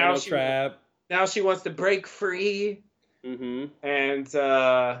the final trap. Now she wants to break free. Mm-hmm. And,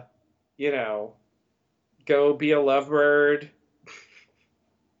 go be a lovebird.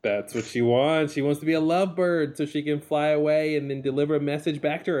 That's what she wants. She wants to be a lovebird so she can fly away and then deliver a message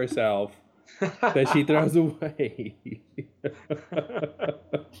back to herself that she throws away.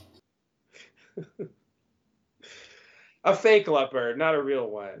 A fake lovebird, not a real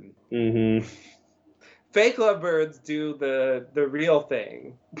one. Mm-hmm. Fake lovebirds do the real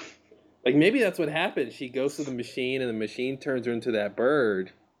thing. Like maybe that's what happened. She goes to the machine and the machine turns her into that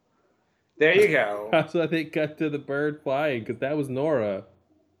bird. There you go. That's why they cut to the bird flying, because that was Nora.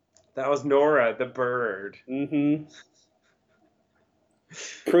 That was Nora, the bird. Mm-hmm.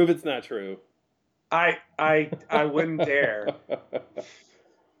 Prove it's not true. I wouldn't dare.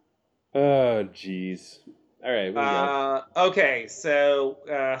 Oh, jeez. All right. Okay, so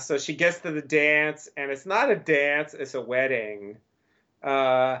she gets to the dance, and it's not a dance; it's a wedding.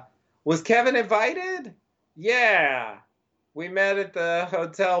 Was Kevin invited? Yeah. We met at the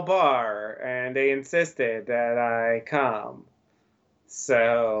hotel bar, and they insisted that I come.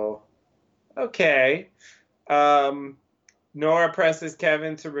 So, okay. Um, Nora presses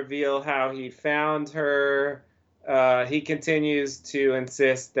Kevin to reveal how he found her. He continues to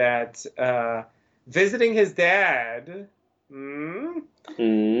insist that visiting his dad,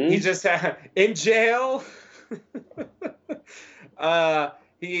 he just in jail.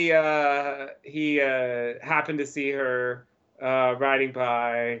 He happened to see her riding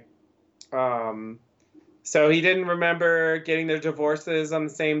by. So he didn't remember getting their divorces on the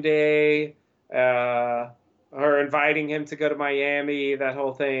same day. Her inviting him to go to Miami, that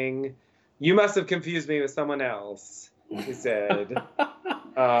whole thing. You must have confused me with someone else, he said.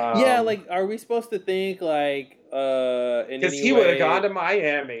 Yeah, like, are we supposed to think, like, in Because any he would have way... gone to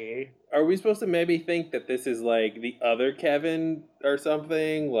Miami. Are we supposed to maybe think that this is, like, the other Kevin or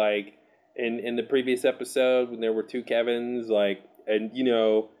something? Like, in the previous episode, when there were two Kevins, like, and, you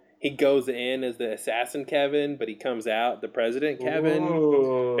know, he goes in as the assassin Kevin, but he comes out the president Kevin.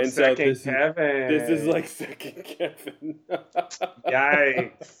 Ooh, And so second Kevin. This is like second Kevin.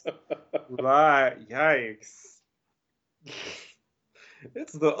 Yikes. Right, yikes.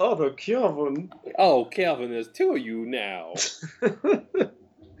 It's the other Kevin. Oh, Kevin, there's two of you now.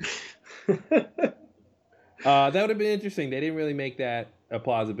 That would have been interesting. They didn't really make that a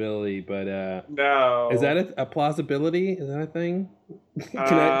plausibility, but no. Is that a plausibility? Is that a thing?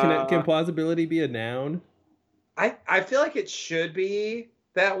 Can plausibility be a noun? I feel like it should be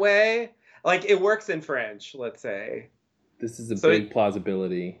that way. Like, it works in French, let's say. This is a big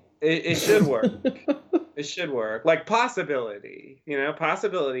plausibility. It should work. It should work. Like possibility, you know,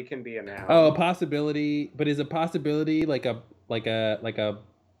 possibility can be a noun. Oh, a possibility, but is a possibility like a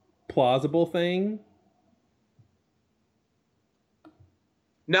plausible thing?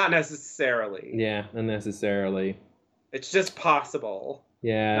 Not necessarily. Yeah, unnecessarily. It's just possible.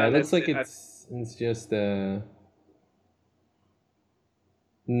 Yeah, it looks like it's just a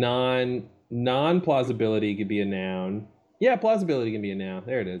non-plausibility could be a noun. Yeah, plausibility can be a noun.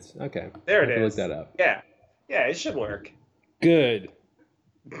 There it is. Okay. There it is. Look that up. Yeah. Yeah, it should work. Good.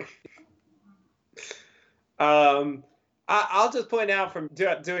 I'll just point out from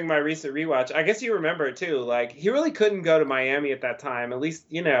doing my recent rewatch, I guess you remember it too, like, he really couldn't go to Miami at that time, at least,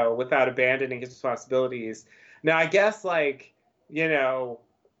 you know, without abandoning his responsibilities. Now, I guess, like, you know,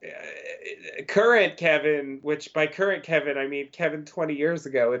 current Kevin, which by current Kevin, I mean Kevin 20 years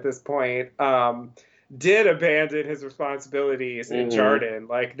ago at this point, did abandon his responsibilities in Jarden.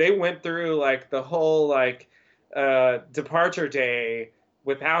 Like, they went through, like, the whole, like, departure day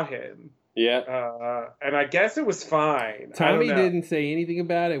without him. Yeah. And I guess it was fine. Tommy didn't say anything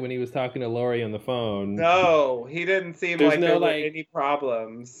about it when he was talking to Lori on the phone. No, he didn't seem like there were any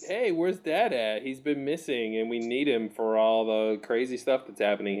problems. Hey, where's Dad at? He's been missing, and we need him for all the crazy stuff that's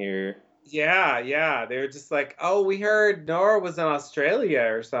happening here. Yeah. They were just like, oh, we heard Nora was in Australia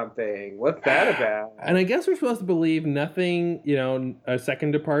or something. What's that about? And I guess we're supposed to believe nothing, you know, a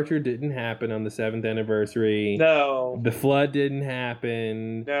second departure didn't happen on the 7th anniversary. No. The flood didn't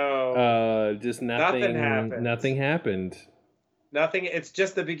happen. No. Just nothing. Nothing happened. Nothing. It's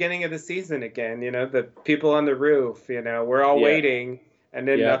just the beginning of the season again. You know, the people on the roof, you know, we're all waiting, and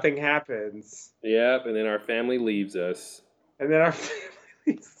then nothing happens. Yep, and then our family leaves us.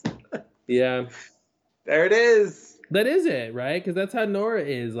 Yeah. There it is. That is it, right? Because that's how Nora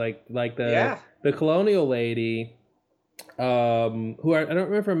is. Like the colonial lady, who I don't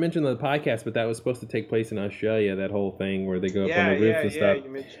remember if I mentioned on the podcast, but that was supposed to take place in Australia, that whole thing where they go up on the roof and stuff. Yeah, you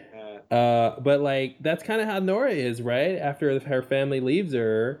mentioned that. But like, that's kind of how Nora is, right? After her family leaves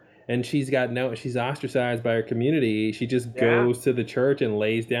her and she's ostracized by her community, she just goes to the church and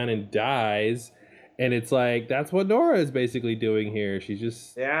lays down and dies. And it's like, that's what Nora is basically doing here. She's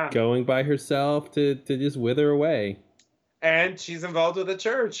just going by herself to just wither away. And she's involved with the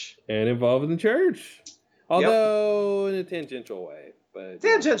church. Although in a tangential way.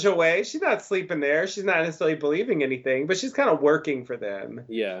 Tangential way. She's not sleeping there. She's not necessarily believing anything, but she's kind of working for them.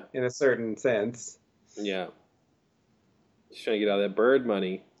 Yeah. In a certain sense. Yeah. She's trying to get all that bird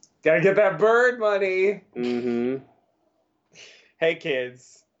money. Gotta get that bird money. Mm-hmm. Hey,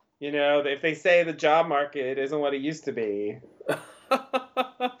 kids. You know, if they say the job market isn't what it used to be,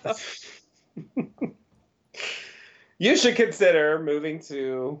 you should consider moving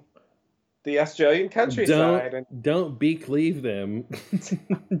to the Australian countryside. Don't beak-leave them.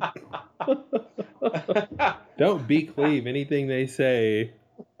 Don't beak-leave anything they say.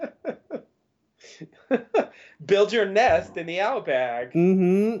 Build your nest in the outback.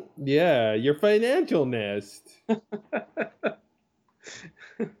 Mm-hmm. Yeah, your financial nest.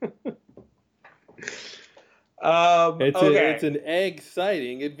 Okay. It's an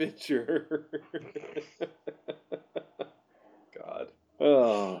exciting adventure. God.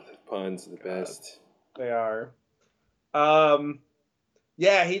 Oh, puns are the God. best. They are.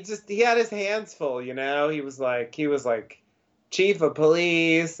 Yeah, he had his hands full, you know. He was like chief of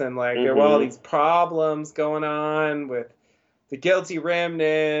police, and like there were all these problems going on with the guilty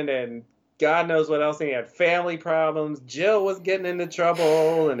remnant, and God knows what else. And he had family problems. Jill was getting into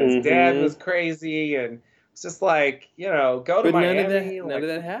trouble, and his dad was crazy, and it's just like, you know, go to But Miami. none Like, of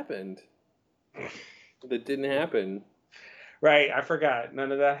that happened. That didn't happen. right, I forgot.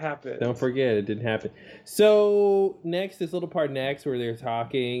 None of that happened. Don't forget, it didn't happen. So next, this little part next where they're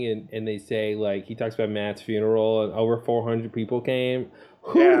talking and they say, like, he talks about Matt's funeral and over 400 people came.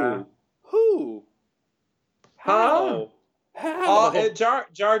 Yeah. Who? Huh? How? How?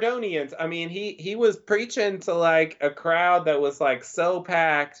 Jardonians. I mean, he was preaching to like a crowd that was like so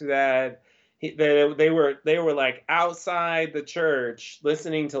packed that they were like outside the church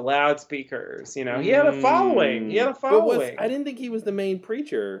listening to loudspeakers. You know, he had a following. He had a following. I didn't think he was the main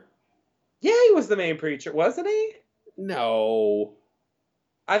preacher. Yeah, he was the main preacher, wasn't he? No.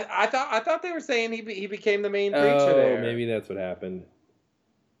 I thought they were saying he became the main preacher there. Maybe that's what happened.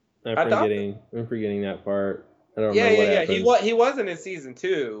 I'm I thought forgetting that part. I don't Yeah, remember what yeah, happened. he wasn't in season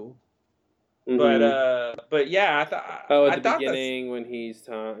 2. But yeah, at I the thought beginning when he's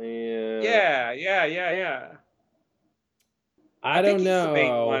talking, yeah. I think don't he's the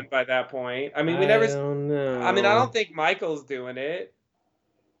main one know. by that point. I mean, we I never. don't know. I mean, I don't think Michael's doing it.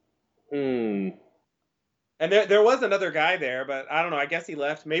 Hmm. And there was another guy there, but I don't know. I guess he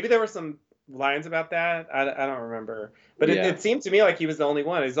left. Maybe there were some lines about that. I don't remember. But it seemed to me like he was the only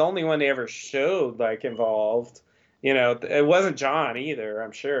one. He's the only one they ever showed like involved. You know, it wasn't John either,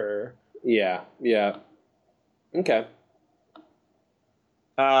 I'm sure. Yeah. Okay.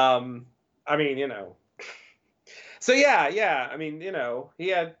 I mean, you know. So yeah. I mean, you know, he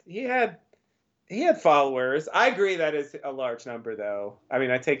had followers. I agree that is a large number, though. I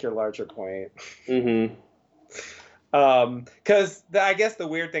mean, I take your larger point. Because I guess the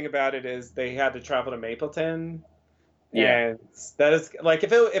weird thing about it is they had to travel to Mapleton. Yeah. And that is like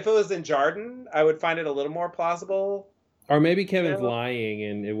if it was in Jarden, I would find it a little more plausible. Or maybe Kevin's lying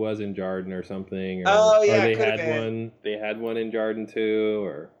and it was in Jarden or something. Or they could have had been. one. They had one in Jarden too,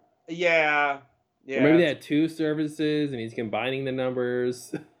 or yeah. Or maybe they had 2 services and he's combining the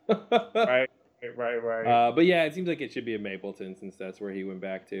numbers. Right. But yeah, it seems like it should be in Mapleton since that's where he went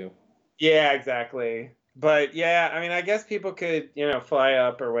back to. Yeah, exactly. But yeah, I mean, I guess people could, you know, fly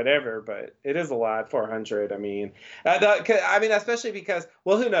up or whatever, but it is a lot, 400. I mean, especially because,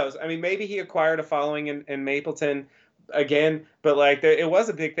 well, who knows? I mean, maybe he acquired a following in Mapleton again, but like, it was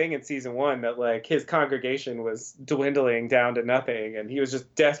a big thing in season 1 that like his congregation was dwindling down to nothing, and he was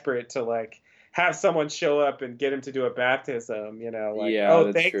just desperate to like have someone show up and get him to do a baptism, you know, like,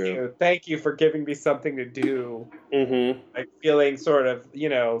 oh, thank you for giving me something to do. Like feeling sort of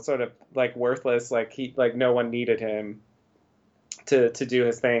like worthless, like no one needed him to do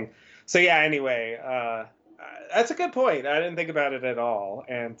his thing. So yeah, anyway, that's a good point. I didn't think about it at all,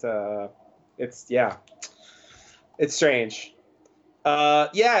 and it's strange. So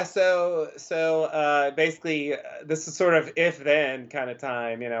basically, this is sort of if then kind of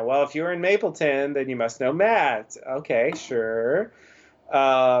time, you know. Well, if you were in Mapleton, then you must know Matt. Okay, sure.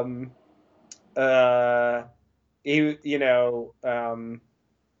 He, you know,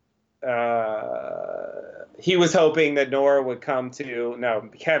 he was hoping that Nora would come to. No,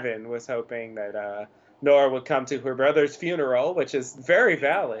 Kevin was hoping that Nora would come to her brother's funeral, which is very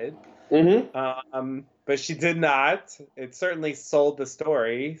valid. But she did not. It certainly sold the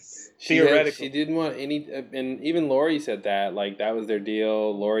story. Theoretically, she didn't want any, and even Lori said that, like, that was their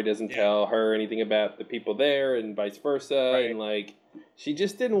deal. Lori doesn't tell her anything about the people there, and vice versa. Right. And like, she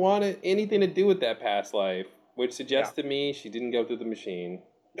just didn't want anything to do with that past life, which suggests to me she didn't go through the machine.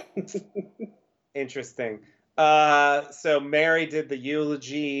 Interesting. So Mary did the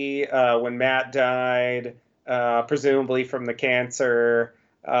eulogy when Matt died, presumably from the cancer.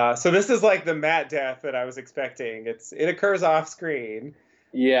 So this is like the Matt death that I was expecting. It occurs off screen.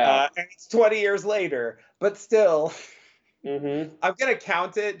 Yeah. And it's 20 years later, but still, I'm gonna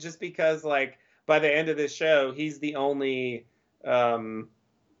count it just because, like, by the end of this show, he's the only, main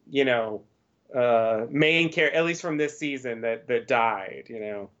character, at least from this season, that died.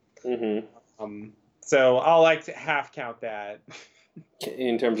 You know. So I'll like to half count that.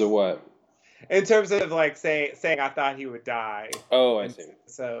 In terms of what? In terms of like saying I thought he would die. Oh, I see.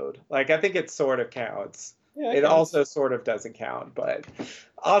 Episode. Like, I think it sort of counts. Yeah, it also sort of doesn't count, but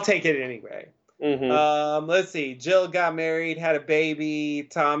I'll take it anyway. Mm-hmm. Let's see. Jill got married, had a baby.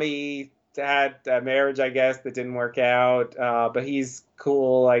 Tommy had a marriage, I guess, that didn't work out. But he's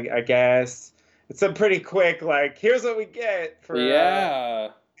cool, I guess. It's a pretty quick, like, here's what we get for Yeah.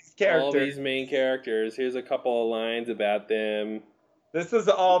 these All characters. these main characters. Here's a couple of lines about them. This is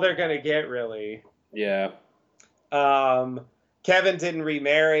all they're gonna get, really. Yeah. Um, Kevin didn't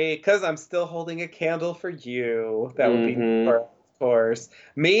remarry because I'm still holding a candle for you. That would be Mm-hmm. Nora, of course.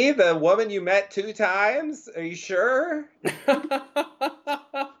 Me, the woman you met 2 times? Are you sure?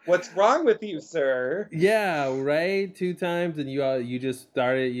 What's wrong with you, sir? Yeah, right. 2 times, and you just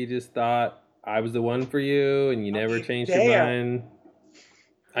started. You just thought I was the one for you, and you I never mean, changed your damn. mind.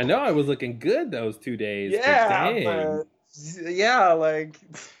 I know I was looking good those 2 days, but Yeah, dang. but yeah, like,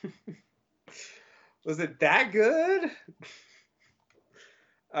 was it that good?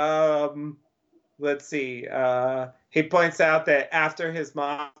 Um, let's see. He points out that after his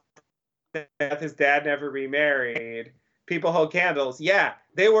mom's death, his dad never remarried. People hold candles. Yeah,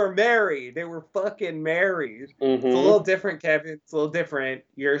 they were married. They were fucking married. It's a little Mm-hmm. different, Kevin. It's a little different.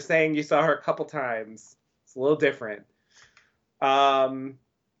 You're saying you saw her a couple times. It's a little different. Um,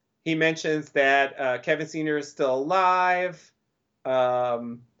 he mentions that Kevin Sr. is still alive.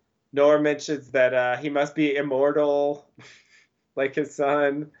 Um, Nora mentions that he must be immortal, like his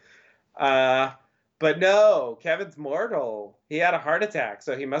son. Uh, but no, Kevin's mortal. He had a heart attack,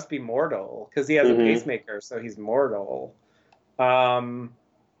 so he must be mortal because he has a Mm-hmm. pacemaker, so he's mortal. Um,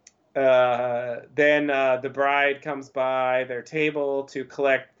 then the bride comes by their table to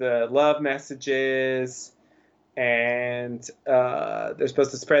collect the love messages, and they're supposed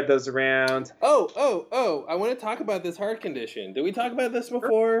to spread those around. Oh! I want to talk about this heart condition. Did we talk about this Sure,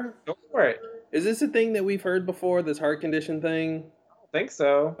 before? go for it. Is this a thing that we've heard before? This heart condition thing? I don't think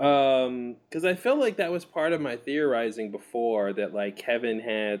so. Because I felt like that was part of my theorizing before that like Kevin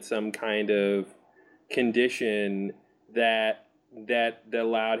had some kind of condition that that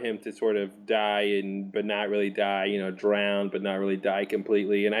allowed him to sort of die and but not really die, drown but not really die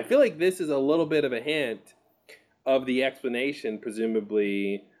completely. And I feel like this is a little bit of a hint of the explanation,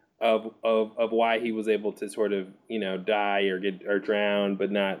 presumably, of why he was able to sort of die or get or drown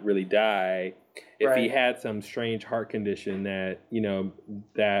but not really die. If he Right, had some strange heart condition that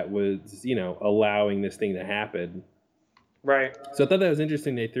that was allowing this thing to happen. right. So I thought that was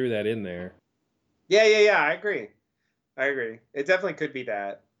interesting. They threw that in there. Yeah. I agree. I agree. It definitely could be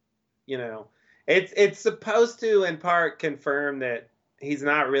that. You know, it's supposed to in part confirm that he's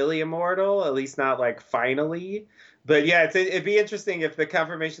not really immortal, at least not like finally. But yeah, it'd be interesting if the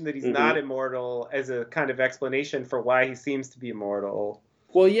confirmation that he's not Hmm. immortal as a kind of explanation for why he seems to be immortal.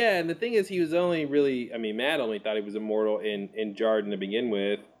 Well, yeah, and the thing is, he was only really. I mean, Matt only thought he was immortal in Jarden to begin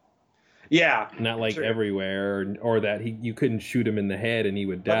with, Yeah, not like true. everywhere, or that you couldn't shoot him in the head and he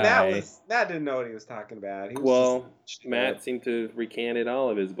would But die. Matt didn't know what he was talking about. He was just Well, Matt shit. seemed to have recanted all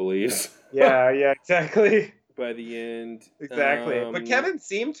of his beliefs Yeah, exactly. by the end. Exactly. But Kevin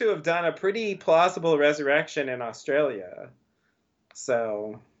seemed to have done a pretty plausible resurrection in Australia.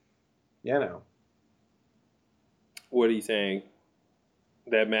 So, you know. What are you saying?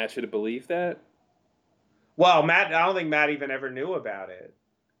 That Matt should have believed that? Well, I don't think Matt even ever knew about it.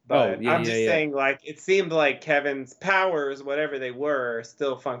 Oh, But yeah, I'm yeah, just yeah. saying, like, it seemed like Kevin's powers, whatever they were,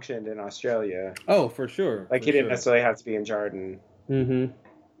 still functioned in Australia. Oh, for sure, Like, for he didn't sure. necessarily have to be in Jarden. Mm-hmm.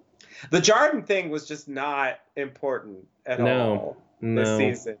 The Jarden thing was just not important at No, all this no.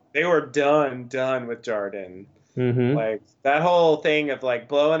 season. They were done with Jarden. Mm-hmm. Like, that whole thing of, like,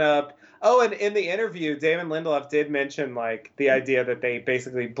 blowing up. Oh, and in the interview, Damon Lindelof did mention, like, the idea that they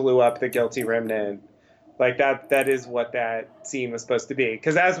basically blew up the Guilty Remnant. Like that is what that scene was supposed to be.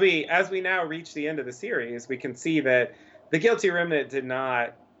 Because as we now reach the end of the series, we can see that the Guilty Remnant did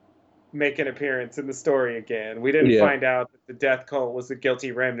not make an appearance in the story again. We didn't Yeah. find out that the Death Cult was the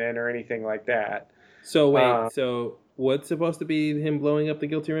Guilty Remnant or anything like that. So Uh, wait, so what's supposed to be him blowing up the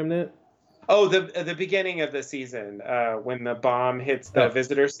guilty remnant? oh, the beginning of the season, when the bomb hits the Oh,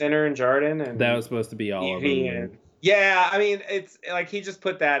 visitor center in Jordan that and was supposed to be all of Evie them. and yeah, I mean it's like he just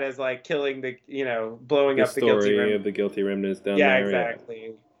put that as like killing the blowing The up the Guilty story Remnant. of the guilty remnants down Yeah, there. Yeah.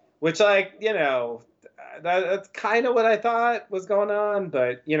 exactly. Which, like, that's kind of what I thought was going on,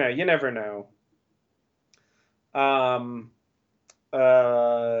 but you never know. Um,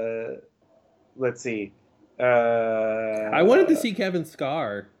 uh, let's see. I wanted to Uh, see Kevin's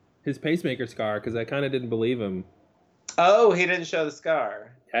scar, his pacemaker scar, because I kind of didn't believe him. oh, he didn't show the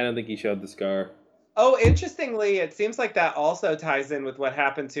scar. I don't think he showed the scar. Oh, interestingly, it seems like that also ties in with what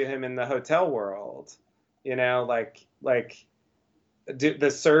happened to him in the hotel world. Like the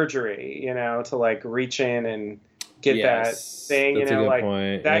surgery, to like reach in and get that Yes, thing, you that's a know, good like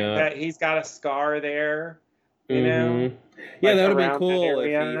point. that Yeah. that he's got a scar there, you know, Mm-hmm. Yeah, like that would have been around that cool if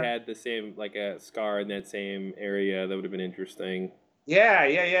he area. had the same, like a scar in that same area. That would have been interesting. Yeah,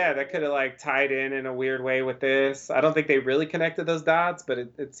 yeah, yeah. That could have like tied in a weird way with this. I don't think they really connected those dots, but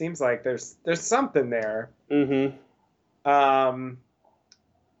it seems like there's something there. Mm-hmm. Um,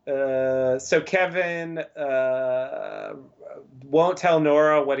 so Kevin won't tell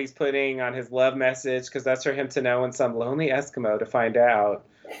Nora what he's putting on his love message because that's for him to know and some lonely Eskimo to find out.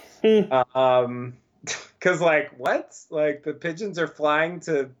 Um, because like what? Like the pigeons are flying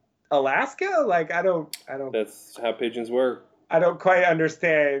to Alaska? Like That's how pigeons work. I don't quite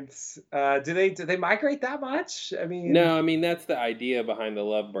understand. Do they migrate that much? I mean, No, I mean that's the idea behind the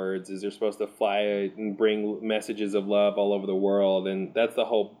lovebirds is they're supposed to fly and bring messages of love all over the world, and that's the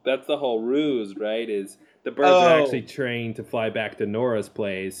whole ruse, right? Is the birds are actually oh, trained to fly back to Nora's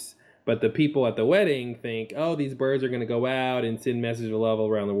place, but the people at the wedding think, oh, these birds are going to go out and send messages of love all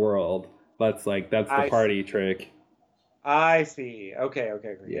around the world. That's the I see. party trick. I see. Okay, okay, okay,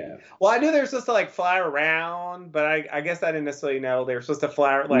 okay. Yeah. Well, I knew they were supposed to like fly around, but I guess I didn't necessarily know they were supposed to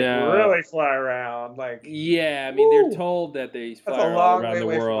fly like No. really fly around. Like, Yeah, I mean they're woo, told that they that's fly a all long around way the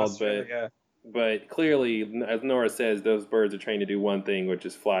away from world, Australia. but clearly, as Nora says, those birds are trained to do one thing, which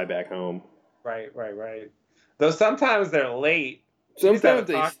is fly back home. Right, right, right. Though sometimes they're late. She needs to have a Sometimes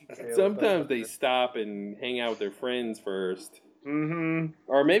they talking to with those sometimes they birds. stop and hang out with their friends first, Mm-hmm.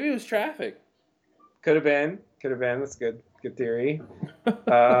 or maybe it was traffic. Could have been. Could have been. That's good. Good theory.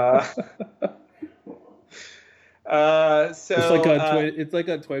 Uh, It's like so, on Twin. It's like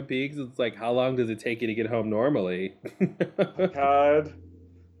on Twin Peaks. It's like how long does it take you to get home normally? God.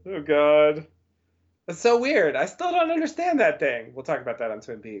 Oh, God. That's so weird. I still don't understand that thing. We'll talk about that on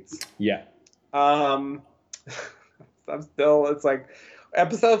Twin Peaks. Yeah, Um, I'm still, it's like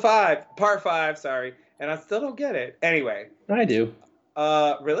episode 5, part 5, sorry, and I still don't get it. Anyway, I do.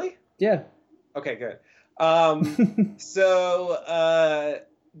 really? Yeah. Okay, good. So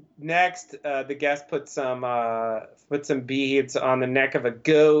next, the guest put some beads on the neck of a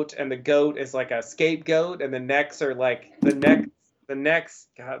goat, and the goat is like a scapegoat, and the necks are like the necks.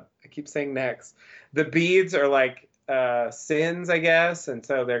 God, I keep saying necks. The beads are like sins, I guess, and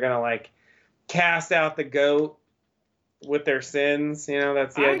so they're gonna like cast out the goat with their sins. You know,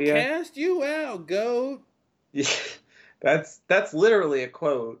 that's the I idea. cast you out, goat. Yeah, that's literally a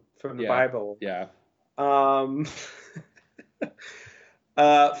quote from the Yeah, Bible. yeah. Um,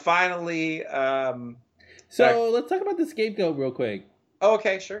 finally, So let's talk about the scapegoat real quick. oh,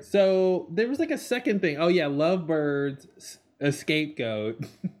 okay, sure. So there was like a second thing. Oh yeah, lovebirds, a scapegoat.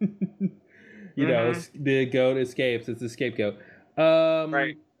 Mm-hmm. The goat escapes. It's a scapegoat.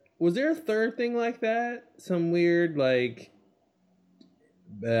 Right. Was there a third thing like that? Some weird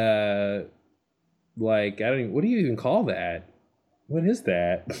uh, I don't even. What do you even call that? What is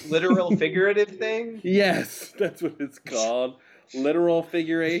that? Literal figurative thing? Yes, that's what it's called. Literal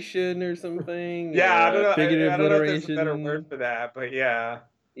figuration or something. Yeah, I don't know. I Figurative don't know if there's a better word literation. for that, but yeah.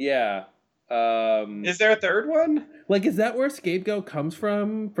 Yeah. Is there a third one? Like, is that where scapegoat comes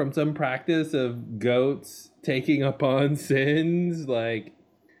from? From some practice of goats taking upon sins? Like,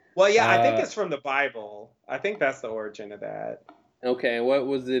 Well, yeah, I think uh, it's from the Bible. I think that's the origin of that. okay, what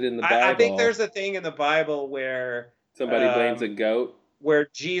was it in the I think Bible? there's a thing in the Bible Somebody blames a um, goat. where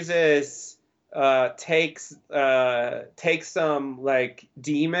Jesus takes some like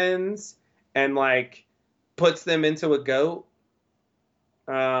demons and like puts them into a goat,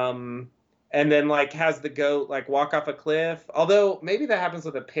 um, and then like has the goat like walk off a cliff. Although maybe that happens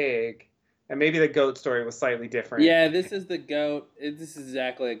with a pig, and maybe the goat story was slightly different. Yeah, this is the goat. This is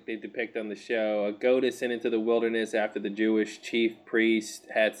exactly like they depict on the show. A goat is sent into the wilderness after the Jewish chief priest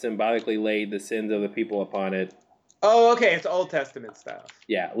had symbolically laid the sins of the people upon it. Oh, okay, it's Old Testament stuff.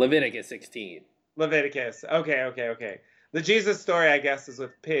 Yeah, Leviticus 16. Leviticus. Okay, okay, okay. The Jesus story, I guess, is with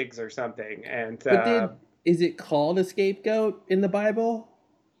pigs or something, and But is it called a scapegoat in the Bible?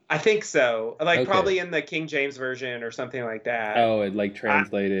 I think so. Like Okay. probably in the King James version or something like that. Oh, it like I,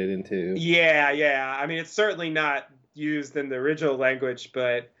 translated into. yeah, yeah. I mean, it's certainly not used in the original language,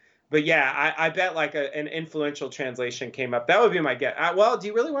 but yeah, I bet like an influential translation came up. That would be my guess. Well, do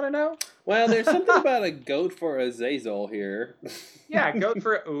you really want to know? Well, there's something about a goat for Azazel here. Yeah, goat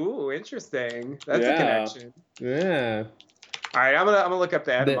for ooh, interesting. That's a Yeah. connection. Yeah. All right, I'm gonna look up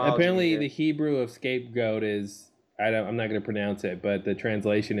the etymology Apparently here. the Hebrew of scapegoat is I'm not going to pronounce it, but the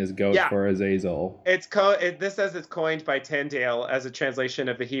translation is goat Yeah, for Azazel. this says it's coined by Tyndale as a translation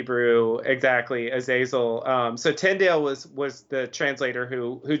of the Hebrew exactly Azazel. So Tyndale was the translator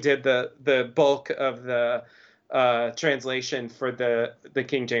who did the bulk of the translation for the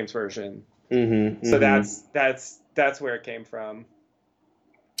King James version. Mm-hmm. So Mm-hmm. that's that's where it came from.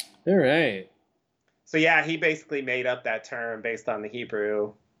 All right. So yeah, he basically made up that term based on the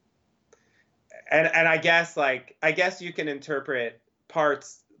Hebrew. And I guess you can interpret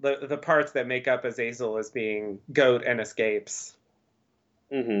the parts that make up Azazel as being goat and escapes.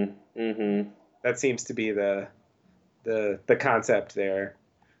 Mm-hmm. Mm-hmm. That seems to be the concept there.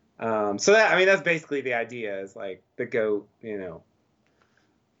 So that, I mean, that's basically the idea, is like the goat, the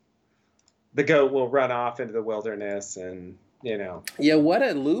goat will run off into the wilderness and, Yeah, what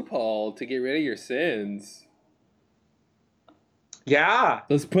a loophole to get rid of your sins. Yeah.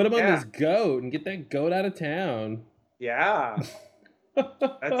 Let's put him on Yeah. this goat and get that goat out of town. Yeah.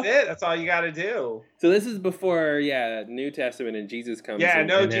 That's it. That's all you got to do. So this is before, New Testament, and Jesus comes Yeah, and,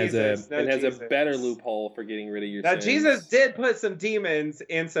 no and Jesus. No has Jesus. a better loophole for getting rid of your Now sins. Jesus did put some demons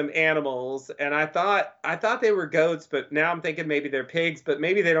in some animals, and I thought they were goats, but now I'm thinking maybe they're pigs, but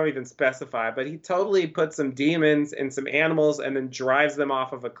maybe they don't even specify. But he totally put some demons in some animals and then drives them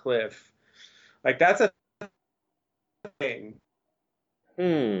off of a cliff. Like, that's a thing.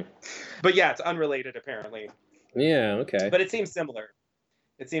 But yeah, it's unrelated apparently. Yeah, okay. But it seems similar.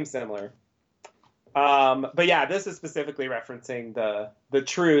 But yeah, this is specifically referencing the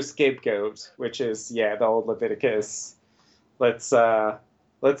true scapegoat, which is the old Leviticus. Let's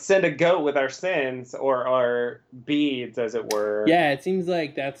send a goat with our sins, or our beads, as it were. Yeah, it seems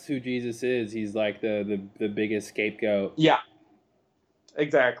like that's who Jesus is. He's like the biggest scapegoat. Yeah,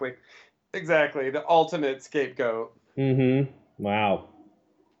 exactly, the ultimate scapegoat. Mm-hmm. Wow.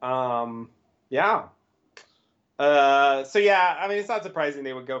 Yeah. So yeah, I mean, it's not surprising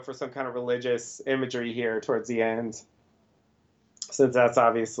they would go for some kind of religious imagery here towards the end, since that's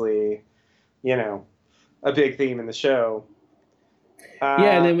obviously, a big theme in the show.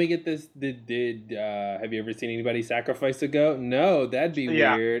 And then we get this. Have you ever seen anybody sacrifice a goat? No, that'd be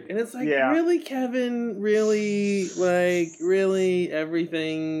weird. And it's like, really, Kevin? Really, really,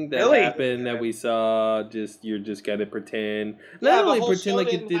 everything that happened that we saw, you're just gonna pretend. Not only pretend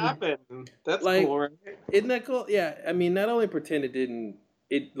like it didn't happen. That's cool, right? Isn't that cool? Yeah, I mean, not only pretend it didn't.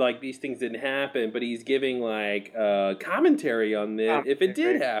 These things didn't happen, but he's giving commentary on this if it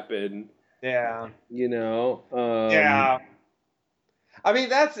did happen. Yeah. Yeah. I mean,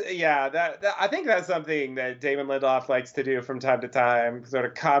 that I think that's something that Damon Lindelof likes to do from time to time, sort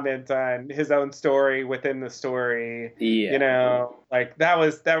of comment on his own story within the story. Yeah.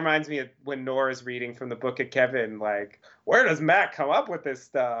 That reminds me of when Nora's reading from the Book of Kevin, like, where does Matt come up with this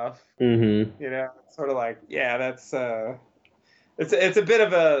stuff? Mm-hmm. Sort of like, that's it's a bit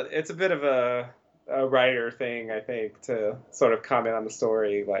of a writer thing, I think, to sort of comment on the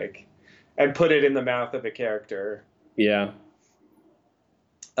story, and put it in the mouth of a character. Yeah.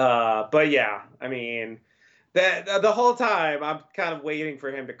 But yeah, I mean, the whole time I'm kind of waiting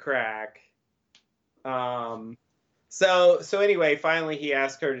for him to crack. So anyway, finally he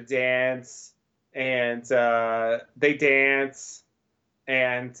asked her to dance, and they dance,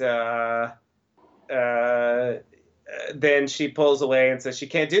 and then she pulls away and says she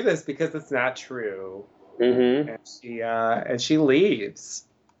can't do this because it's not true. Mm-hmm. And she leaves.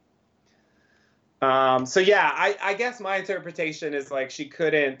 So yeah, I guess my interpretation is she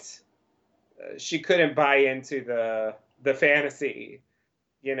couldn't buy into the fantasy,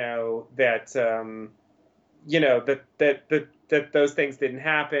 that that those things didn't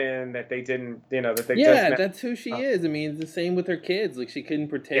happen, that they didn't, that they just that's who she is. I mean, it's the same with her kids. She couldn't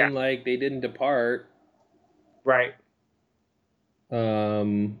pretend like they didn't depart. Right.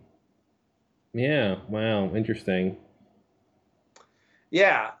 Yeah. Wow. Interesting.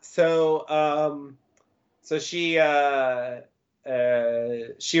 Yeah. So she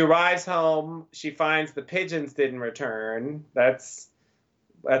arrives home. She finds the pigeons didn't return. That's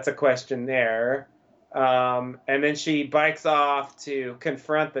a question there. And then she bikes off to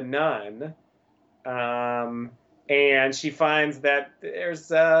confront the nun. And she finds that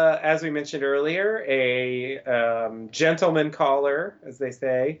there's, as we mentioned earlier, a gentleman caller, as they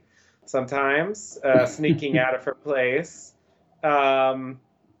say, sometimes, sneaking out of her place. The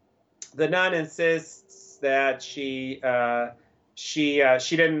nun insists that she didn't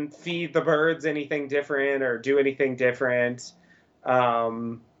feed the birds anything different or do anything different.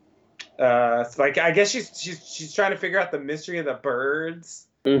 I guess she's trying to figure out the mystery of the birds.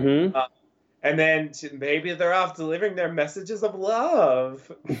 Mm-hmm. And then maybe they're off delivering their messages of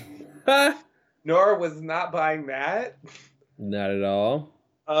love. Nora was not buying that. Not at all.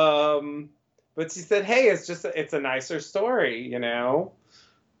 But she said, "Hey, it's a nicer story,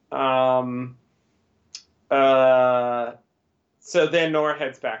 So then Nora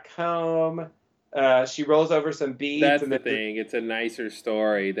heads back home. She rolls over some beads, That's and the then thing. It's a nicer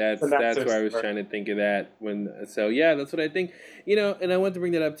story. it's a That's nicer where I was story. trying to think of that when. So yeah, that's what I think. And I want to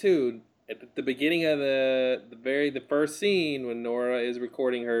bring that up too. At the beginning of the first scene when Nora is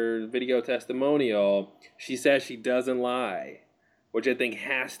recording her video testimonial, she says she doesn't lie, which I think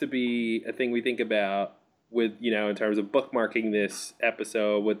has to be a thing we think about with in terms of bookmarking this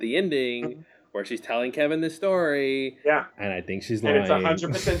episode with the ending Mhm. where she's telling Kevin this story, Yeah, and I think she's and it's lying.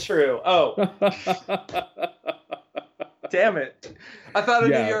 100% true. Oh, damn it! I thought I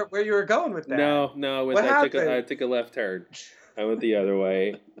knew Yeah. where you were going with that. No. What I happened? took a left turn. I went the other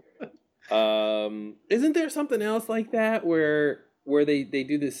way. Isn't there something else like that where they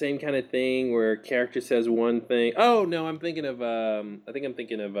do the same kind of thing where a character says one thing? Oh no, I'm thinking of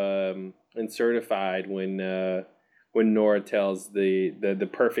in Certified when Nora tells the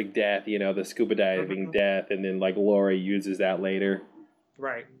perfect death, the scuba diving Mhm. death, and then like Laura uses that later.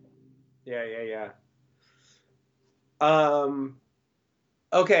 Right. Yeah. Um.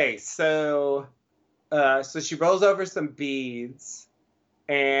 Okay, so she rolls over some beads,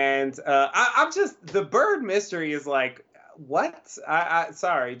 and I'm just the bird mystery is like what? I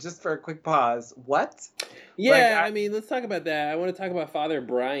sorry, just for a quick pause. What? Like Yeah, I I mean, let's talk about that. I want to talk about Father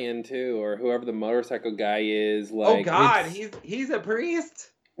Brian too, or whoever the motorcycle guy is. oh Like, God, it's he's a priest.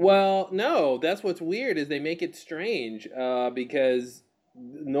 well, no, that's what's weird is they make it strange, because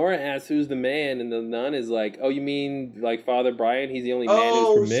Nora asks who's the man, and the nun is like, "Oh, you mean like Father Brian? He's the only man who's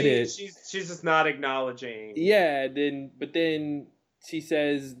Oh, permitted." she's just not acknowledging. Yeah, then she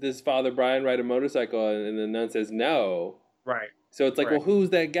says, "Does Father Brian ride a motorcycle?" And the nun says, "No." Right. So it's like, well, Right. who's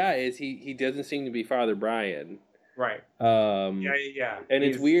that guy? Is he doesn't seem to be Father Brian. Right. Um, Yeah. and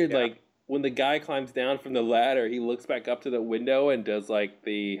it's He's weird, yeah. like when the guy climbs down from the ladder, he looks back up to the window and does like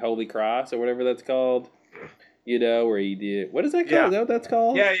the Holy Cross or whatever that's called. Where he did what is that called? Yeah. Is that what that's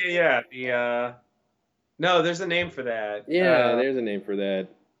called? The no, there's a name for that. Yeah, there's a name for that.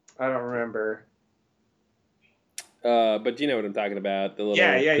 I don't remember. But you know what I'm talking about, the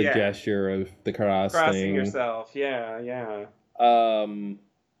Yeah. gesture of the cross Crossing thing. yourself. Yeah. Um,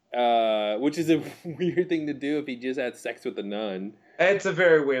 which is a weird thing to do if he just had sex with the nun. It's a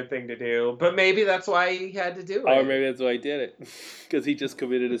very weird thing to do, but maybe that's why he had to do Or it. maybe that's why he did it, because he just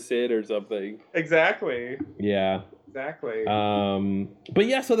committed a sin or something. Exactly. Yeah. Exactly. But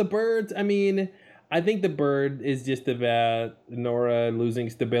yeah, so the birds, I mean, I think the bird is just about Nora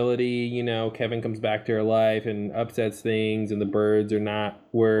losing stability. Kevin comes back to her life and upsets things, and the birds are not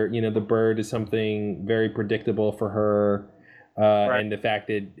where, the bird is something very predictable for her. Right. And the fact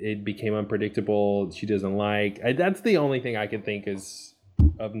that it became unpredictable, she doesn't like. That's the only thing I can think is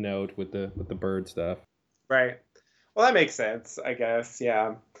of note with the bird stuff. Right. Well, that makes sense, I guess.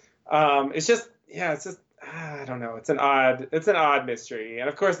 Yeah. It's just I don't know. It's an odd mystery, and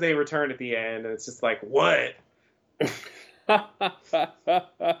of course they return at the end, and it's just like what?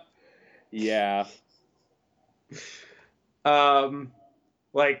 Yeah.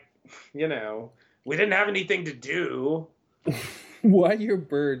 Like we didn't have anything to do. Why do your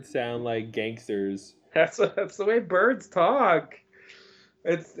birds sound like gangsters? That's the way birds talk.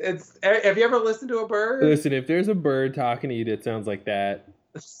 It's. Have you ever listened to a bird? Listen, if there's a bird talking to you that sounds like that,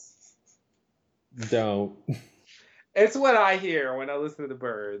 don't. It's what I hear when I listen to the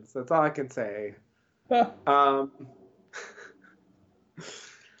birds. That's all I can say. Um.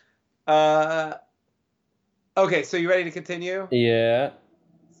 Okay, so you ready to continue? Yeah.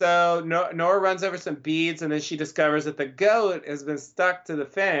 So Nora runs over some beads, and then she discovers that the goat has been stuck to the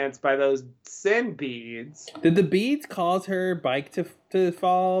fence by those sin beads. Did the beads cause her bike to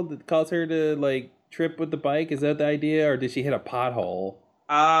fall? Did it cause her to like trip with the bike? Is that the idea, or did she hit a pothole?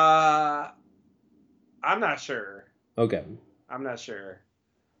 I'm not sure. Okay. I'm not sure.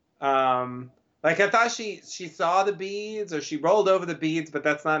 Like I thought she saw the beads or she rolled over the beads, but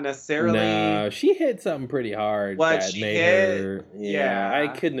that's not necessarily. No, she hit something pretty hard. What that she made hit? her. Yeah. I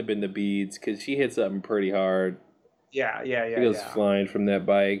couldn't have been the beads because she hit something pretty hard. Yeah. She goes flying from that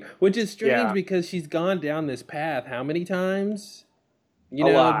bike, which is strange Yeah. because she's gone down this path how many times? A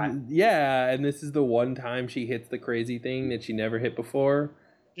lot. Yeah, and this is the one time she hits the crazy thing that she never hit before.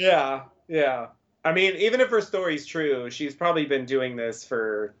 Yeah. I mean, even if her story's true, she's probably been doing this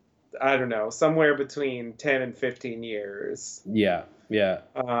for, I don't know, somewhere between 10 and 15 years. Yeah.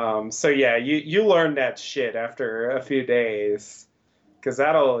 So yeah, you learn that shit after a few days, because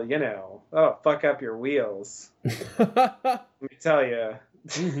that'll fuck up your wheels. Let me tell you,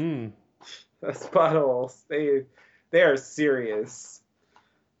 Mm-hmm. those potholes, they are serious.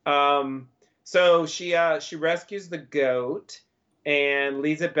 So she rescues the goat and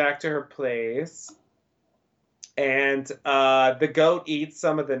leads it back to her place. And the goat eats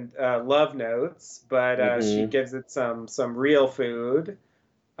some of the love notes, but she Mm-hmm. gives it some real food.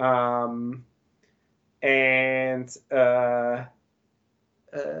 Um, and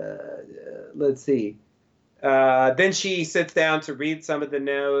let's see. Then she sits down to read some of the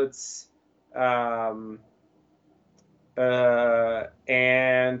notes. Um,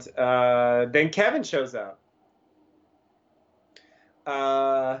 and then Kevin shows up.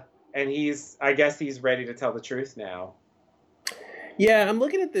 Uh, and I guess he's ready to tell the truth now. Yeah, I'm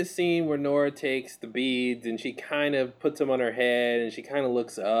looking at this scene where Nora takes the beads and she kind of puts them on her head and she kind of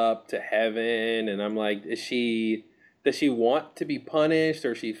looks up to heaven, and I'm like, does she want to be punished,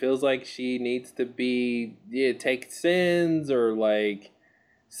 or she feels like she needs to be take sins, or like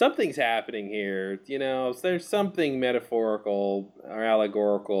something's happening here, so there's something metaphorical or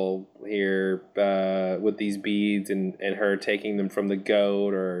allegorical here with these beads and her taking them from the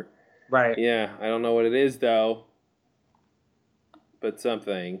goat, or Right. yeah, I don't know what it is though, but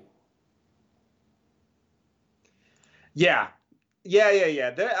something. Yeah.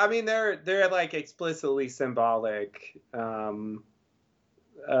 Yeah. I mean, they're like explicitly symbolic. Uh,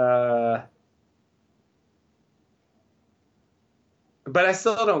 but I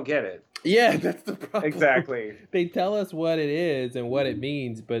still don't get it. Yeah, that's the problem. Exactly. They tell us what it is and what it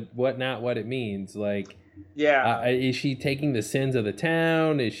means, but not what it means. Like, Yeah. is she taking the sins of the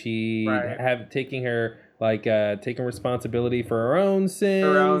town? Is she Right. taking her taking responsibility for her own Her own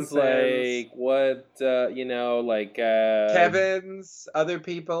sins? sins. Like what? Kevin's, other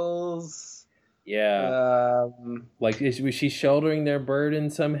people's. Yeah. Like, was she shouldering their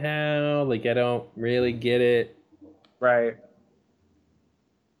burden somehow? Like, I don't really get it. Right.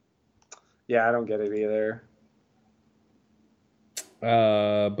 Yeah, I don't get it either.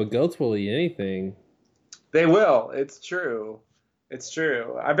 But goats will eat anything. They will. It's true. It's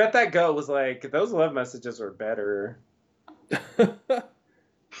true. I bet that goat was like, those love messages were better.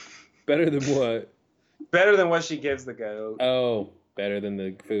 Better than what? Better than what she gives the goat. Oh, better than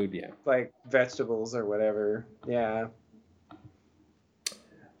the food, yeah. Like vegetables or whatever. Yeah.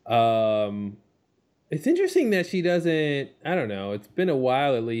 It's interesting that she doesn't. I don't know. It's been a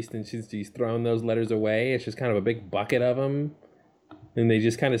while at least, and she's thrown those letters away. It's just kind of a big bucket of them, and they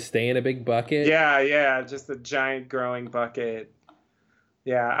just kind of stay in a big bucket. Yeah. Just a giant growing bucket.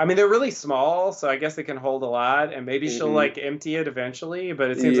 Yeah, I mean they're really small, so I guess they can hold a lot, and maybe she'll like empty it eventually,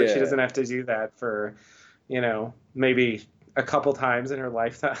 but it seems like she doesn't have to do that for, maybe a couple times in her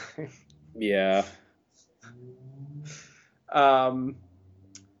lifetime. Yeah. um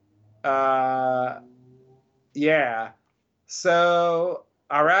yeah. So,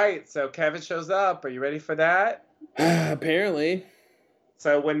 all right, so Kevin shows up. Are you ready for that? Apparently.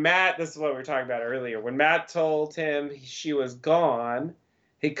 So when this is what we were talking about earlier, when Matt told him she was gone,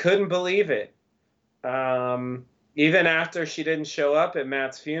 he couldn't believe it. Even after she didn't show up at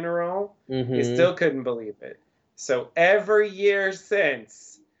Matt's funeral, he still couldn't believe it. So every year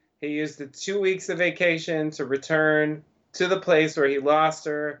since, he used the 2 weeks of vacation to return to the place where he lost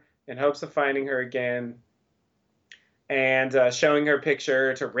her in hopes of finding her again, and showing her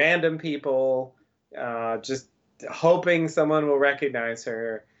picture to random people, just hoping someone will recognize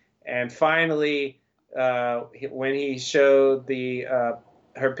her. And finally, when he showed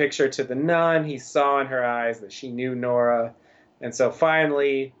her picture to the nun, he saw in her eyes that she knew Nora. And so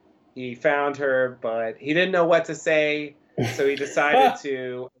finally, he found her, but he didn't know what to say. So he decided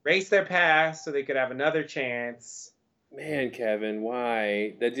to erase their past so they could have another chance. Man, Kevin,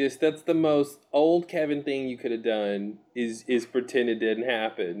 why? That's the most old Kevin thing you could have done is pretend it didn't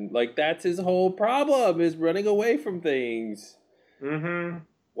happen. Like, that's his whole problem, is running away from things. Mm-hmm.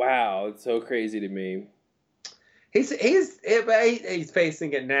 Wow, it's so crazy to me. He's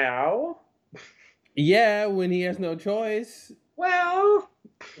facing it now. Yeah, when he has no choice. Well,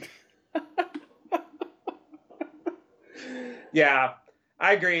 yeah,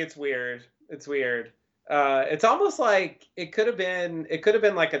 I agree. It's weird. It's almost like it could have been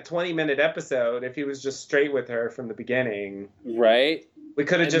like a 20-minute episode if he was just straight with her from the beginning. Right? We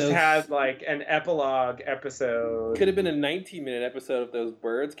could have just had like an epilogue episode. Could have been a 19-minute episode if those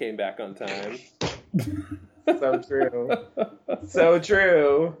birds came back on time. So true.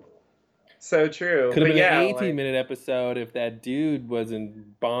 So true. Could have been an 18-minute episode if that dude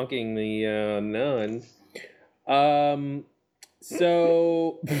wasn't bonking the nun.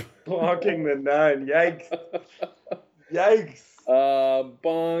 So bonking the nun. Yikes.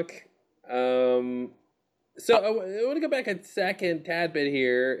 Bonk. So I want to go back a tad bit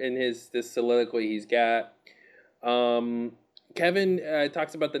here in this soliloquy he's got. Kevin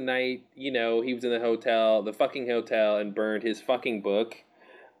talks about the night, he was in the fucking hotel, and burned his fucking book.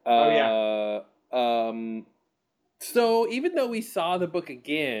 So even though we saw the book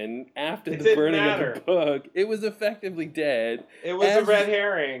again after It the didn't burning matter. of the book, it was effectively dead. It was a red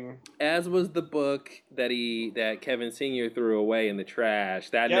herring. As was the book that Kevin Sr. threw away in the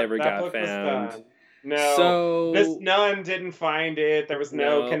trash. That never that got book found. was done. No, so this nun didn't find it. There was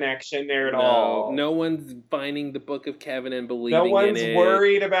no connection there at all. No one's finding the book of Kevin and believing no in one's it.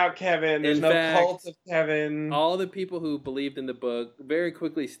 worried about Kevin. There's In no fact, cult of Kevin. All the people who believed in the book very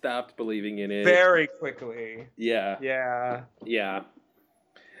quickly stopped believing in it. Very quickly. Yeah. Yeah.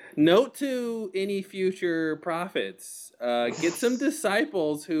 Note to any future prophets: get some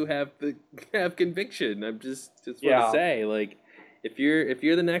disciples who have conviction. I'm just want to say, like, if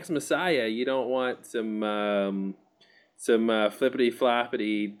you're the next Messiah, you don't want some flippity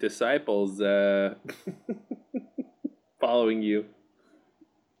floppity disciples following you.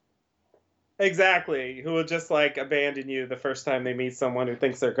 Exactly. Who will just like abandon you the first time they meet someone who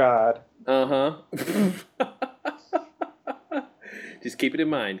thinks they're God. Just keep it in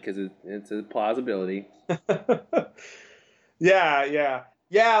mind because it's a plausibility. Yeah.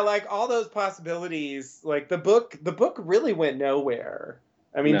 Like all those possibilities. Like the book really went nowhere.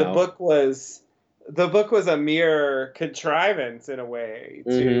 I mean, the book was a mere contrivance in a way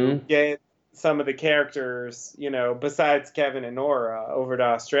to get some of the characters, besides Kevin and Nora, over to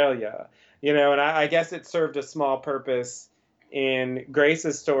Australia. And I guess it served a small purpose in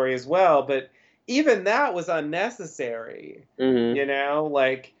Grace's story as well, but even that was unnecessary.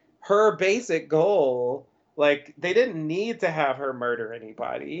 Like her basic goal, like they didn't need to have her murder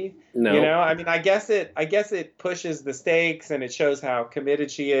anybody. No. I mean, I guess it pushes the stakes and it shows how committed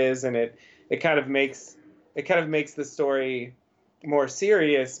she is, and it kind of makes the story more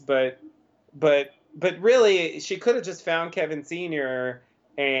serious, but really she could have just found Kevin Sr.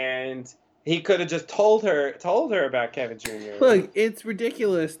 and he could have just told her about Kevin Jr. Look, it's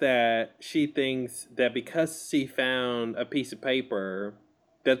ridiculous that she thinks that because she found a piece of paper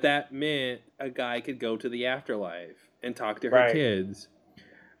that meant a guy could go to the afterlife and talk to her kids.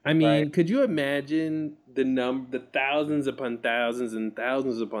 I mean, could you imagine the thousands upon thousands and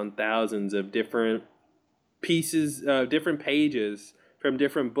thousands upon thousands of different pieces, different pages from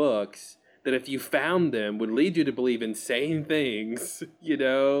different books that if you found them would lead you to believe insane things,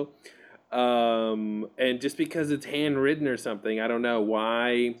 and just because it's handwritten or something, I don't know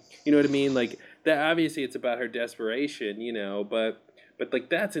why, you know what I mean? Like that, obviously it's about her desperation, but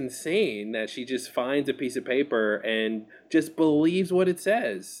like that's insane that she just finds a piece of paper and just believes what it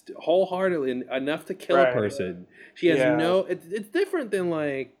says wholeheartedly enough to kill a person. She has it's different than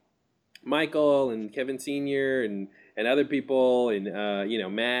like Michael and Kevin Sr. and other people and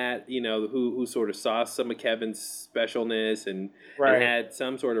Matt, who sort of saw some of Kevin's specialness and had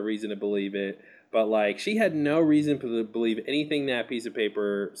some sort of reason to believe it. But like she had no reason to believe anything that piece of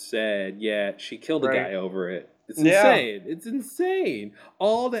paper said, yet she killed a guy over it. It's insane. It's insane.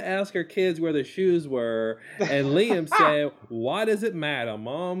 All to ask her kids where the shoes were, and Liam said, "Why does it matter,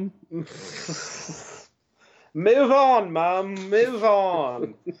 Mom?" Move on, Mom. Move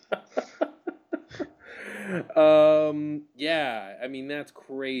on. Yeah, I mean that's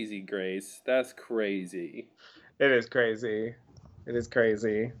crazy, Grace. That's crazy. It is crazy.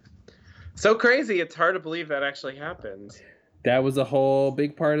 So crazy, it's hard to believe that actually happened. That was a whole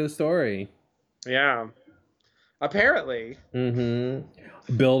big part of the story. Yeah. Apparently.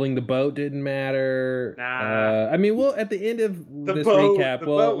 Building the boat didn't matter. Nah. I mean, at the end of this recap,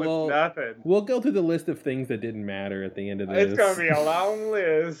 we'll go through the list of things that didn't matter at the end of this. It's gonna be a long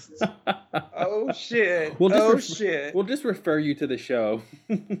list. Oh shit! We'll just refer you to the show.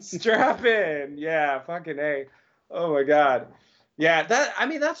 Strap in, yeah, fucking A. Oh my god, yeah.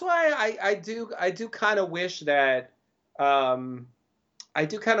 That's why I do kind of wish that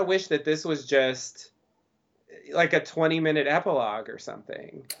this was just like a 20-minute epilogue or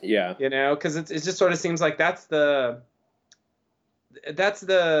something. Yeah. Because it just sort of seems like that's the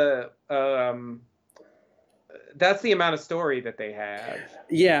amount of story that they have.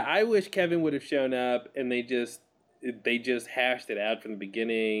 Yeah, I wish Kevin would have shown up and they just hashed it out from the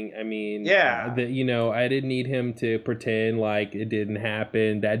beginning. I mean, I didn't need him to pretend like it didn't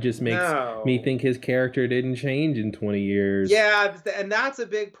happen. That just makes me think his character didn't change in 20 years. Yeah, and that's a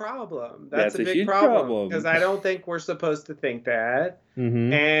big problem. That's a big problem because I don't think we're supposed to think that.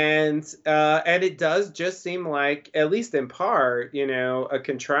 And it does just seem like, at least in part, a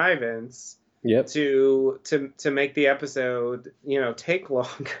contrivance. Yep. To make the episode, take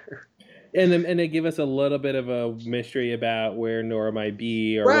longer. And they give us a little bit of a mystery about where Nora might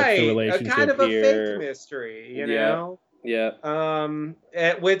be or what's the relationship here. A kind of a fake mystery, know? Yeah.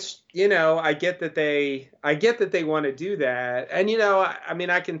 At which, I get that they want to do that. And,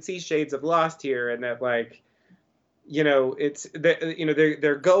 I can see shades of Lost here, and that, like, it's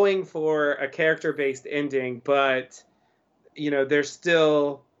they're going for a character based ending, but they're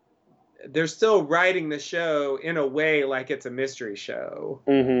still writing the show in a way like it's a mystery show.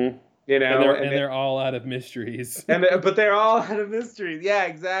 Mm-hmm. And And they're all out of mysteries. but they're all out of mysteries. Yeah,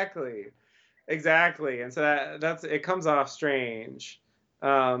 exactly. And so that's it comes off strange.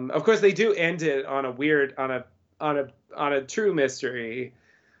 Of course, they do end it on a weird on a true mystery,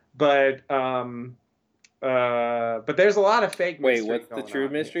 but there's a lot of fake Wait, mystery. what's the true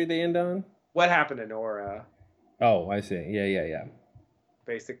mystery they end on? What happened to Nora? Oh, I see. Yeah.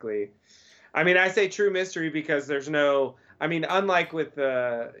 Basically, I mean, I say true mystery because there's no. I mean, unlike with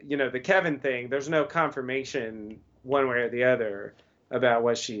the Kevin thing, there's no confirmation one way or the other about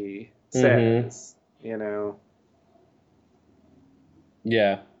what she says. Yeah.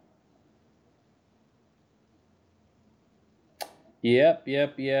 Yep.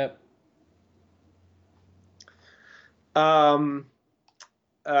 All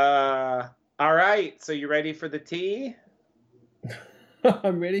right. So you ready for the tea?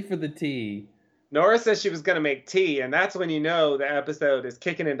 I'm ready for the tea. Nora says she was going to make tea, and that's when you know the episode is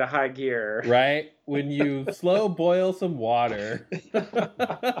kicking into high gear. Right? When you slow boil some water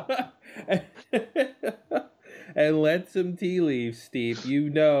and let some tea leaves steep,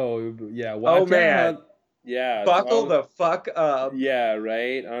 yeah. Watch man. Yeah. Buckle the fuck up. Yeah,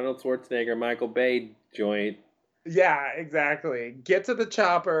 right? Arnold Schwarzenegger, Michael Bay joint. Yeah, exactly. Get to the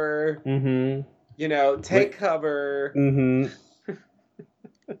chopper. Mm-hmm. Take cover. Mm-hmm.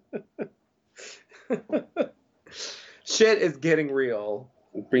 Shit is getting real.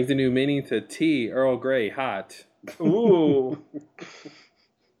 It brings a new meaning to tea, Earl Grey, hot. Ooh.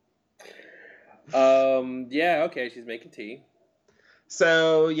 Yeah, okay, she's making tea.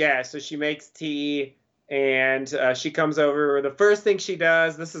 So she makes tea, and she comes over. The first thing she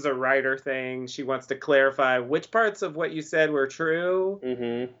does, this is a writer thing, she wants to clarify which parts of what you said were true.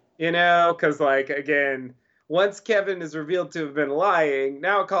 Mm-hmm. Because, again, once Kevin is revealed to have been lying,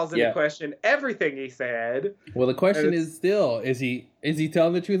 now it calls into question everything he said. Well, the question is still, is he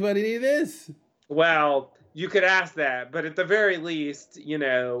telling the truth about any of this? Well, you could ask that, but at the very least,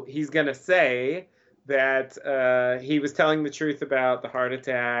 he's going to say that he was telling the truth about the heart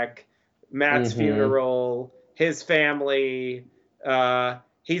attack, Matt's funeral, his family.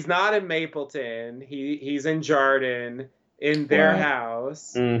 He's not in Mapleton. He's in Jarden. In their house,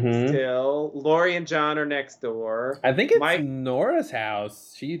 still. Lori and John are next door. I think it's Nora's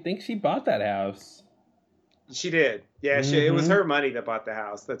house. She thinks she bought that house. She did. Yeah, it was her money that bought the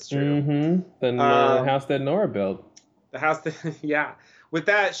house. That's true. Mm-hmm. The house that Nora built. The house that, yeah. With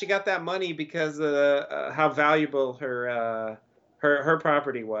that, she got that money because of how valuable her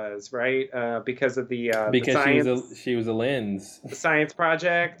property was, right? Because of the science. She was a lens. The science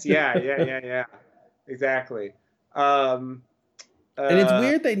project. Yeah. Exactly. And it's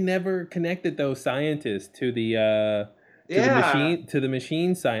weird they never connected those scientists to the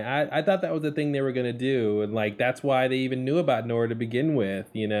machine science. I thought that was the thing they were gonna do, and that's why they even knew about Nora to begin with,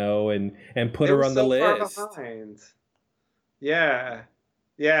 and put her on the list. Far behind. Yeah,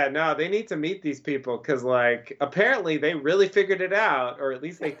 no, they need to meet these people because apparently they really figured it out, or at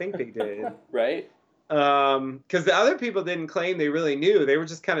least they think they did. Right? Because the other people didn't claim they really knew. They were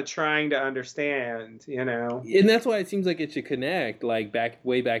just kind of trying to understand, And that's why it seems like it should connect.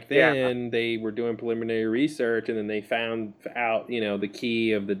 Way back then, they were doing preliminary research, and then they found out, the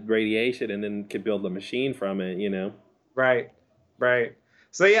key of the radiation, and then could build a machine from it, Right.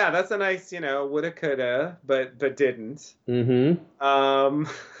 So yeah, that's a nice, woulda, coulda, but didn't. Mm-hmm.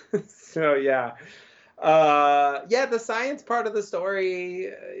 So yeah. The science part of the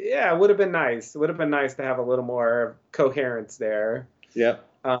story, would have been nice. It would have been nice to have a little more coherence there. Yep.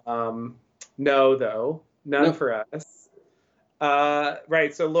 No, though. None for us.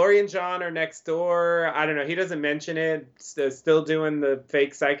 Right, so Lori and John are next door. I don't know. He doesn't mention it. Still doing the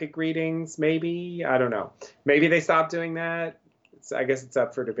fake psychic readings, maybe? I don't know. Maybe they stopped doing that. I guess it's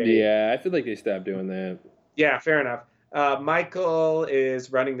up for debate. Yeah, I feel like they stopped doing that. Yeah, fair enough. Michael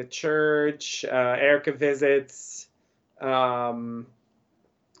is running the church. Erica visits. Let's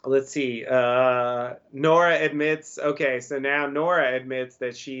see. Nora admits. Okay, so now Nora admits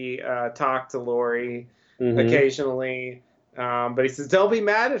that she talked to Lori occasionally. But he says, "Don't be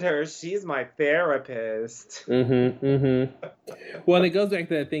mad at her. She's my therapist." Well, and it goes back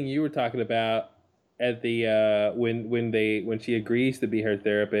to that thing you were talking about at the when she agrees to be her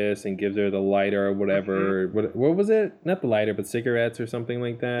therapist and gives her the lighter or whatever. What was it? Not the lighter, but cigarettes or something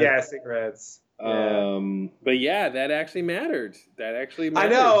like that. Yeah, cigarettes. But yeah, that actually mattered. That actually I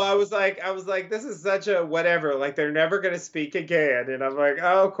mattered. know. I was like, this is such a whatever. Like they're never gonna speak again, and I'm like,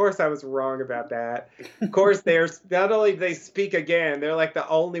 oh, of course I was wrong about that. Of course, they're not only they speak again, they're like the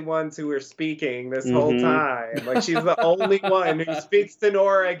only ones who were speaking this whole time. Like she's the only one who speaks to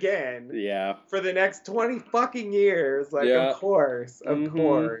Nora again. Yeah. For the next 20 fucking years. Like, of course, of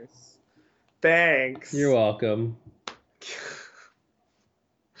course. Thanks. You're welcome.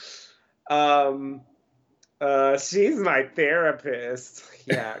 She's my therapist.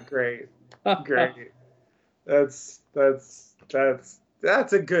 Yeah, great. Great. That's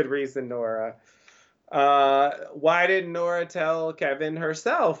a good reason, Nora. Why didn't Nora tell Kevin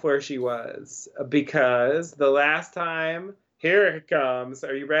herself where she was? Because the last time, here it comes.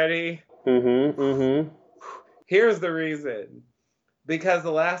 Are you ready? Here's the reason. Because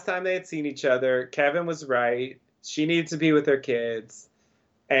the last time they had seen each other, Kevin was right. She needed to be with her kids.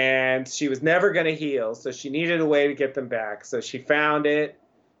 And she was never going to heal, so she needed a way to get them back. So she found it.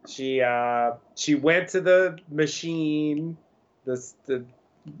 She went to the machine, the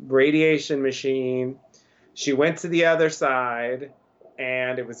radiation machine. She went to the other side,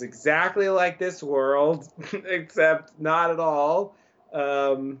 and it was exactly like this world, except not at all.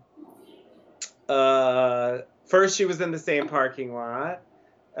 First, she was in the same parking lot.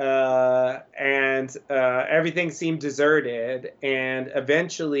 And everything seemed deserted, and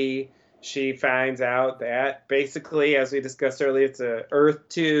eventually she finds out that basically, as we discussed earlier, it's a Earth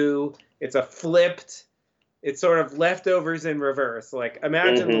 2, it's a flipped, it's sort of leftovers in reverse. Like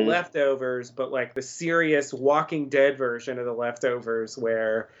imagine the leftovers, but like the serious Walking Dead version of the leftovers,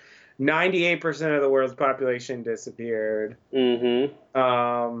 where 98% of the world's population disappeared.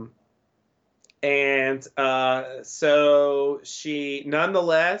 And so she,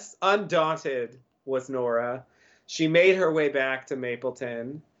 nonetheless, undaunted was Nora. She made her way back to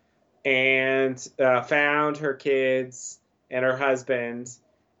Mapleton and found her kids and her husband.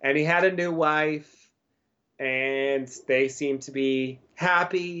 And he had a new wife, and they seemed to be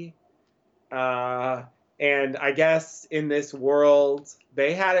happy. And I guess in this world,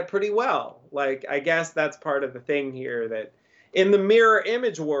 they had it pretty well. Like, I guess that's part of the thing here, that in the mirror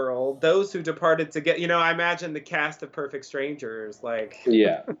image world, those who departed together, I imagine the cast of Perfect Strangers, like,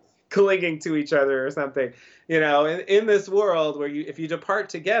 clinging to each other or something. In this world where if you depart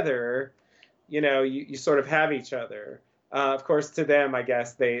together, you sort of have each other. Of course, to them, I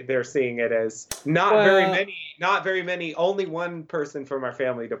guess they're seeing it as not very many. Only one person from our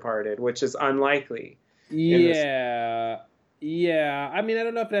family departed, which is unlikely. Yeah, I mean, I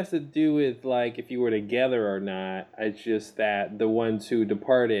don't know if it has to do with, like, if you were together or not. It's just that the ones who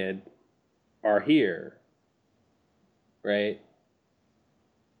departed are here, right?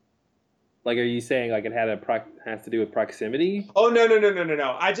 Like, are you saying, like, it has to do with proximity? Oh,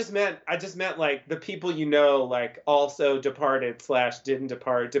 no. I just meant, like, the people like, also departed / didn't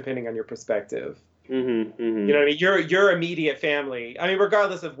depart, depending on your perspective. You know what I mean? Your immediate family, I mean,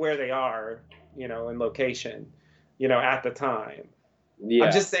 regardless of where they are, in location. At the time. Yeah.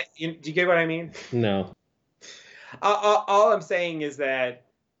 I'm just saying, do you get what I mean? No. All I'm saying is that,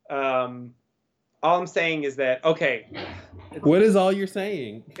 okay. What is all you're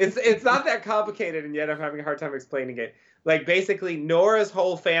saying? It's not that complicated, and yet I'm having a hard time explaining it. Like, basically, Nora's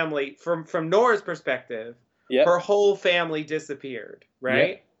whole family, from Nora's perspective, her whole family disappeared,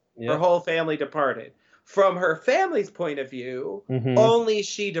 right? Her whole family departed. From her family's point of view, only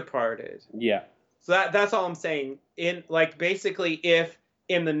she departed. Yeah. So that's all I'm saying. In like basically, if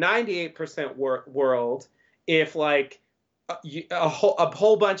in the 98% world, if like a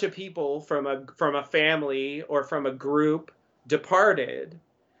whole bunch of people from a family or from a group departed,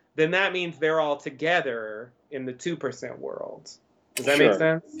 then that means they're all together in the 2% world. Does that make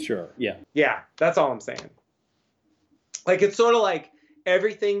sense? Sure. Yeah. Yeah, that's all I'm saying. Like, it's sort of like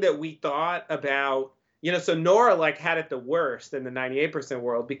everything that we thought about. So Nora, like, had it the worst in the 98%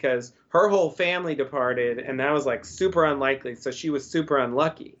 world because her whole family departed, and that was, like, super unlikely, so she was super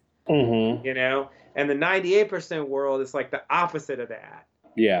unlucky. And the 98% world is, like, the opposite of that.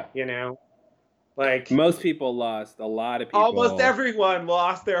 Yeah. Like... most people lost, a lot of people... almost everyone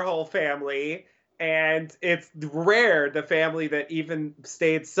lost their whole family, and it's rare the family that even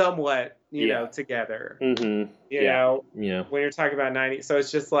stayed somewhat, you know, together. You know, when you're talking about 90, so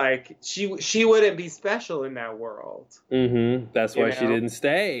it's just like she wouldn't be special in that world. That's why she didn't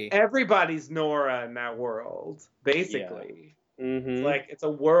stay. Everybody's Nora in that world, basically. It's like it's a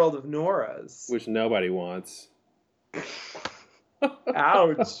world of Noras, which nobody wants.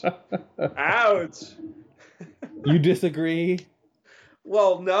 Ouch! Ouch! You disagree?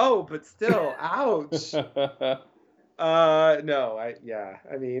 Well, no, but still, ouch. No,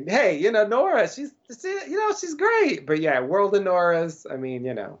 I mean, hey, Nora, she's great, but yeah, World of Nora's, I mean,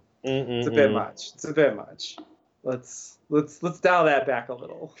 it's a bit Mm-mm-mm. much. It's a bit much. Let's dial that back a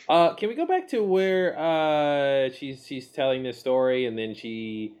little. Can we go back to where she's telling this story, and then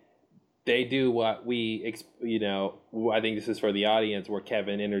they do what I think this is for the audience, where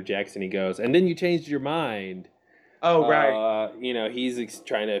Kevin interjects and he goes, and then you changed your mind. Oh, right. He's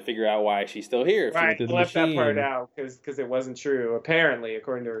trying to figure out why she's still here if she Right, went through I the left that part machine. out because it wasn't true, apparently,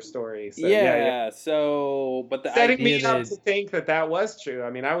 according to her story. So yeah. Yeah, so but the Setting idea me up that to think that was true.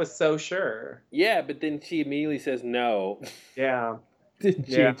 I mean, I was so sure. yeah, but then she immediately says no. Yeah, Didn't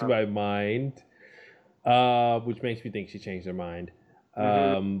yeah. change my mind. Which makes me think she changed her mind.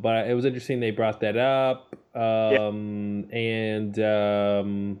 Hmm. But it was interesting they brought that up. Yeah, And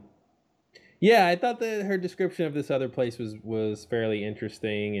yeah, I thought that her description of this other place was fairly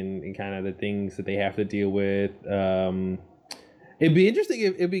interesting, and kind of the things that they have to deal with. It'd be interesting.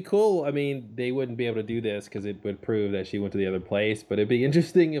 It'd be cool. I mean, they wouldn't be able to do this because it would prove that she went to the other place. But it'd be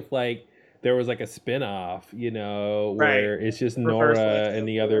interesting if like there was like a spin-off, right. where it's just Reverse Nora in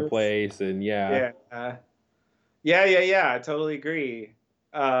the other layovers. place, and yeah. Yeah. Yeah. I totally agree.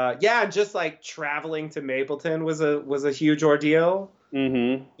 Yeah, just like traveling to Mapleton was a huge ordeal.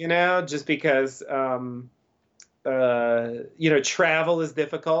 Mm-hmm. Just because travel is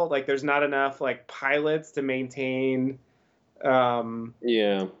difficult. Like, there's not enough like pilots to maintain um,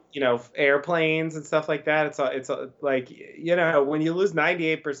 Yeah. airplanes and stuff like that. It's like, when you lose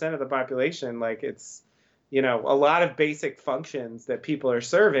 98% of the population, like, it's, a lot of basic functions that people are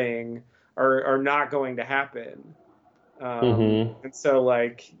serving are not going to happen. Mm-hmm. And so,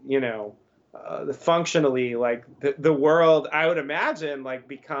 like, functionally, like, the world, I would imagine, like,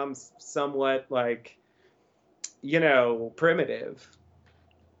 becomes somewhat like, primitive.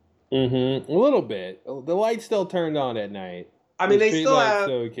 Mm-hmm. A little bit. The lights still turned on at night. I The mean, they street still lights have,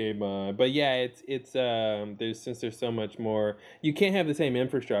 still came on. But yeah, it's there's so much more. You can't have the same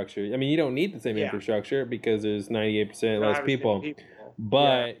infrastructure. I mean, you don't need the same yeah, infrastructure because there's you 98% don't less have as many people. people. Yeah,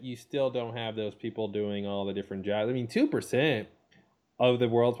 But you still don't have those people doing all the different jobs. I mean, 2% of the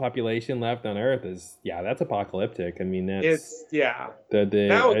world's population left on Earth that's apocalyptic. I mean, that's yeah, that would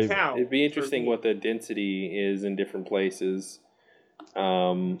the count it'd be for interesting me. what the density is in different places.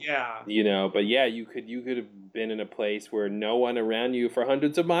 Yeah, But yeah, you could have been in a place where no one around you for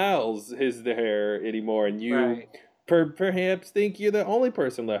hundreds of miles is there anymore, and you right, perhaps think you're the only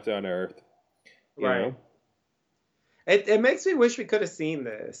person left on Earth. You right. know, It makes me wish we could have seen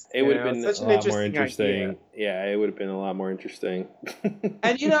this. it would have It's been such a an lot more interesting idea. interesting. Yeah, it would have been a lot more interesting. And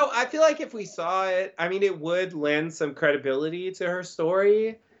I feel like if we saw it, I mean, it would lend some credibility to her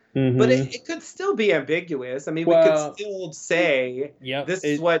story, but Mm-hmm. it could still be ambiguous. I mean, we could Well, still it, say yep. this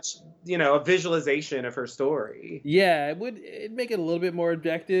is what, a visualization of her story. Yeah, it'd make it a little bit more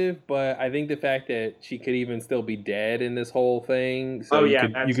objective, but I think the fact that she could even still be dead in this whole thing, so Oh you yeah,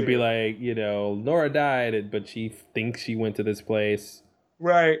 could that you could be too. like, Nora died, but she thinks she went to this place.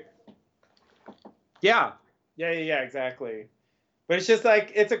 Right. Yeah. Yeah, exactly. But it's just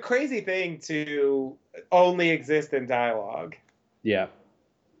like it's a crazy thing to only exist in dialogue, Yeah.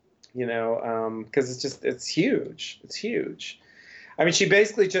 because it's huge. It's huge. I mean, she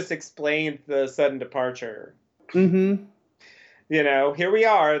basically just explained the sudden departure. Mm-hmm. Here we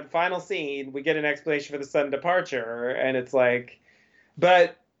are, the final scene. We get an explanation for the sudden departure, and it's like,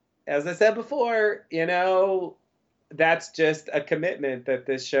 but as I said before, that's just a commitment that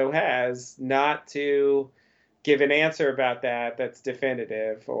this show has, not to give an answer about that's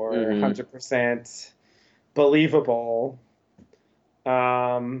definitive or Mm-hmm. 100% believable.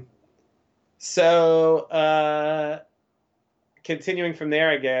 Um, so, continuing from there,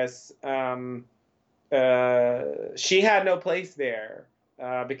 I guess, she had no place there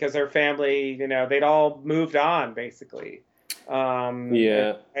because her family, they'd all moved on, basically. And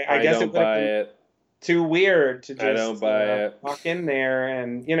Yeah, I I guess don't it would have buy been it. too weird to I don't just buy it. walk in there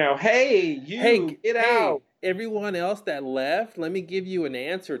and, hey, Hey, you, get hey, out. everyone else that left, let me give you an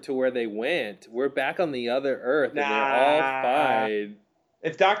answer to where they went. We're back on the other Earth, and they're all Nah. fine.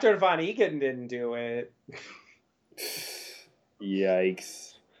 If Dr. Von Egan didn't do it.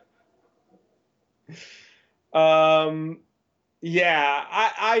 Yikes. Um, yeah,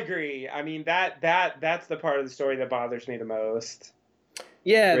 I agree. I mean, that's the part of the story that bothers me the most.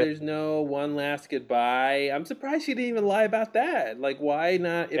 Yeah, Really. there's no one last goodbye. I'm surprised she didn't even lie about that. Like, why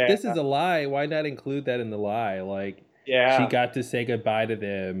not? If Yeah, this is a lie, why not include that in the lie? Like, she yeah, got to say goodbye to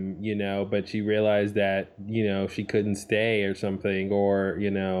them, but she realized that, she couldn't stay or something, or,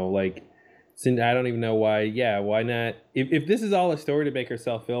 like, since I don't even know why. Yeah, why not? If this is all a story to make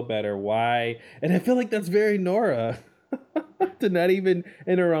herself feel better, why? And I feel like that's very Nora. To not even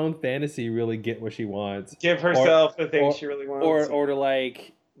in her own fantasy really get what she wants. Give herself the things she really wants. Or to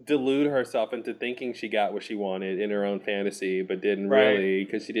like delude herself into thinking she got what she wanted in her own fantasy, but didn't really,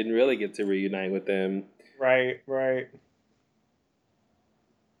 because she didn't really get to reunite with them. Right.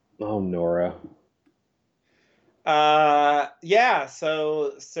 Oh, Nora. Yeah,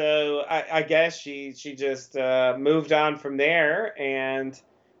 so I guess she just moved on from there and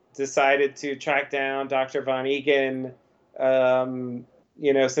decided to track down Dr. Von Egan,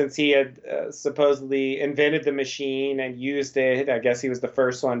 since he had supposedly invented the machine and used it. I guess he was the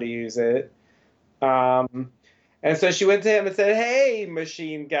first one to use it. And so she went to him and said, "Hey,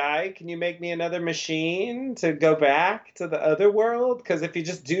 machine guy, can you make me another machine to go back to the other world? Because if you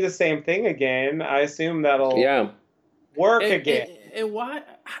just do the same thing again, I assume that'll work again." And why?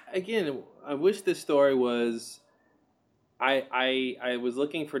 Again, I wish this story was. I was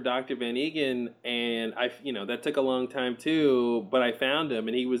looking for Dr. Van Egan, and that took a long time too, but I found him,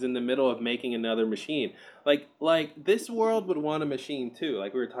 and he was in the middle of making another machine. Like this world would want a machine too,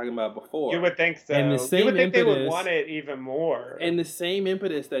 like we were talking about before. You would think so. And the same you would think impetus, they would want it even more. And the same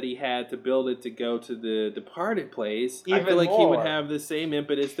impetus that he had to build it to go to the departed place, even I feel like more. he would have the same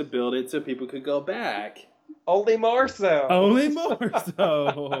impetus to build it so people could go back. Only more so. Only more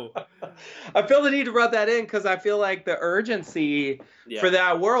so. I feel the need to rub that in because I feel like the urgency for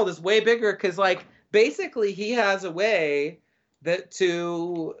that world is way bigger because, like, basically he has a way that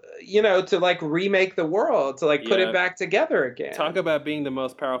to like remake the world, to like put it back together again. Talk about being the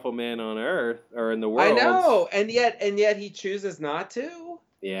most powerful man on earth or in the world. I know, and yet he chooses not to.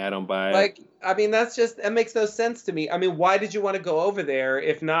 Yeah, I don't buy it. Like, I mean, that makes no sense to me. I mean, why did you want to go over there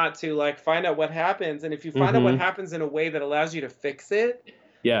if not to like find out what happens? And if you find out what happens in a way that allows you to fix it,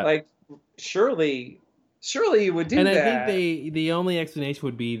 like surely you would do that. And I think the only explanation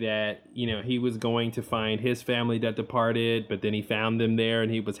would be that, he was going to find his family that departed, but then he found them there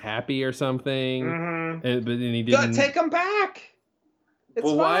and he was happy or something. But then he didn't. Take them back. It's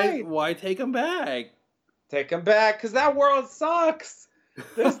fine. Why take them back? Take them back because that world sucks.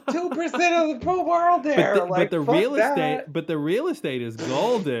 There's 2% of the world there. But the real estate is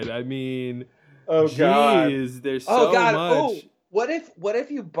golden. I mean, God, there's so much. Oh, what if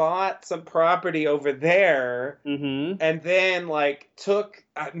you bought some property over there and then like took?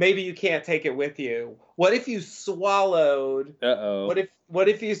 Maybe you can't take it with you. What if you swallowed? What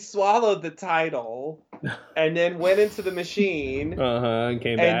if you swallowed the title and then went into the machine? And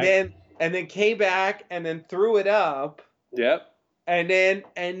came back. And then came back and then threw it up. Yep. And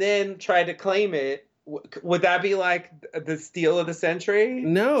then tried to claim it. Would that be like the steal of the century?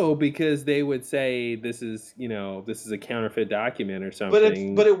 No, because they would say this is a counterfeit document or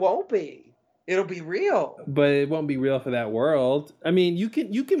something. But it won't be. It'll be real. But it won't be real for that world. I mean, you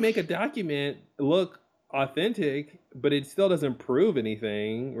can make a document look authentic, but it still doesn't prove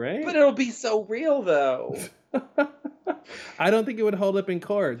anything, right? But it'll be so real, though. I don't think it would hold up in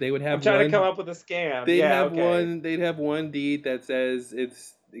court. They would have. I'm trying to come up with a scam. They'd have one deed that says it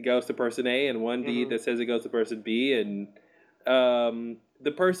goes to person A, and one deed that says it goes to person B, and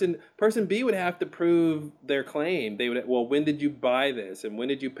the person B would have to prove their claim. They would, well, when did you buy this, and when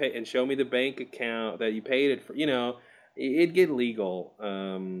did you pay, and show me the bank account that you paid it for. It'd get legal.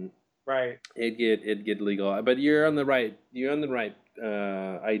 Right. It'd get legal. But you're on the right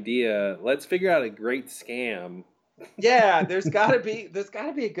idea. Let's figure out a great scam. Yeah, there's gotta be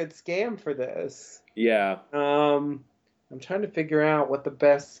a good scam for this. Yeah. I'm trying to figure out what the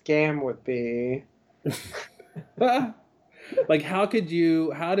best scam would be. Like, how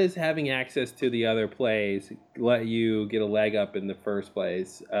does having access to the other place let you get a leg up in the first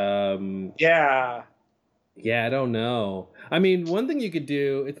place? Yeah, I don't know. I mean, one thing you could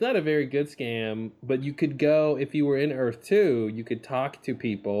do, it's not a very good scam, but you could go, if you were in Earth 2, you could talk to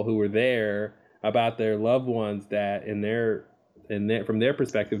people who were there about their loved ones that from their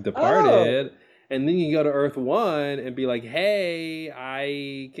perspective departed. And then you go to Earth 1 and be like, hey,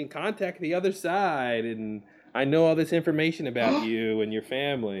 I can contact the other side and I know all this information about you and your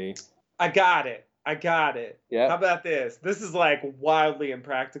family. I got it. Yeah. How about this? This is like wildly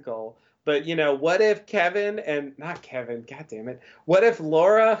impractical. But, what if not Kevin, God damn it. What if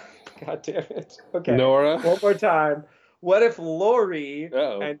Laura, God damn it. Okay. Nora. One more time. What if Lori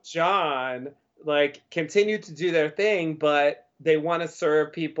and John, like, continue to do their thing, but they want to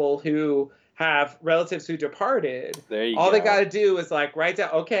serve people who have relatives who departed? There you go. All they got to do is, like, write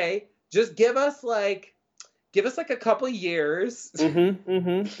down, okay, just give us a couple years.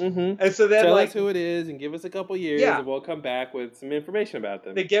 And so then tell us who it is and give us a couple years and we'll come back with some information about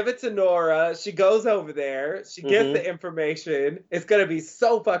them. They give it to Nora. She goes over there. She gets the information. It's going to be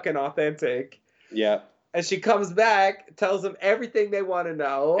so fucking authentic. Yeah. And she comes back, tells them everything they want to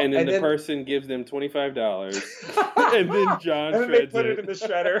know, and then the person gives them $25, and then John and then they put it in the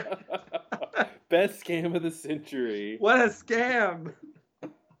shredder. Best scam of the century. What a scam!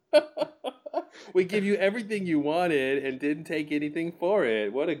 We give you everything you wanted and didn't take anything for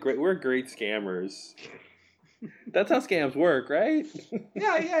it. We're great scammers. That's how scams work, right?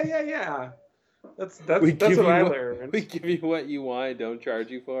 Yeah. That's what I learned. We give you what you want, don't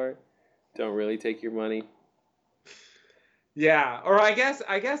charge you for it. Don't really take your money. Yeah, or I guess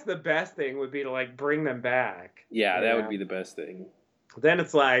the best thing would be to like bring them back. Yeah, that would be the best thing. Then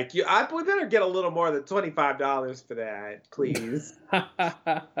it's like, we better get a little more than $25 for that, please.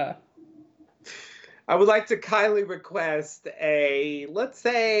 I would like to kindly request let's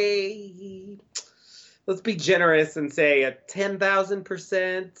be generous and say a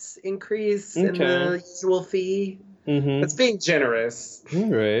 10,000% increase in the usual fee. Mm-hmm. That's being generous. All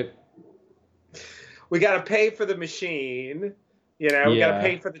right. We got to pay for the machine. We got to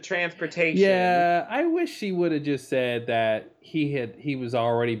pay for the transportation. Yeah, I wish she would have just said that he was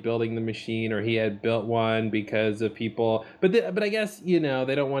already building the machine, or he had built one because of people. But I guess they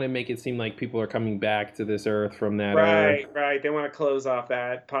don't want to make it seem like people are coming back to this Earth from that Earth. Right. They want to close off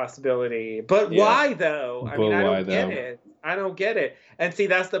that possibility. But why though? I mean, I don't get it. I don't get it. And see,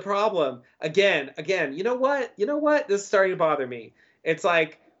 that's the problem. Again. You know what? This is starting to bother me. It's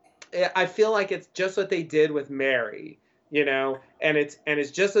like, I feel like it's just what they did with Mary. And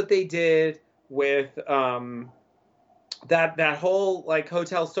it's just what they did with that whole like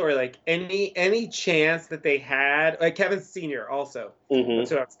hotel story. Like any chance that they had, like Kevin Sr. also. Mm-hmm.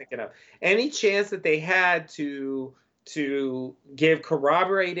 That's what I was thinking of. Any chance that they had to give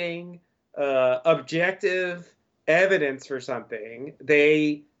corroborating, objective evidence for something,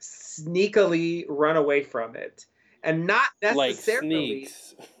 they sneakily run away from it, and not necessarily. Like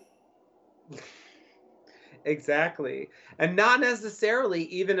sneaks. Exactly. And not necessarily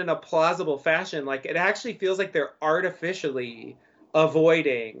even in a plausible fashion. Like, it actually feels like they're artificially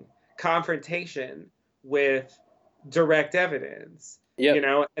avoiding confrontation with direct evidence.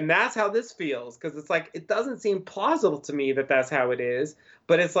 Yep. And that's how this feels, because it's like, it doesn't seem plausible to me that that's how it is.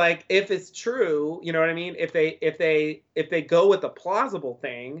 But it's like, if it's true, you know what I mean? If they go with the plausible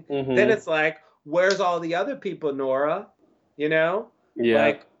thing, mm-hmm. then it's like, where's all the other people, Nora? Yeah.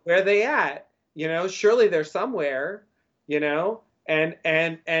 Like, where are they at? Surely they're somewhere,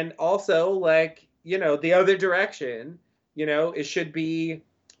 and also like, the other direction, it should be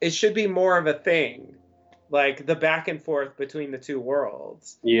more of a thing, like the back and forth between the two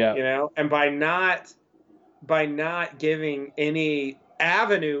worlds. Yeah. And by not giving any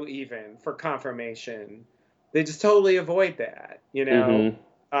avenue even for confirmation, they just totally avoid that, mm-hmm.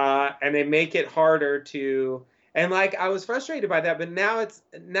 And they make it harder to. And like, I was frustrated by that, but now it's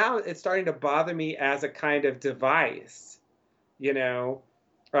starting to bother me as a kind of device,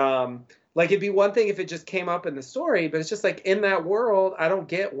 like it'd be one thing if it just came up in the story, but it's just like, in that world, I don't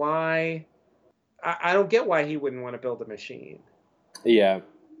get why he wouldn't want to build a machine. Yeah.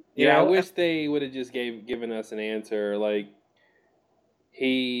 I wish they would have just given us an answer. Like,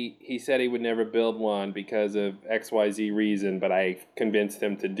 he said he would never build one because of XYZ reason, but I convinced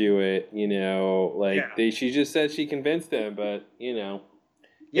him to do it, she just said she convinced him, but they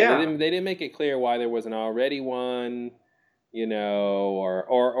didn't make it clear why there wasn't already one,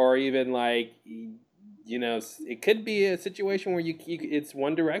 or even like, it could be a situation where you it's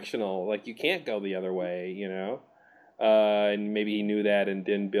one directional, like you can't go the other way, and maybe he knew that and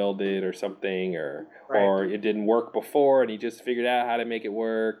didn't build it or something, or it didn't work before and he just figured out how to make it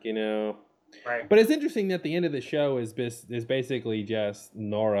work, Right. But it's interesting that the end of the show is basically just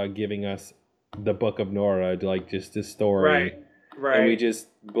Nora giving us the book of Nora, like just this story. Right. And we just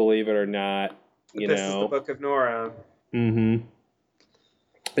believe it or not, This is the book of Nora. Mm-hmm.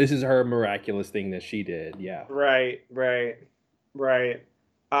 This is her miraculous thing that she did, yeah. Right.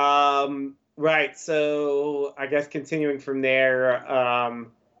 Right, so I guess continuing from there,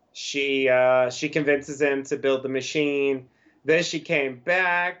 she convinces him to build the machine. Then she came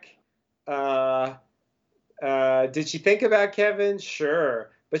back. Did she think about Kevin? Sure.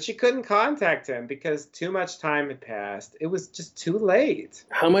 But she couldn't contact him because too much time had passed. It was just too late.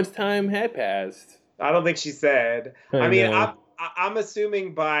 How much time had passed? I don't think she said. I mean, I'm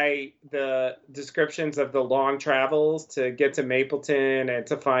assuming by the descriptions of the long travels to get to Mapleton and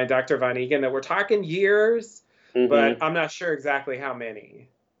to find Dr. Von Egan that we're talking years, mm-hmm. but I'm not sure exactly how many.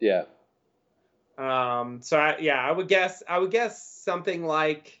 Yeah. I would guess something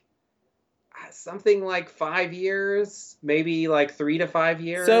like 5 years, maybe like 3 to 5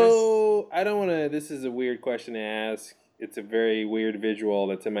 years. So I don't want to. This is a weird question to ask. it's a very weird visual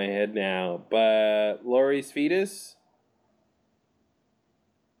that's in my head now. But Lori's fetus.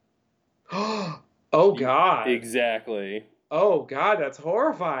 Oh God. Exactly. Oh God, that's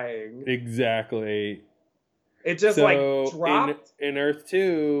horrifying. Exactly. It just like So dropped in Earth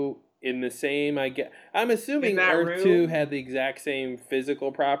 2, in the same, I'm in assuming that Earth 2 room. had the exact same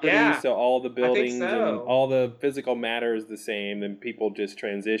physical properties, Yeah, so all the I think buildings and so. all the physical matter is the same, and people just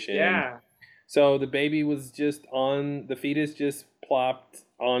transitioned. Yeah, So the baby was just on, the fetus just plopped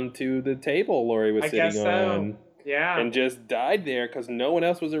onto the table Lori was I sitting guess so. on Yeah, and just died there because no one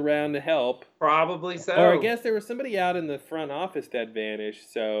else was around to help. probably Or I so. guess there was somebody out in the front office that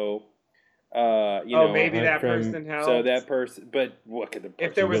vanished, so Oh, maybe that person so helped that person, but what could the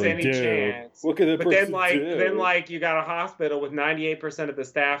if there person was really any do? chance. What could the But then, person do? you got a hospital with 98% of the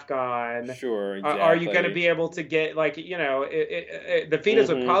staff gone. Sure, Are you going to exactly. be able to get the fetus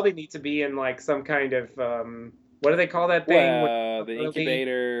would Mm-hmm. probably need to be in like some kind of what do they call that thing when Well, it's the early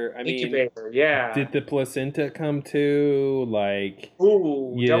incubator, I mean, incubator? Yeah. did the placenta come too? Like,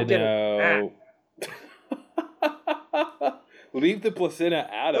 Ooh, you don't get into that. know, leave the placenta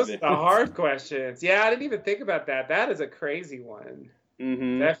out of Those are the it. hard questions. Yeah, I didn't even think about that. That is a crazy one.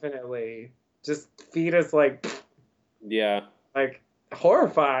 Mm-hmm. Definitely. Just fetus Yeah. like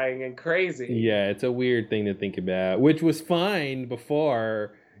horrifying and crazy. Yeah, it's a weird thing to think about, which was fine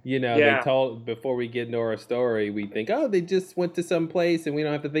before, they Yeah, told, before we get into our story, we think, oh, they just went to some place and we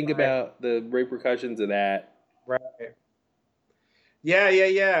don't have to think right, about the repercussions of that. right. Yeah, yeah,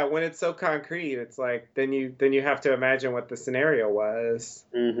 yeah. When it's so concrete, it's like then you have to imagine what the scenario was.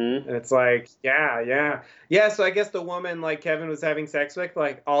 Mm-hmm. And it's like, yeah, yeah. Yeah, so I guess the woman like Kevin was having sex with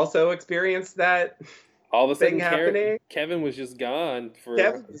like also experienced that All of a thing sudden, happening. Kevin was just gone for,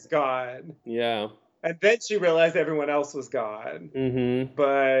 Kevin was gone. yeah. And then she realized everyone else was gone. Mm-hmm.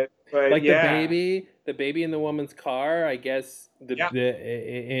 But Like yeah. the baby in the woman's car. I guess Yeah,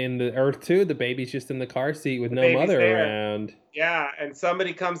 in the Earth 2, the baby's just in the car seat with the no baby's mother there. around. Yeah, and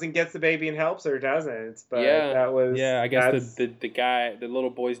somebody comes and gets the baby and helps her, doesn't? But Yeah, yeah. I guess that's the guy, the little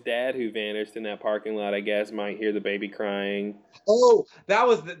boy's dad who vanished in that parking lot, I guess, might hear the baby crying. oh, that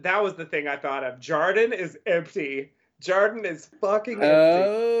was the thing I thought of. Jarden is empty. Jarden is fucking empty.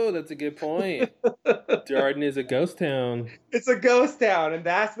 Oh, that's a good point. Jordan is a ghost town. It's a ghost town, and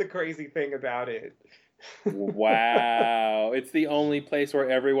that's the crazy thing about it. Wow, it's the only place where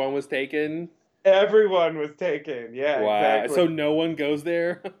everyone was taken. Everyone was taken. Yeah, Wow, exactly. so no one goes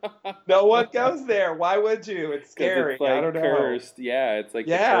there No one goes there. Why would you? It's because it's scary. I don't like know. cursed. Yeah, it's like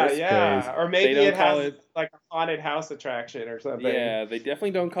the Yeah, cursed place. yeah. Or They maybe don't it call has it. like a haunted house attraction or something. Yeah, they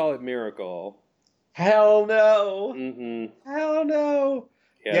definitely don't call it Miracle. Hell no. Mm-mm. Hell no.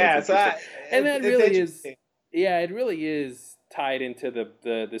 Yeah, that's Yeah, so interesting. And that it's really is, interesting. yeah, it really is tied into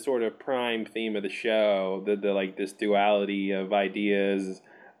the sort of prime theme of the show, the like this duality of ideas.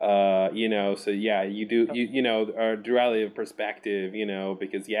 So yeah, a duality of perspective,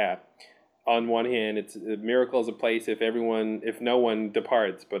 because yeah, on one hand, it's a miracle is a place if no one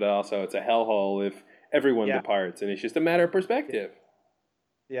departs, but also it's a hellhole if everyone Yeah, departs, and it's just a matter of perspective.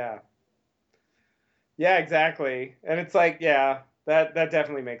 yeah, yeah, exactly. And it's like, yeah, that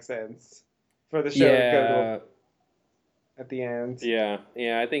definitely makes sense for the show to go to Yeah, at the end. yeah.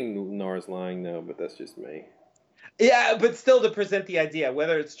 I think Nora's lying though, but that's just me. Yeah, but still to present the idea,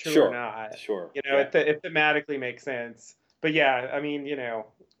 whether it's true or Sure, not, sure, yeah. it thematically makes sense. But yeah, I mean,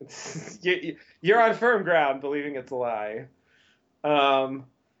 you're on firm ground believing it's a lie. Um,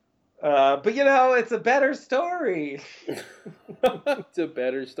 but it's a better story. It's a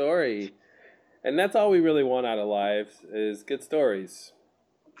better story. And that's all we really want out of lives is good stories.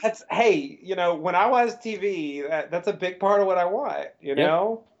 Hey, when I watch TV, that's a big part of what I want, Yep.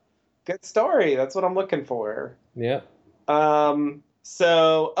 Good story. That's what I'm looking for. Yep.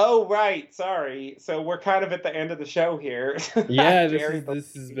 Oh, right. Sorry. So we're kind of at the end of the show here. I Yeah, this buried is the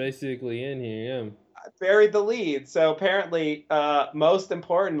this is lead. basically in here, Buried the lead. So apparently, most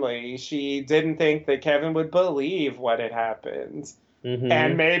importantly, she didn't think that Kevin would believe what had happened, yeah. and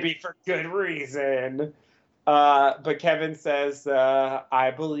Mm-hmm. maybe for good reason. But Kevin says,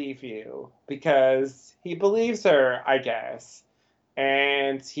 I believe you because he believes her, I guess.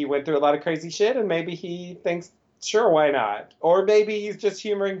 And he went through a lot of crazy shit, and maybe he thinks, sure, why not? Or maybe he's just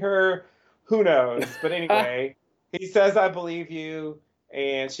humoring her. Who knows? But anyway, he says, I believe you.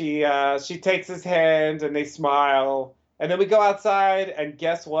 And she takes his hand and they smile. And then we go outside, and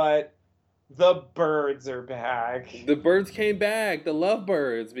guess what? The birds are back. The birds came back, the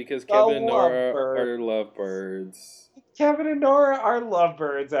lovebirds, because The Kevin and Nora lovebirds. are lovebirds. Kevin and Nora are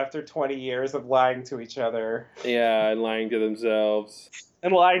lovebirds after 20 years of lying to each other Yeah, and lying to themselves.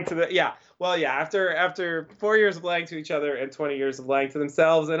 and lying to the yeah. Well, yeah, after 4 years of lying to each other and 20 years of lying to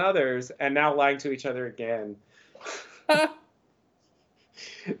themselves and others, and now lying to each other again.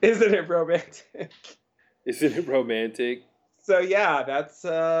 Isn't it romantic? Isn't it romantic? So yeah, that's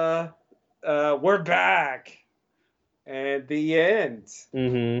we're back. And the end.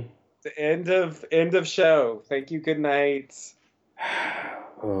 Mm-hmm. The end of show. Thank you, good night.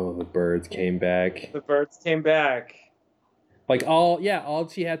 Oh, the birds came back. The birds came back. Like all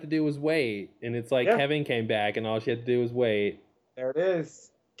she had to do was wait, and it's like Yeah. Kevin came back, and all she had to do was wait. There it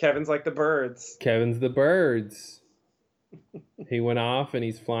is. Kevin's like the birds. Kevin's the birds. He went off, and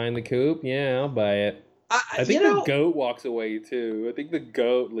he's flying the coop. Yeah, I'll buy it. I think the goat walks away too. I think the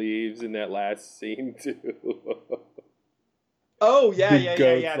goat leaves in that last scene too. Oh yeah.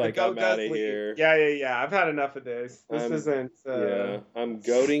 Like, the goat does leave. Here. Yeah. I've had enough of this. Isn't. I'm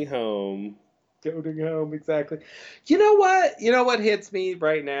goating home. Goating home, exactly. You know what? You know what hits me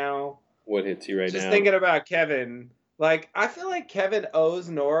right now? What hits you right now? Just thinking about Kevin. Like, I feel like Kevin owes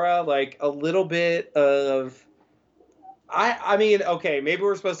Nora like a little bit of. I mean, okay, maybe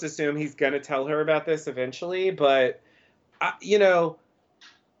we're supposed to assume he's gonna tell her about this eventually, but I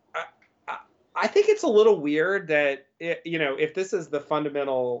think it's a little weird that if this is the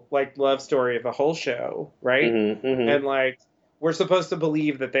fundamental like love story of the whole show, right? Mm-hmm. And like we're supposed to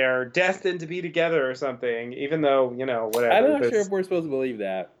believe that they're destined to be together or something, even though whatever. I'm not sure if we're supposed to believe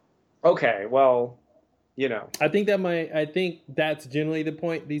that. Okay, well, I think that's generally the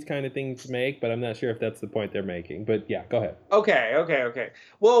point these kind of things make, but I'm not sure if that's the point they're making. But yeah, go ahead. Okay.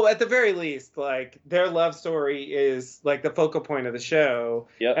 Well, at the very least, like their love story is like the focal point of the show.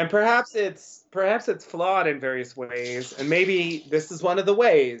 Yep. And perhaps it's flawed in various ways, and maybe this is one of the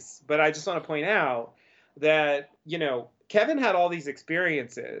ways. But I just want to point out that Kevin had all these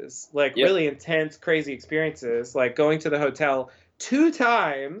experiences, like really intense, crazy experiences, like going to the hotel 2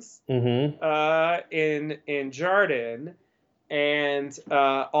 times in Jarden, and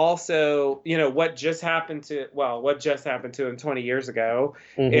also what just happened to him 20 years ago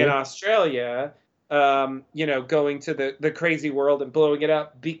in Australia, going to the crazy world and blowing it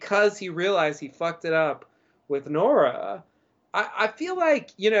up because he realized he fucked it up with Nora. I feel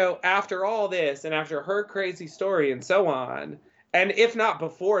like after all this and after her crazy story and so on, and if not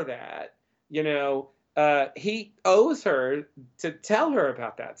before that, he owes her to tell her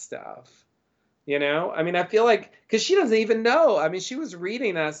about that stuff. I mean, I feel like, because she doesn't even know. I mean, she was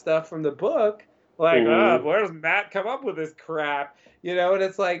reading that stuff from the book. Like, where does Matt come up with this crap? And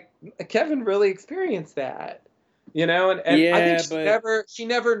it's like, Kevin really experienced that. And I think she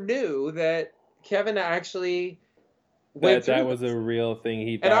never knew that Kevin actually went through that was a real thing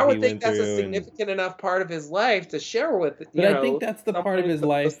he thought. And I would think that's a significant enough part of his life to share with. I think that's the part of his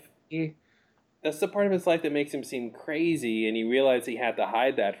life. That's the part of his life that makes him seem crazy, and he realized he had to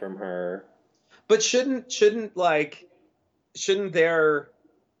hide that from her. But shouldn't their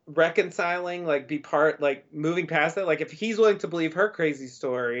reconciling like be part, like moving past that? Like if he's willing to believe her crazy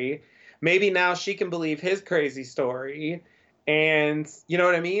story, maybe now she can believe his crazy story, and you know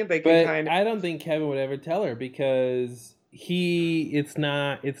what I mean? They can kind of. I don't think Kevin would ever tell her because it's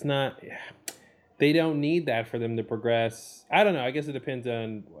not. They don't need that for them to progress. I don't know. I guess it depends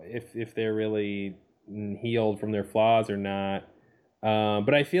on if they're really healed from their flaws or not.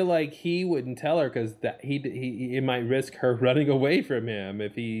 But I feel like he wouldn't tell her because it might risk her running away from him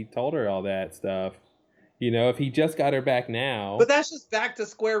if he told her all that stuff. If he just got her back now. But that's just back to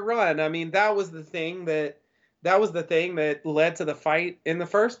square one. I mean, that was the thing that led to the fight in the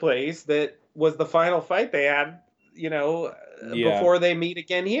first place. That was the final fight they had. Before they meet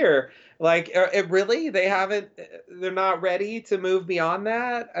again here. Like, they're not ready to move beyond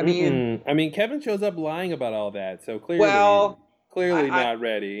that. I mean, Kevin shows up lying about all that, so clearly not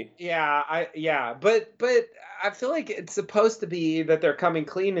ready. Yeah. But I feel like it's supposed to be that they're coming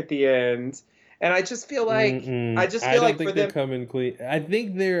clean at the end. And I just feel like, they're coming clean. I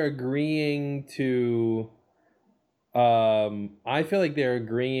think they're agreeing to, I feel like they're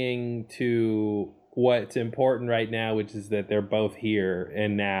agreeing to what's important right now, which is that they're both here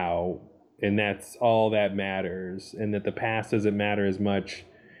and now, and that's all that matters, and that the past doesn't matter as much.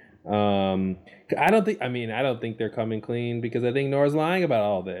 I don't think they're coming clean because I think Nora's lying about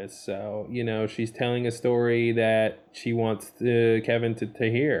all this. So, she's telling a story that she wants Kevin to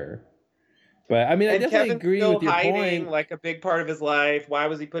hear. But I mean, I definitely agree with your point. Like a big part of his life. Why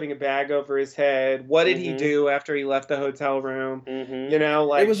was he putting a bag over his head? What did he do after he left the hotel room?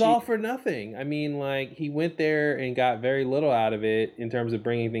 It was all for nothing. I mean, like he went there and got very little out of it in terms of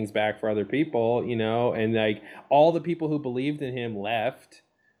bringing things back for other people. And like all the people who believed in him left.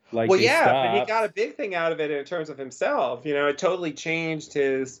 But he got a big thing out of it in terms of himself. It totally changed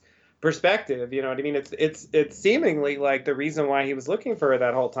his perspective. You know what I mean? It's seemingly like the reason why he was looking for her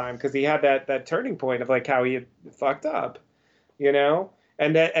that whole time, because he had that turning point of like how he had fucked up, you know?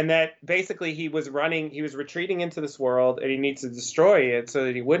 And that basically he was retreating into this world, and he needs to destroy it so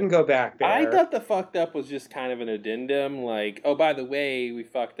that he wouldn't go back I there. thought the fucked up was just kind of an addendum, like, oh, by the way, we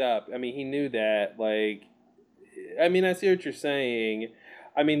fucked up. I mean, he knew that. Like, I mean, I see what you're saying.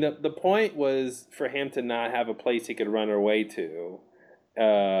 I mean, the point was for him to not have a place he could run away to,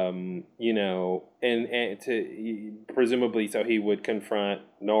 you know, and to presumably so he would confront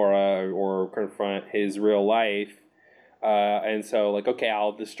Nora or confront his real life. And so, like, okay,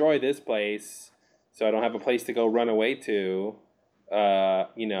 I'll destroy this place so I don't have a place to go run away to,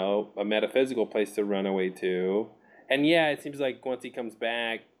 you know, a metaphysical place to run away to. And yeah, it seems like once he comes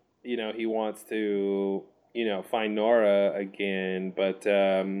back, you know, he wants to, you know, find Nora again. But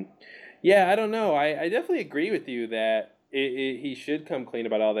yeah, I don't know. I definitely agree with you that he should come clean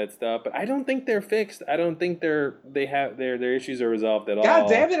about all that stuff. But I don't think they're fixed. I don't think they have their issues are resolved at God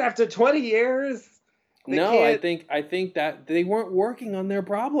damn all. it! After 20 years, they No, can't. I think that they weren't working on their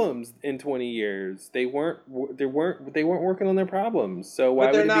problems in 20 years. They weren't working on their problems. So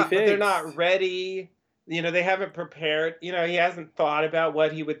why would it be But they're fixed? not ready. You know, they haven't prepared. You know, he hasn't thought about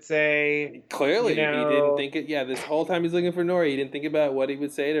what he would say. You Clearly, he didn't know, think it. Yeah, this whole time he's looking for Nora, he didn't think about what he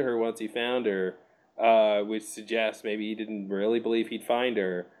would say to her once he found her, which suggests maybe he didn't really believe he'd find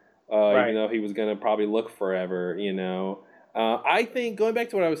her, even right? though he was gonna probably look forever. You know, I think going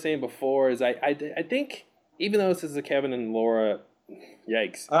back to what I was saying before is I think even though this is a Kevin and Laura,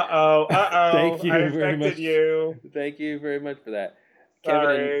 yikes. Thank I you very infected much. you. Thank you very much for that.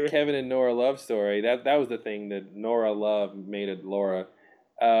 Sorry. Kevin and Nora love story. That was the thing that Nora Love made it Laura.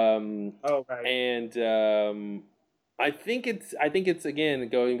 Um, Oh, right. and I think it's again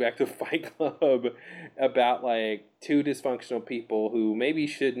going back to Fight Club about like two dysfunctional people who maybe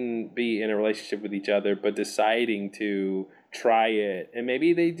shouldn't be in a relationship with each other, but deciding to try it, and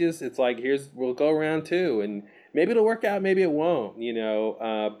maybe they just it's like here's we'll go around two, and maybe it'll work out, maybe it won't, you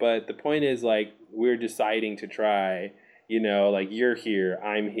know. But the point is like we're deciding to try. You know, like you're here,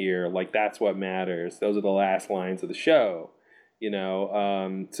 I'm here. Like that's what matters. Those are the last lines of the show. You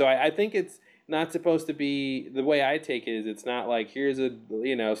know, so I think it's not supposed to be the way I take it is it's not like here's a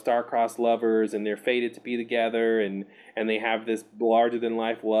you know star-crossed lovers and they're fated to be together and they have this larger than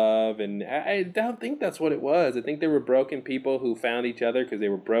life love and I don't think that's what it was. I think they were broken people who found each other because they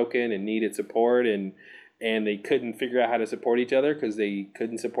were broken and needed support and they couldn't figure out how to support each other because they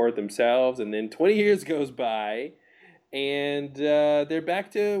couldn't support themselves, and then 20 years goes by and they're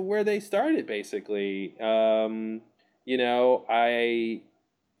back to where they started basically. You know,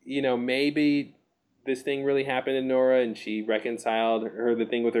 you know, maybe this thing really happened to Nora and she reconciled her the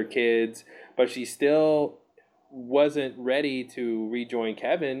thing with her kids, but she still wasn't ready to rejoin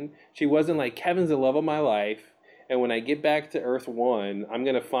Kevin. She wasn't like Kevin's the love of my life. And when I get back to Earth One, I'm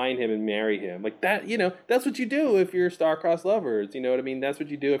gonna find him and marry him. Like that, you know, that's what you do if you're star-crossed lovers. You know what I mean? That's what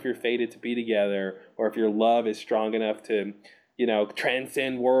you do if you're fated to be together, or if your love is strong enough to, you know,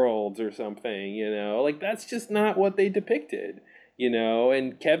 transcend worlds or something. You know, like that's just not what they depicted, you know.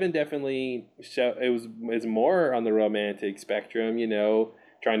 And Kevin definitely it was is more on the romantic spectrum, you know,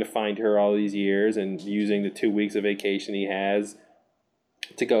 trying to find her all these years and using the 2 weeks of vacation he has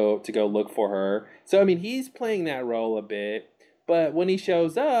to go look for her. So I mean, he's playing that role a bit, but when he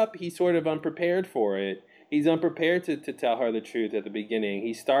shows up, he's sort of unprepared for it. He's unprepared to tell her the truth at the beginning.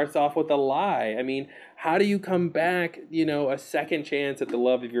 He starts off with a lie. I mean, how do you come back, you know, a second chance at the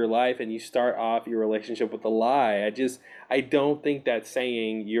love of your life and you start off your relationship with a lie? I don't think that's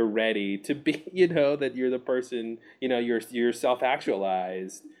saying you're ready to be, you know, that you're the person, you know, you're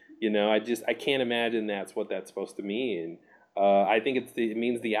self-actualized. You know, I can't imagine that's what that's supposed to mean. I think it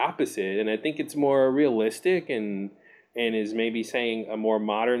means the opposite, and I think it's more realistic and is maybe saying a more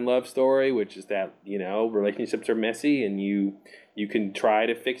modern love story, which is that you know relationships are messy and you can try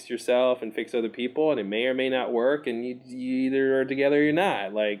to fix yourself and fix other people, and it may or may not work, and you either are together or you're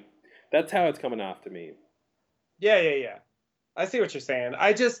not. Like that's how it's coming off to me. Yeah, yeah, yeah. I see what you're saying.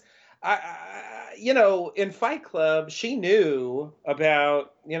 You know, in Fight Club, she knew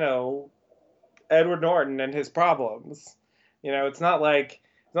about, you know, Edward Norton and his problems. You know, it's not like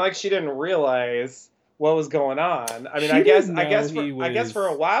she didn't realize what was going on. I mean, She didn't know he I guess for a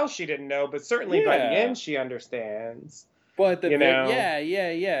was. while she didn't know, but certainly by the Yeah. end she understands. Well, at the You very know,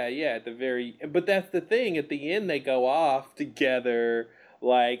 yeah. At the very, but that's the thing. At the end, they go off together,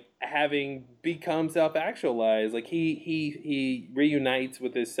 like having become self-actualized. Like he reunites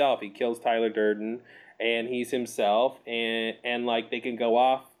with himself. He kills Tyler Durden, and he's himself. And like they can go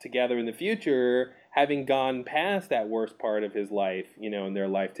off together in the future having gone past that worst part of his life, in their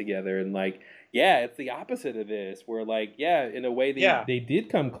life together, and like, yeah, it's the opposite of this, where like, yeah, in a way Yeah. they did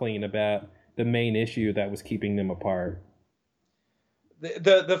come clean about the main issue that was keeping them apart.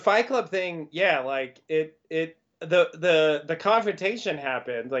 The Fight Club thing, yeah, like the confrontation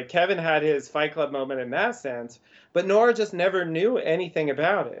happened. Like Kevin had his Fight Club moment in that sense, but Nora just never knew anything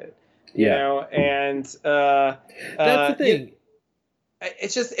about it, Yeah. and That's the thing.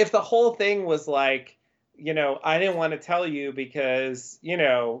 it's just if the whole thing was like, I didn't want to tell you because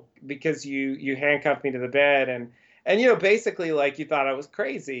you handcuffed me to the bed and basically like you thought I was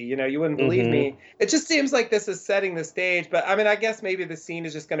crazy, you wouldn't believe me. It just seems like this is setting the stage, but I mean, I guess maybe the scene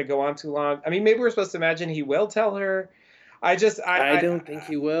is just going to go on too long. I mean, maybe we're supposed to imagine he will tell her. I don't think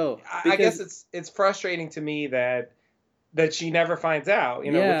he will, I guess it's frustrating to me that she never finds out,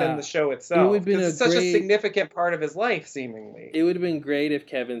 within the show itself, because it's such a significant part of his life, seemingly. It would have been great if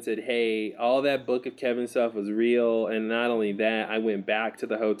Kevin said, hey, all that Book of Kevin stuff was real, and not only that, I went back to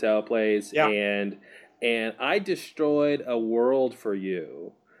the hotel place and I destroyed a world for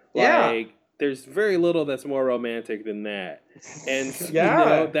you. Like, there's very little that's more romantic than that. And,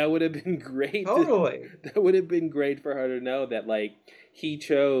 that would have been great. Totally. That would have been great for her to know that, like, he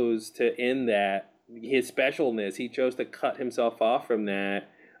chose to end that. His specialness, he chose to cut himself off from that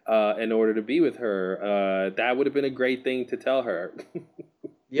in order to be with her. That would have been a great thing to tell her. But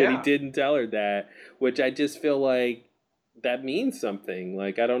he didn't tell her that, which I just feel like that means something.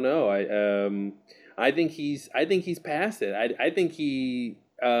 Like, I don't know. I think he's past it. I think he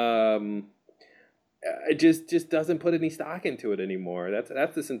just doesn't put any stock into it anymore.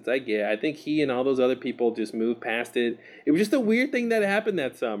 That's the sense I get. I think he and all those other people just moved past it. It was just a weird thing that happened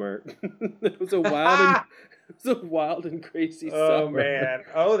that summer. It was a wild and crazy summer. Oh man!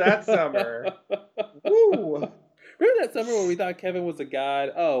 Oh, that summer! Woo! Remember that summer when we thought Kevin was a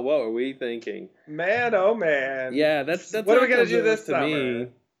god? Oh, what were we thinking? Man, oh man! Yeah, that's what are we gonna do this summer? Me.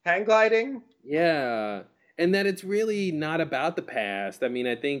 Hang gliding? Yeah. And that it's really not about the past. I mean,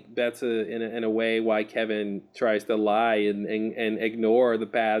 I think that's in a way why Kevin tries to lie and ignore the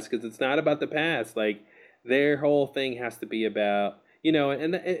past, because it's not about the past. Like, their whole thing has to be about,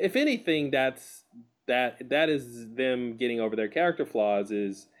 and if anything, that is them getting over their character flaws,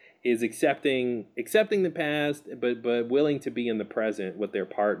 is accepting the past, but willing to be in the present with their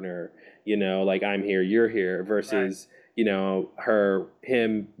partner. Like, I'm here, you're here, versus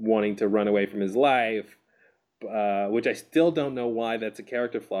him wanting to run away from his life. Which I still don't know why that's a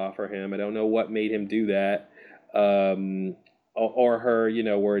character flaw for him. I don't know what made him do that. Or her,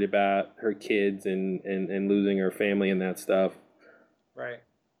 worried about her kids and losing her family and that stuff. Right.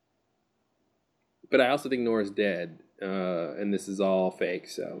 But I also think Nora's dead, and this is all fake.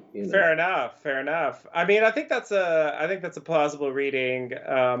 So Fair enough. I mean, I think that's a plausible reading.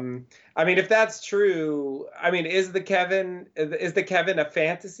 I mean, if that's true, I mean, is the Kevin a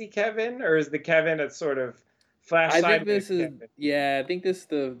fantasy Kevin, or is the Kevin a sort of Flash I think this I think this is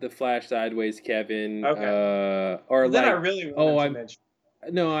the Flash Sideways Kevin. Okay. Or then I really wanted to mention.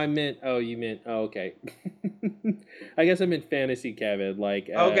 No, I meant. Oh, you meant. Oh, okay. I guess I meant fantasy Kevin.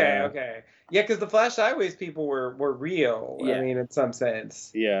 Like. Okay. Yeah, because the Flash Sideways people were real. Yeah. I mean, in some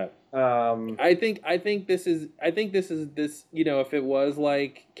sense. Yeah. I think this is. If it was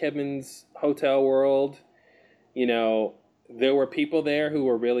like Kevin's hotel world, there were people there who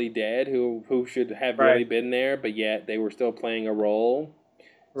were really dead, who should have really been there, but yet they were still playing a role.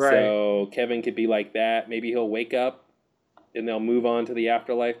 Right. So Kevin could be like that. Maybe he'll wake up and they'll move on to the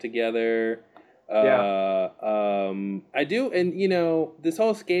afterlife together. I do, and this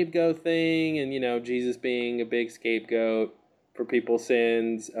whole scapegoat thing, and Jesus being a big scapegoat for people's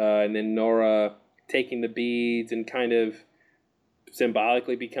sins, and then Nora taking the beads and kind of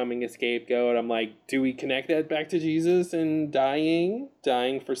symbolically becoming a scapegoat. I'm like, do we connect that back to Jesus and dying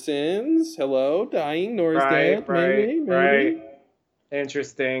for sins? Hello, dying, Nora's dead. Maybe.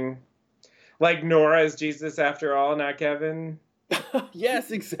 Interesting. Like Nora is Jesus after all, not Kevin.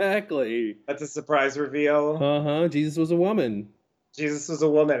 Yes, exactly. That's a surprise reveal. Jesus was a woman.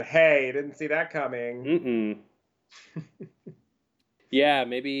 Hey, didn't see that coming. Yeah,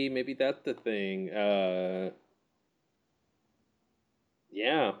 maybe that's the thing.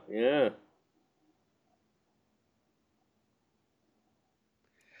 Yeah. Yeah,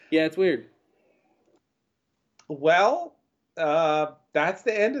 it's weird. Well, that's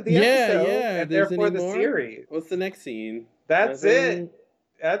the end of the episode. Yeah. And therefore the series. What's the next scene? That's it.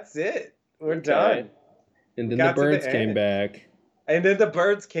 We're done. And then the birds came back. And then the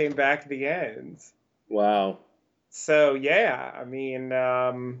birds came back at the end. Wow. So yeah, I mean,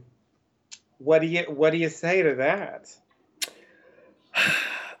 what do you say to that?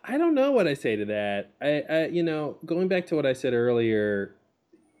 I don't know what I say to that. Going back to what I said earlier,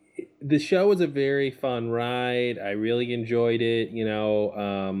 the show was a very fun ride. I really enjoyed it.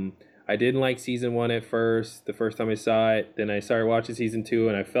 I didn't like season one at first, the first time I saw it. Then I started watching season two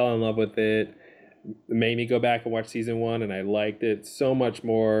and I fell in love with it. It made me go back and watch season one, and I liked it so much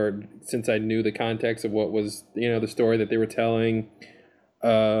more since I knew the context of what was, the story that they were telling.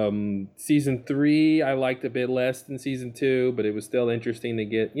 Season three, I liked a bit less than season two, but it was still interesting to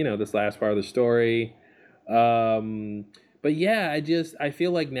get, this last part of the story. But yeah, I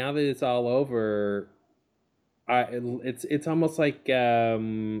feel like now that it's all over, it's almost like a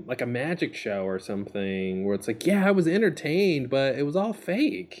magic show or something where it's like, yeah, I was entertained, but it was all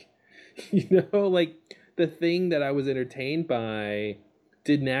fake. Like the thing that I was entertained by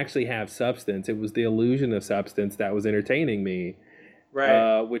didn't actually have substance. It was the illusion of substance that was entertaining me.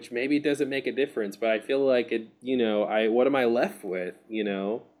 Right. Which maybe doesn't make a difference, but I feel like it. What am I left with?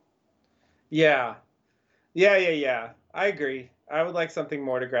 Yeah. Yeah. I agree. I would like something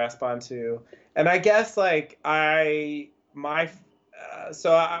more to grasp onto. And I guess like rewatching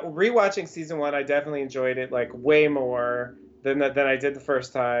season one, I definitely enjoyed it like way more than I did the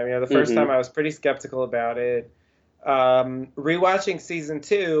first time. The first time I was pretty skeptical about it. Rewatching season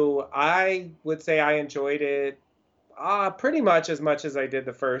two, I would say I enjoyed it pretty much as I did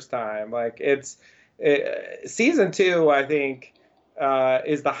the first time. Like season two, I think,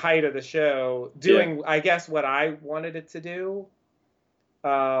 is the height of the show, doing I guess what I wanted it to do,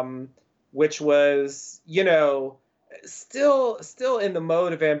 which was still in the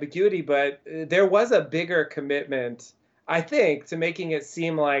mode of ambiguity, but there was a bigger commitment, I think, to making it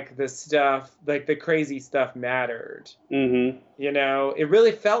seem like the stuff, like the crazy stuff, mattered. Mm-hmm. It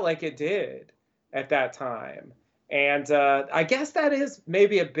really felt like it did at that time. And I guess that is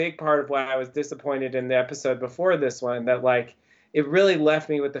maybe a big part of why I was disappointed in the episode before this one, that like it really left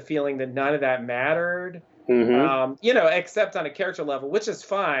me with the feeling that none of that mattered, Mm-hmm. except on a character level, which is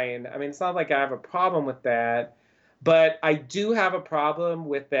fine. I mean, it's not like I have a problem with that, but I do have a problem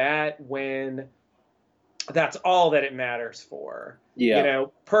with that when that's all that it matters for. Yeah.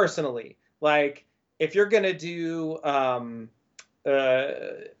 Personally, like if you're gonna do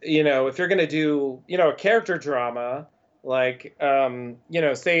if you're going to do, a character drama, like,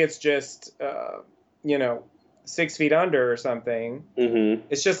 say it's just, 6 Feet Under or something. Mm-hmm.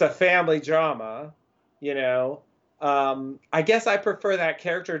 It's just a family drama, you know. I guess I prefer that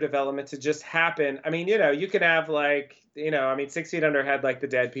character development to just happen. I mean, you can have like, 6 Feet Under had like the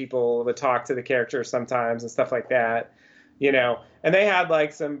dead people would talk to the characters sometimes and stuff like that, and they had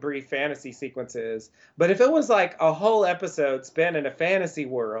like some brief fantasy sequences. But if it was like a whole episode spent in a fantasy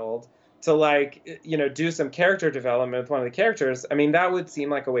world to like, do some character development with one of the characters, I mean, that would seem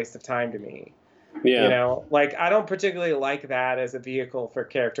like a waste of time to me. Yeah. Like I don't particularly like that as a vehicle for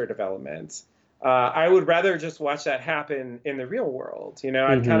character development. I would rather just watch that happen in the real world.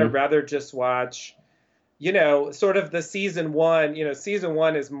 I'd kind of rather just watch, sort of the season one. Season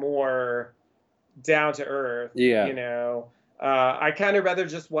one is more down to earth. Yeah. I kind of rather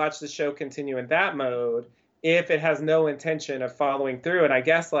just watch the show continue in that mode if it has no intention of following through. And I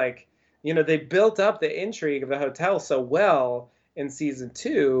guess like, they built up the intrigue of the hotel so well in season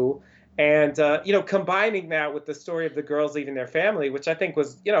two. And, combining that with the story of the girls leaving their family, which I think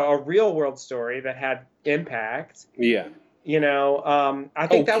was, a real world story that had impact. Yeah. I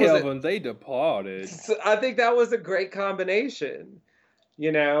think that Kelvin, they departed. I think that was a great combination.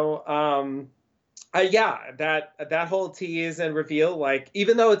 That whole tease and reveal, like,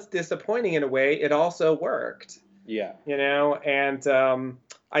 even though it's disappointing in a way, it also worked. Yeah. And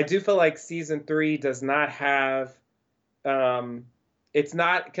I do feel like season three does not have, it's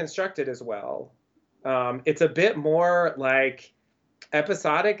not constructed as well. It's a bit more like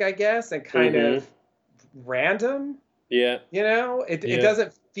episodic, I guess, and kind of random. Yeah. It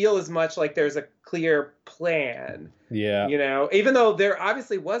doesn't feel as much like there's a clear plan. Yeah. Even though there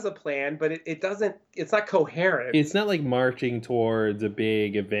obviously was a plan, but it's not coherent. It's not like marching towards a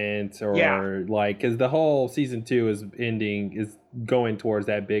big event or like, because the whole season two is going towards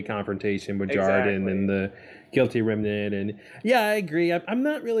that big confrontation with Jordan and the Guilty Remnant. And yeah, I agree. I'm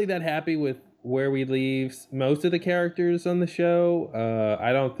not really that happy with where we leave most of the characters on the show.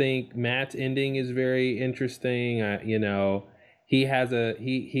 I don't think Matt's ending is very interesting.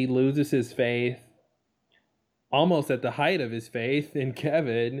 He loses his faith almost at the height of his faith in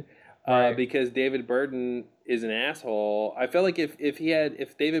Kevin, because David Burton is an asshole. I felt like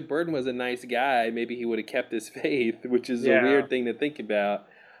if David Burton was a nice guy, maybe he would have kept his faith, which is a weird thing to think about.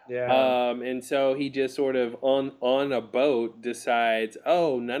 Yeah. And so he just sort of on a boat decides,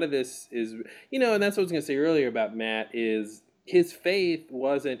 oh, none of this is, and that's what I was going to say earlier about Matt is his faith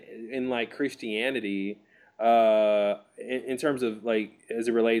wasn't in like Christianity, in terms of like as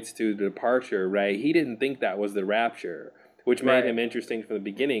it relates to the departure, right? He didn't think that was the rapture, which made him Right. interesting from the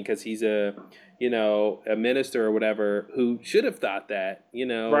beginning because he's a, a minister or whatever who should have thought that,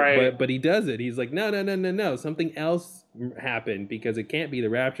 Right. but he does it. He's like, no, no, no, no, no, something else happened because it can't be the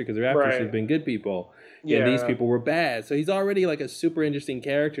rapture because the rapture should have Right. been good people, and these Yeah. people were bad. So he's already like a super interesting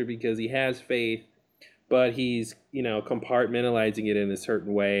character because he has faith, but he's compartmentalizing it in a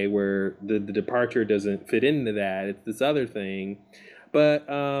certain way where the departure doesn't fit into that. It's this other thing, but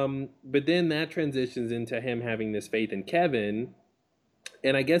then that transitions into him having this faith in Kevin,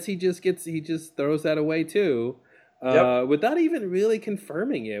 and I guess he just throws that away too, Yep. without even really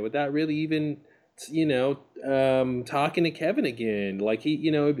confirming it, without really even talking to Kevin again. Like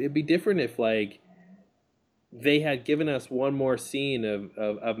it'd be different if like they had given us one more scene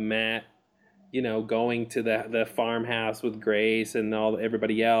of Matt, going to the farmhouse with Grace and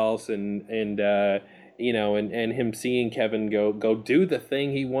everybody else, and him seeing Kevin go do the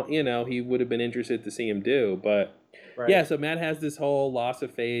thing he would have been interested to see him do. But yeah, Right. so Matt has this whole loss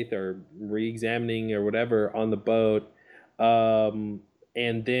of faith or re-examining or whatever on the boat, and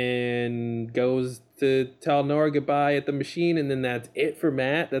then goes to tell Nora goodbye at the machine, and then that's it for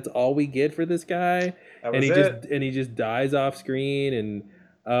Matt. That's all we get for this guy, That and was it. he just dies off screen. And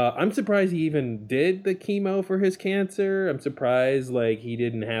I'm surprised he even did the chemo for his cancer. I'm surprised like he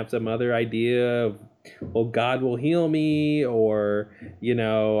didn't have some other idea of, well, God will heal me, or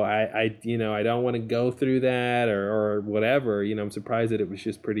I don't want to go through that, or whatever. I'm surprised that it was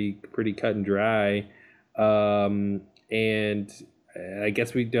just pretty cut and dry. And I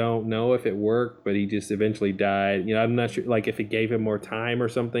guess we don't know if it worked, but he just eventually died. I'm not sure like if it gave him more time or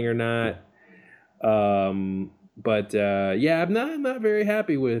something or not. But yeah, I'm not very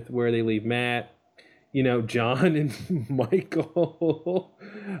happy with where they leave Matt. John and Michael.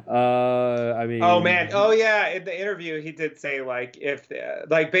 I Oh man. mean, Oh yeah. In the interview, he did say like if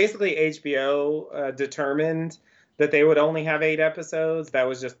like basically HBO determined that they would only have 8 episodes. That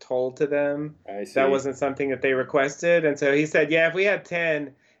was just told to them. I That see. wasn't something that they requested, and so he said, yeah, if we had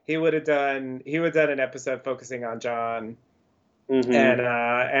 10, he would have done an episode focusing on John Mm-hmm.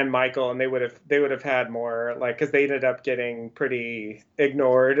 and Michael, and they would have had more like because they ended up getting pretty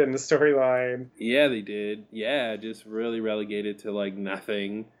ignored in the storyline. Yeah, they did. Yeah, just really relegated to like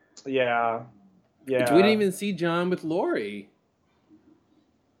nothing. Yeah. We didn't Yeah. even see John with Lori.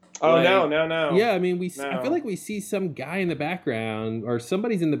 Oh no, Like, no, no. yeah, I mean, I feel No. like we see some guy in the background or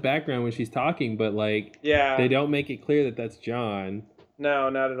somebody's in the background when she's talking, but like they Yeah. don't make it clear that that's John. No,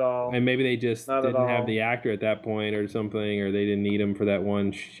 not at all. And maybe they just Not at didn't have the all. actor at that point or something, or they didn't need him for that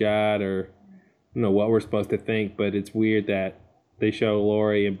one shot, or I don't know what we're supposed to think. But it's weird that they show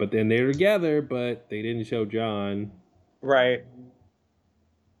Lori, but then they're together, but they didn't show John. Right.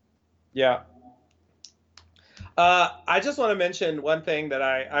 Yeah. I just want to mention one thing that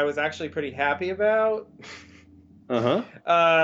I was actually pretty happy about. Uh huh.